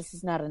 no, this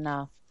is not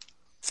enough.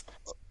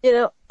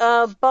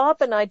 Bob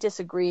and I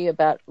disagree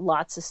about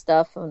lots of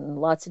stuff and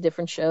lots of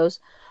different shows,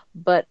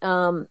 but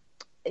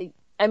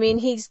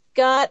he's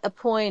got a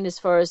point as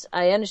far as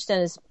I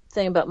understand his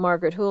thing about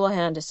Margaret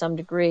Houlihan to some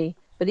degree,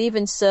 but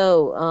even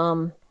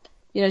so,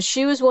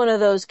 she was one of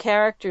those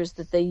characters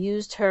that they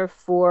used her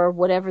for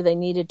whatever they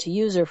needed to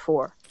use her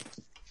for.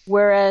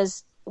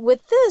 Whereas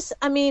with this,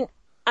 I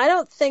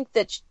don't think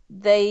that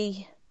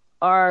they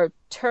are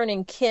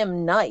turning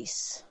Kim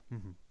nice.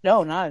 Mm-hmm.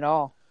 No, not at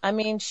all.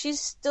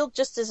 She's still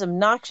just as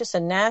obnoxious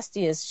and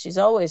nasty as she's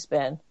always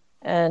been.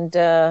 And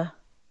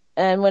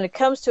when it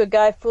comes to a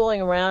guy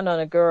fooling around on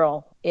a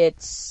girl,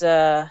 it's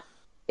a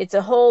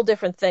whole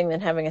different thing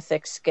than having a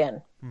thick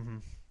skin. Mm-hmm.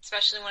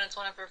 Especially when it's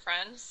one of her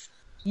friends.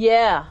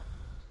 Yeah,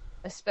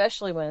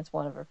 especially when it's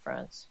one of her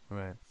friends.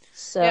 Right.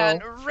 So yeah,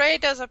 and Ray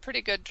does a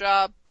pretty good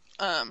job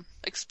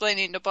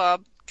explaining to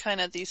Bob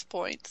kind of these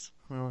points.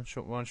 Well,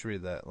 why don't you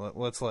read that?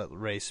 Let's let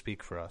Ray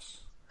speak for us.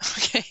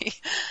 Okay.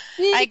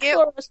 I get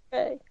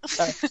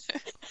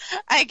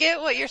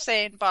what you're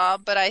saying,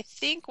 Bob, but I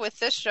think with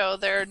this show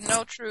there are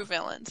no true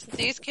villains.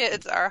 These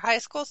kids are high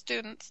school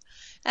students,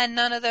 and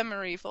none of them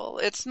are evil.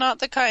 It's not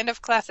the kind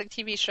of classic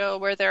TV show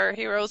where there are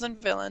heroes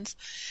and villains.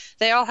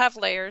 They all have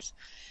layers.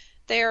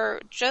 They're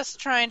just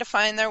trying to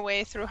find their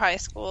way through high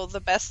school the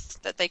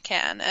best that they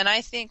can. And I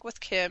think with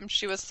Kim,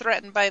 she was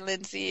threatened by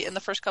Lindsay in the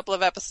first couple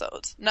of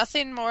episodes.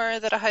 Nothing more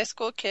than a high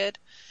school kid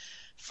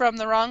from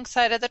the wrong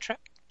side of the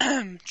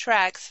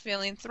tracks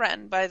feeling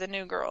threatened by the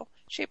new girl.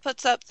 She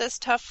puts up this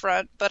tough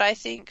front, but I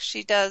think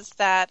she does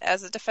that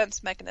as a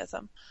defense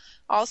mechanism.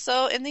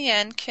 Also, in the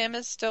end, Kim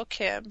is still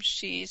Kim.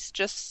 She's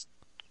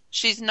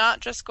not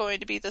just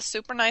going to be the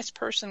super nice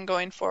person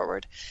going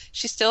forward.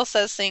 She still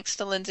says things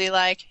to Lindsay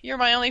like, "You're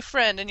my only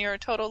friend and you're a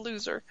total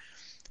loser."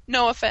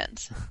 No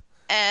offense.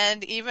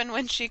 And even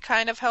when she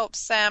kind of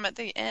helps Sam at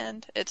the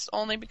end, it's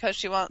only because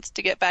she wants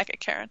to get back at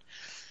Karen.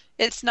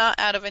 It's not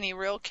out of any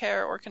real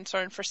care or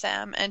concern for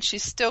Sam, and she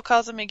still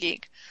calls him a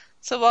geek.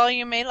 So while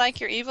you may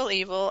like your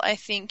evil, I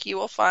think you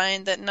will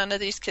find that none of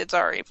these kids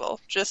are evil.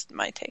 Just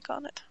my take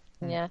on it.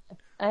 Yeah,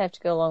 I have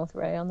to go along with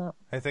Ray on that.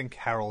 I think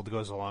Harold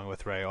goes along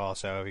with Ray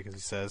also because he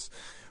says,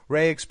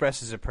 Ray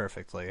expresses it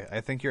perfectly.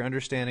 I think your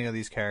understanding of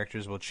these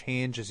characters will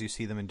change as you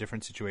see them in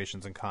different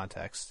situations and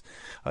contexts.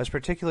 I was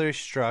particularly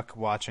struck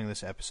watching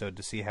this episode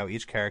to see how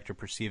each character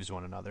perceives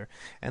one another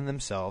and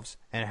themselves,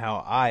 and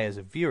how I, as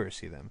a viewer,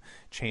 see them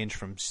change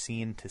from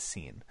scene to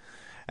scene.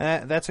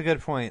 And that's a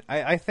good point.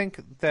 I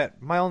think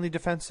that my only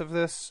defense of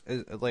this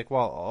is, like,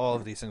 while all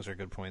of these things are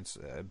good points,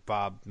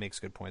 Bob makes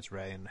good points,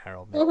 Ray and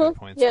Harold make good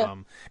points. Yeah.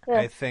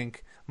 I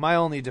think my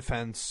only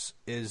defense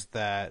is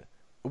that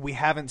we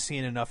haven't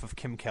seen enough of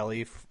Kim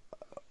Kelly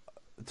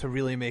to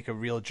really make a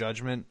real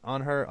judgment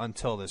on her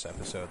until this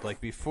episode.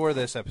 Like, before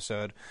this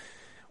episode,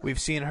 we've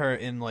seen her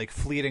in, like,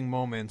 fleeting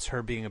moments,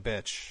 her being a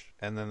bitch,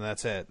 and then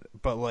that's it.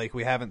 But, like,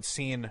 we haven't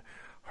seen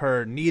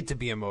her need to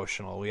be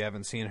emotional. We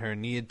haven't seen her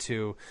need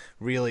to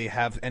really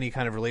have any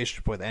kind of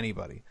relationship with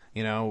anybody.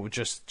 You know,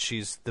 just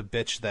she's the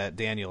bitch that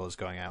Daniel is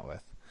going out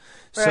with.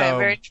 Right, So,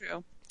 very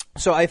true.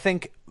 So I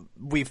think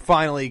we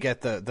finally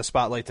get the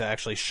spotlight to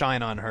actually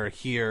shine on her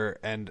here,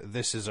 and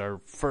this is our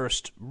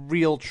first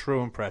real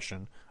true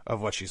impression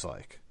of what she's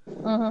like.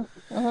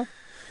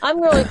 I'm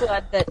really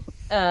glad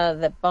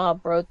that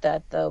Bob wrote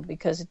that, though,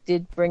 because it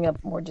did bring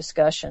up more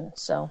discussion.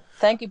 So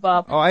thank you,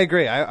 Bob. Oh, I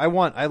agree.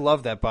 I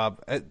love that,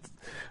 Bob.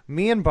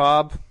 Me and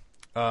Bob,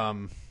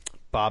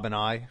 Bob and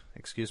I,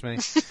 excuse me.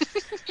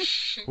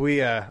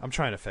 I'm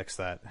trying to fix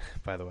that,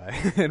 by the way,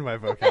 in my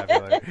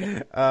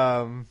vocabulary.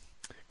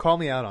 Call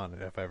me out on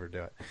it if I ever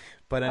do it.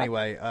 But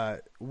anyway,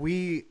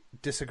 we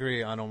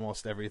disagree on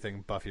almost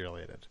everything Buffy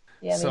related.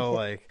 Yeah, so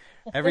like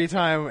every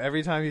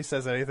time he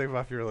says anything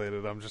Buffy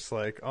related, I'm just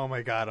like, oh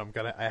my god,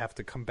 I have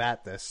to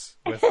combat this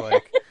with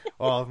like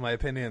all of my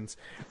opinions.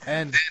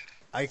 And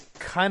I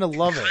kind of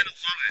love it.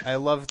 I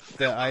love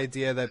the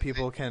idea that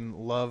people can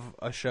love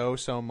a show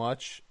so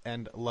much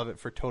and love it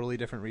for totally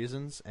different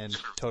reasons and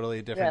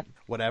totally different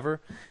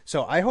whatever.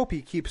 So I hope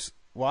he keeps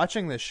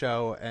watching this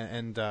show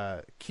and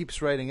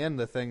keeps writing in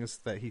the things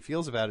that he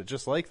feels about it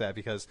just like that,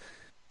 because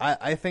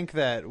I think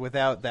that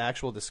without the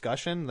actual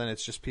discussion, then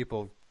it's just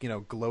people,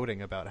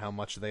 gloating about how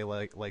much they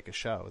like a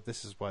show.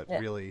 This is what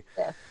really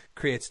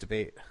creates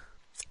debate.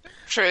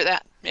 True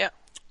that, yeah.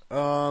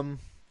 Nutty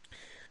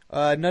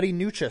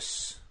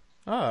Nuchus,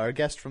 our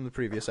guest from the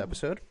previous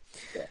episode.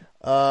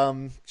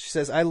 She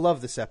says, I love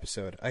this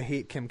episode. I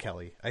hate Kim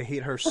Kelly. I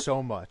hate her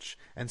so much.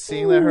 And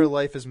seeing that her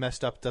life is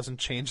messed up doesn't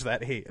change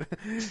that hate.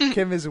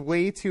 Kim is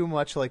way too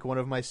much like one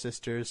of my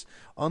sisters.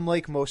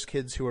 Unlike most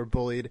kids who are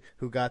bullied,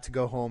 who got to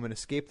go home and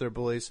escape their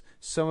bullies,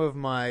 some of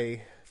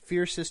my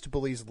fiercest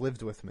bullies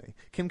lived with me.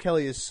 Kim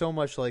Kelly is so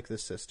much like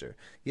this sister.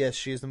 Yes,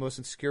 she is the most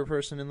insecure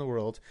person in the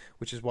world,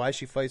 which is why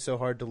she fights so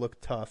hard to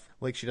look tough,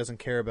 like she doesn't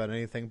care about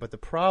anything, but the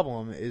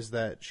problem is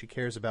that she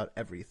cares about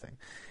everything.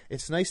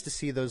 It's nice to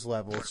see those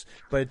levels,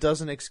 but it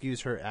doesn't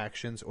excuse her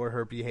actions or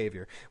her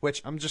behavior,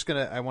 which I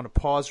want to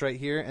pause right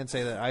here and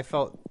say that I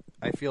feel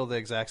the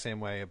exact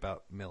same way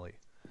about Millie.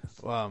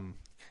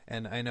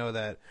 And I know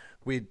that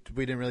we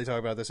didn't really talk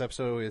about this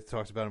episode. We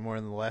talked about it more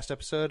in the last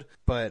episode.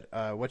 But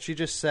what she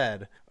just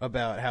said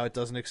about how it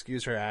doesn't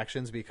excuse her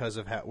actions because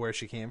of where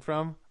she came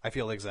from, I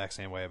feel the exact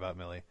same way about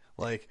Millie.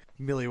 Like,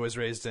 Millie was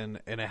raised in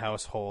a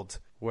household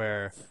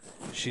where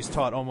she's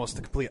taught almost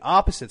the complete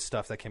opposite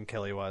stuff that Kim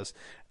Kelly was.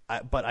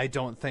 But I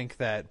don't think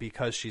that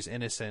because she's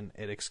innocent,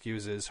 it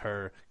excuses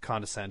her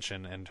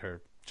condescension and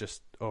her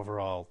just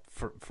overall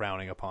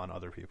frowning upon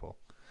other people.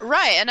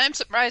 Right, and I'm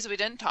surprised we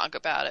didn't talk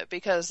about it,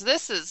 because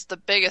this is the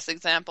biggest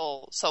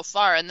example so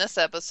far in this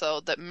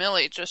episode that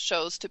Millie just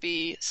shows to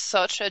be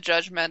such a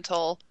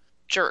judgmental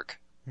jerk.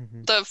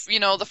 Mm-hmm.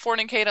 The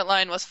fornicated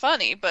line was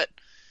funny, but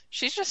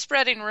she's just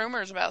spreading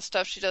rumors about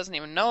stuff she doesn't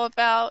even know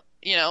about,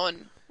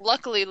 and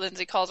luckily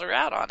Lindsay calls her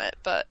out on it,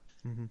 but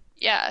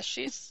yeah,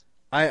 she's...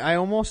 I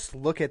almost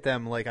look at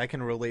them like I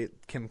can relate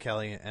Kim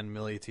Kelly and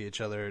Millie to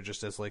each other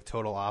just as like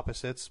total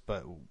opposites,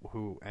 but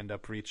who end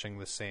up reaching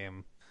the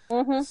same...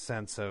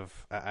 sense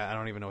of I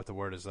don't even know what the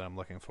word is that I'm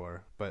looking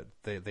for, but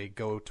they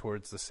go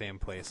towards the same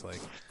place, like,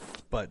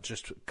 but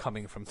just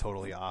coming from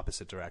totally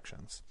opposite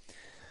directions.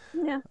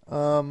 Yeah.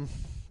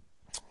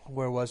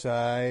 Where was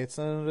I? It's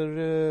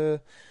nice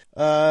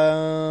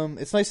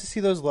to see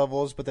those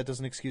levels, but that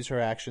doesn't excuse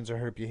her actions or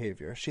her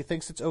behavior. She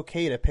thinks it's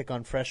okay to pick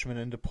on freshmen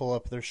and to pull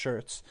up their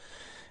shirts.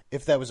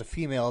 If that was a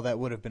female, that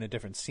would have been a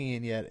different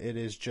scene, yet it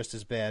is just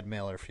as bad,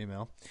 male or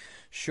female.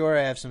 Sure,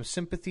 I have some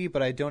sympathy,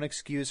 but I don't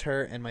excuse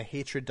her, and my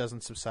hatred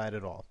doesn't subside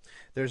at all.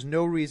 There's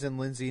no reason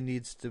Lindsay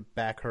needs to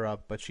back her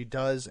up, but she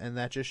does, and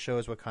that just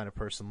shows what kind of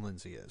person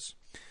Lindsay is.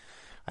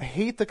 I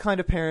hate the kind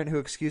of parent who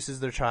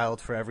excuses their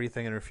child for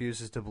everything and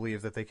refuses to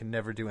believe that they can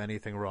never do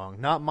anything wrong.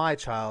 Not my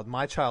child.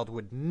 My child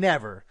would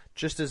never,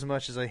 just as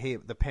much as I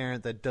hate the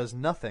parent that does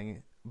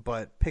nothing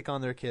but pick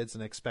on their kids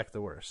and expect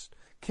the worst.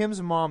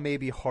 Kim's mom may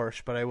be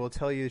harsh, but I will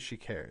tell you she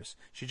cares.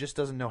 She just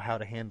doesn't know how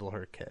to handle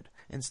her kid.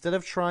 Instead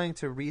of trying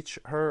to reach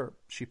her,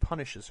 she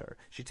punishes her.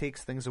 She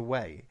takes things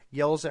away,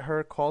 yells at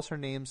her, calls her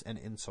names, and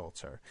insults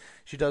her.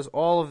 She does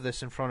all of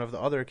this in front of the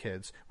other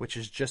kids, which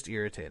is just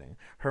irritating.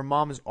 Her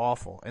mom is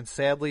awful, and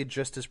sadly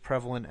just as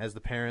prevalent as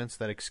the parents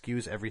that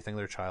excuse everything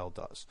their child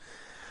does.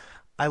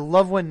 I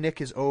love when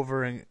Nick is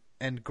over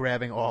and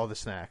grabbing all the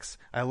snacks.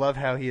 I love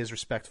how he is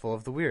respectful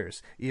of the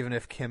Weirs, even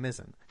if Kim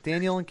isn't.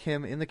 Daniel and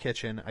Kim in the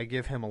kitchen, I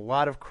give him a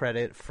lot of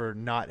credit for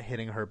not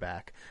hitting her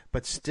back.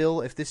 But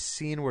still, if this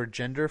scene were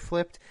gender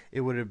flipped,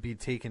 it would be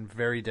taken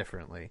very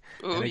differently.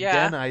 Ooh, and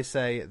again, I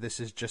say this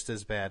is just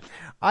as bad.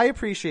 I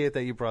appreciate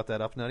that you brought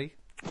that up, Nutty,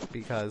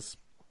 because...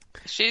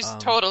 She's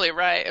totally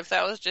right. If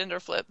that was gender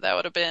flip, that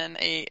would have been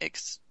a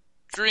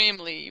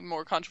extremely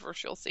more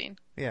controversial scene.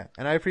 Yeah,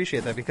 and I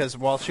appreciate that because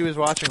while she was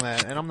watching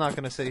that, and I'm not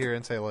going to sit here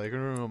and say like,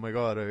 oh my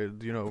god,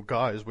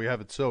 guys, we have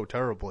it so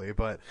terribly,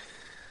 but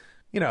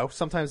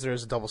sometimes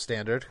there's a double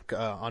standard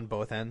on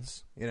both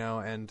ends,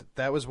 and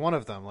that was one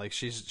of them. Like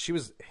she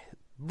was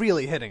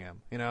really hitting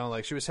him,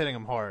 like she was hitting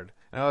him hard,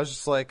 and I was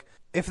just like,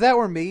 if that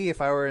were me, if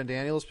I were in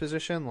Daniel's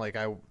position, like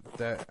I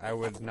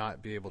would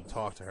not be able to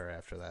talk to her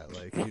after that.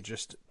 Like you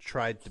just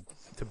tried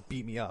to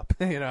beat me up,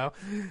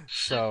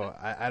 So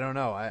I don't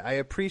know. I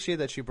appreciate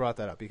that she brought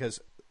that up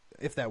because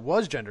if that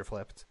was gender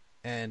flipped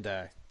and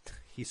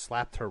he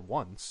slapped her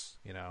once,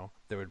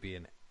 there would be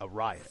a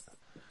riot,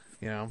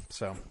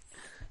 So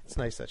it's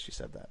nice that she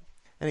said that.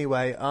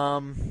 Anyway,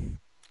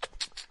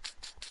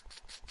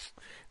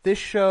 this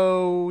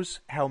shows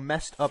how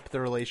messed up the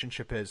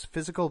relationship is.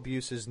 Physical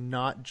abuse is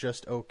not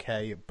just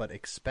okay, but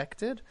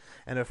expected.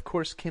 And of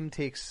course, Kim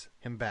takes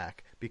him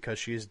back because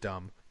she is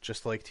dumb,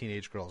 just like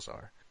teenage girls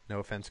are. No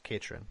offense,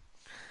 Katrin.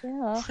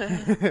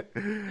 Yeah.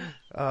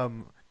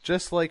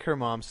 Just like her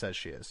mom says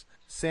she is.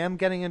 Sam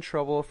getting in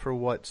trouble for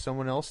what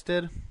someone else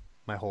did?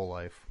 My whole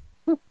life.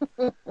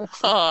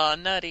 Oh,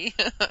 nutty.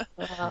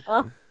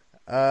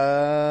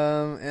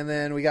 And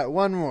then we got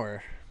one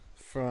more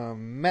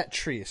from Matt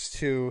Triest,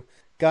 who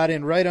got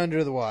in right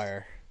under the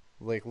wire.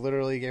 Like,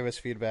 literally gave us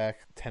feedback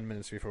 10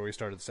 minutes before we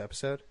started this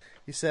episode.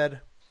 He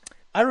said,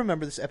 I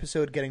remember this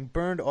episode getting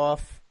burned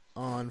off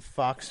on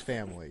Fox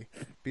Family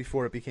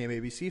before it became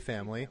ABC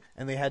Family,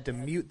 and they had to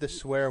mute the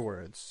swear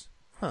words.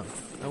 I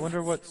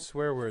wonder what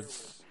swear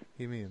words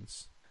he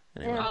means.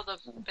 Anyway. All the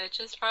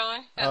bitches,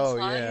 probably. Oh,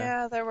 Slut. yeah.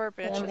 Yeah, there were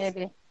bitches. Yeah,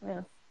 maybe.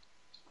 Yeah.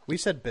 We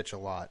said bitch a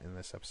lot in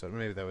this episode.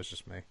 Maybe that was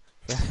just me.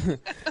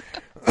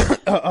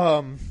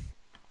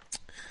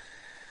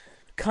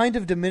 Kind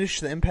of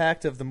diminished the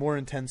impact of the more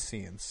intense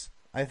scenes.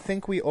 I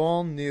think we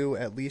all knew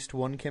at least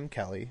one Kim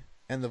Kelly,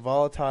 and the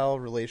volatile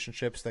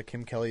relationships that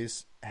Kim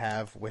Kellys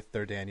have with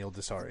their Daniel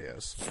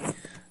Desarios.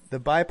 The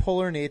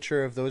bipolar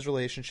nature of those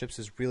relationships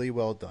is really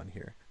well done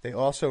here. They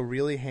also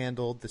really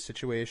handled the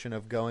situation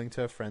of going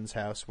to a friend's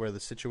house where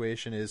the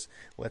situation is,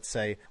 let's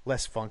say,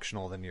 less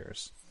functional than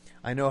yours.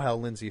 I know how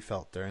Lindsay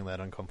felt during that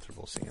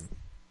uncomfortable scene.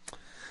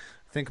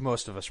 I think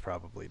most of us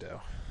probably do.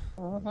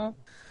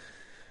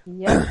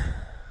 Yep.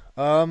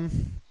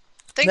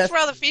 Thanks for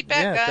all the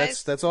feedback,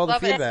 guys. That's all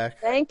Love the feedback.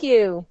 Thank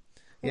you.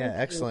 Yeah,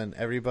 excellent,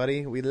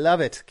 everybody. We love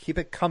it. Keep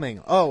it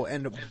coming. Oh,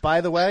 and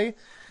by the way,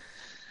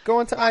 go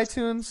into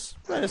iTunes,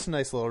 write us a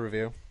nice little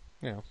review.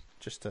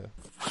 Just to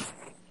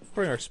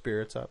bring our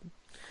spirits up.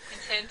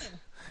 Hint.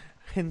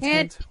 Hint,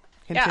 hint.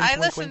 Yeah, I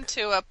wink, listened wink.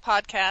 to a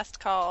podcast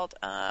called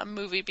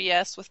Movie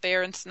BS with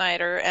Bear and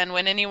Snyder, and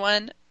when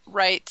anyone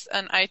writes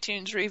an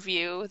iTunes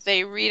review,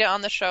 they read it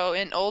on the show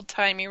in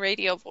old-timey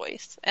radio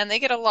voice, and they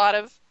get a lot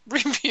of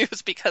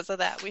reviews because of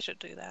that. We should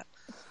do that.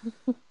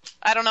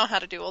 I don't know how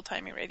to do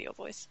old-timey radio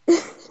voice.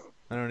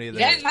 I don't either.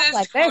 In this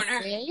like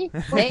corner.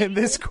 this, In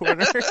this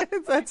corner.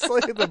 That's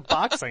like the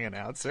boxing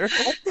announcer.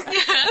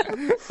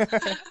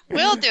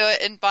 We'll do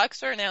it in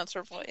boxer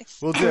announcer voice.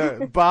 We'll do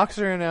it.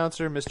 Boxer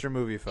announcer, Mr.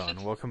 Movie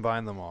Phone. We'll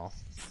combine them all.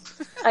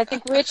 I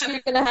think, Rich, you're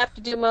going to have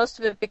to do most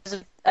of it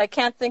because I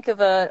can't think of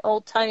an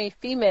old-timey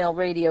female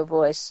radio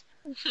voice.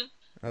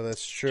 Oh,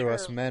 that's true.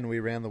 Us men, we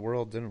ran the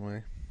world, didn't we?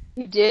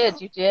 You did.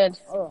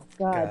 Oh,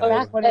 God. God.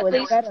 Back when it At was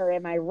least- better.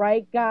 Am I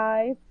right,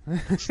 guys?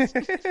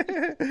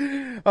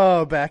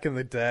 Oh, back in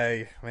the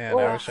day. Man,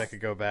 I Oh. wish I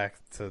could go back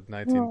to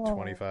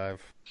 1925.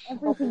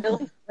 Everything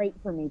was great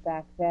for me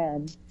back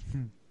then.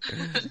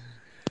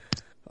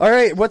 All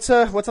right, what's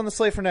on the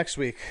slate for next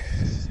week?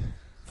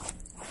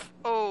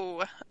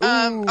 Oh,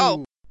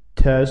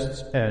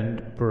 Tests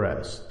and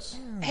breasts.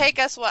 hey,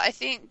 guess what? I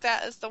think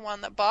that is the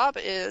one that Bob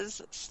is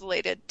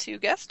slated to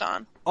guest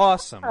on.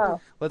 Awesome.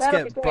 Oh, Let's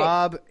that'll get be great.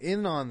 Bob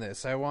in on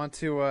this. I want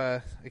to.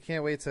 I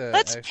can't wait to.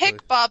 Let's actually...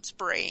 pick Bob's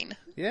brain.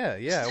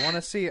 Yeah. I want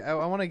to see. I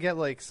want to get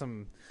like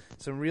some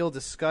real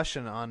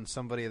discussion on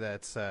somebody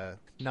that's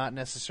not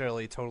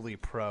necessarily totally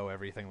pro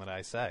everything that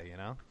I say.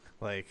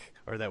 Like,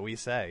 or that we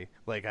say.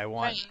 Like, I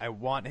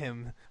want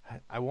him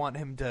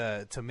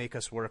to make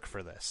us work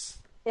for this.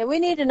 Yeah, we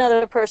need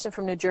another person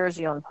from New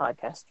Jersey on the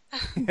podcast.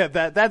 Yeah,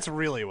 that's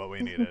really what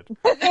we needed.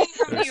 From New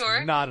There's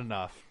York. not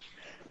enough.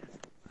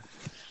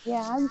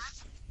 Yeah,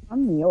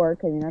 I'm New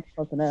York. I mean, that's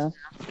close enough.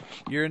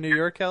 You're in New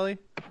York, Kelly?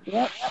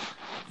 Yep.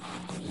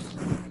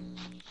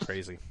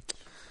 Crazy.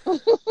 All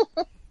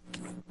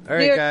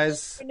right, York-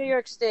 guys. New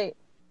York State.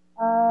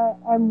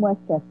 I'm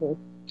Westchester.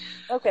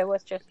 Okay,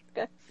 Westchester.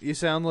 Okay. You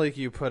sound like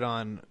you put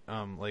on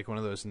like one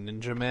of those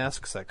ninja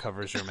masks that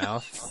covers your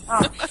mouth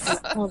Oh,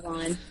 hold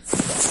on.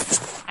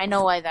 I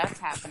know why that's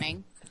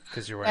happening.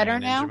 because you're wearing Better a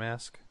ninja now?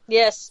 mask.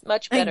 Yes,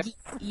 much better.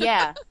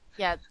 Yeah,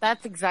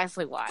 that's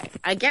exactly why.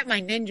 I get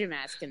my ninja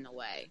mask in the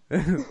way.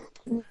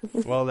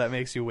 Well, that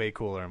makes you way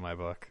cooler in my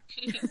book.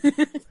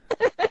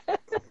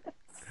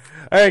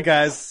 All right,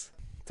 guys.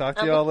 Talk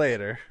to you all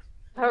later.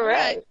 All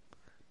right.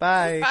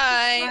 Bye.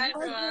 Bye.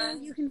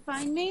 Everyone. You can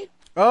find me.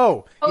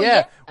 Oh,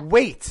 yeah.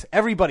 Wait,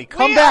 everybody,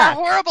 come back.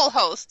 We are horrible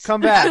hosts.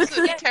 Come back.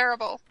 Absolutely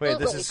terrible. Wait,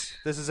 this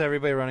is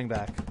everybody running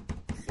back.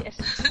 Yes.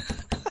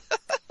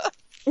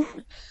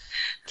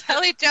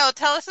 Kelly Jo,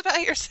 tell us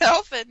about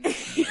yourself and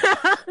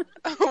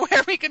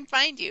where we can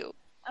find you.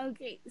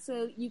 Okay,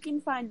 so you can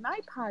find my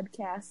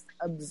podcast,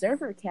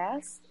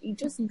 Observercast. You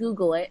just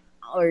Google it,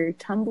 or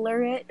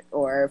Tumblr it,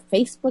 or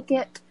Facebook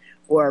it,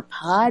 or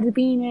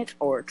Podbean it,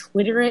 or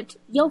Twitter it.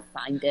 You'll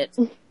find it.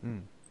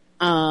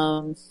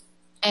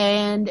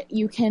 And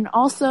you can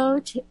also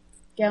check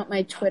out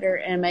my Twitter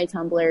and my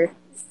Tumblr.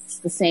 It's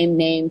the same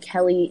name,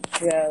 Kelly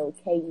Jo,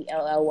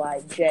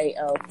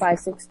 KELLYJO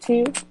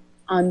 562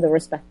 on the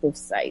respective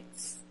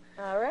sites.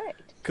 All right.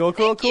 Cool.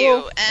 Thank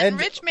you. And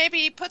Rich,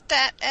 maybe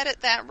edit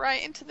that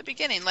right into the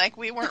beginning, like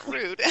we weren't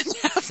rude. And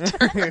after.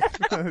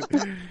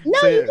 No,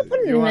 So you can put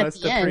it you in want at us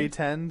the to end.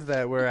 pretend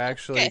that we're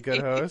actually Okay.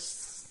 good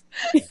hosts?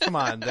 Come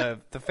on, the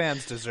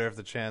fans deserve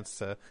the chance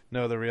to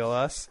know the real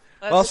us.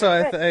 That's Also,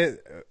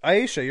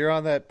 Aisha, you're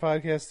on that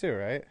podcast too,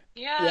 right?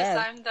 Yes,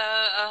 Yeah. I'm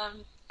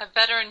a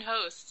veteran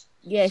host.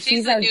 Yeah, She's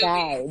she's the our newbie.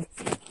 guide.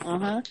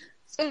 Uh-huh.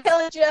 So,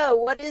 Kelly Jo,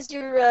 what is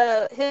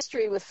your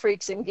history with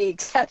Freaks and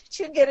Geeks? How did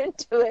you get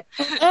into it?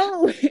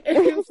 Oh, I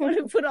just want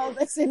to put all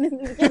this in the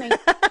beginning.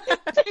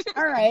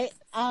 All right.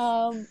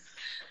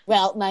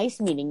 Well, nice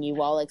meeting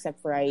you all,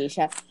 except for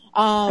Aisha.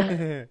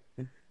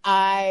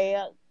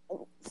 I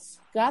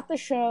got the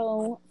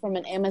show from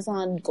an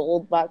Amazon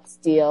Gold Box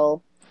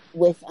deal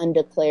with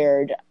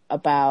Undeclared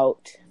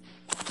about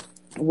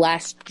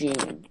last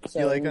June. So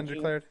You like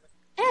Undeclared?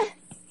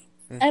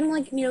 I don't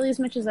like nearly as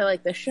much as I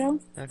like this show.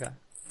 Okay.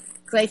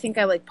 Because I think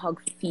I like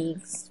Pug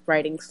Feig's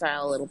writing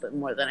style a little bit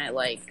more than I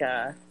like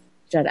Judd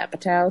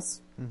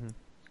Apatow's. Mm-hmm.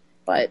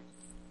 But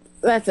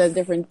that's a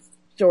different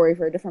story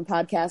for a different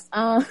podcast.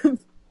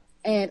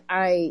 And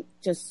I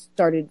just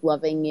started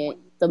loving it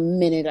the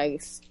minute I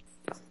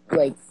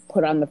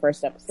put on the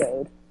first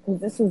episode.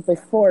 Because this was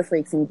before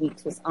Freaks and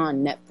Geeks was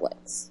on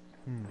Netflix.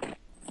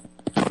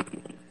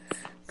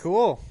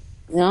 Cool.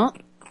 Yeah.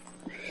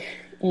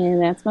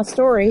 And that's my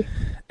story.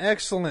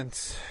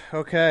 Excellent.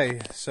 Okay,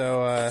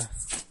 so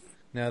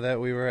now that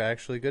we were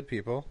actually good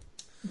people,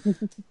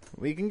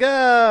 we can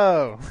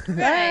go.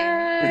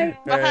 Bye.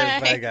 All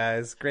right, bye,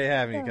 guys. Great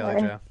having you,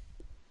 Kelly Jo.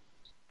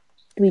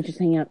 Do we just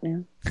hang out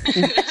now?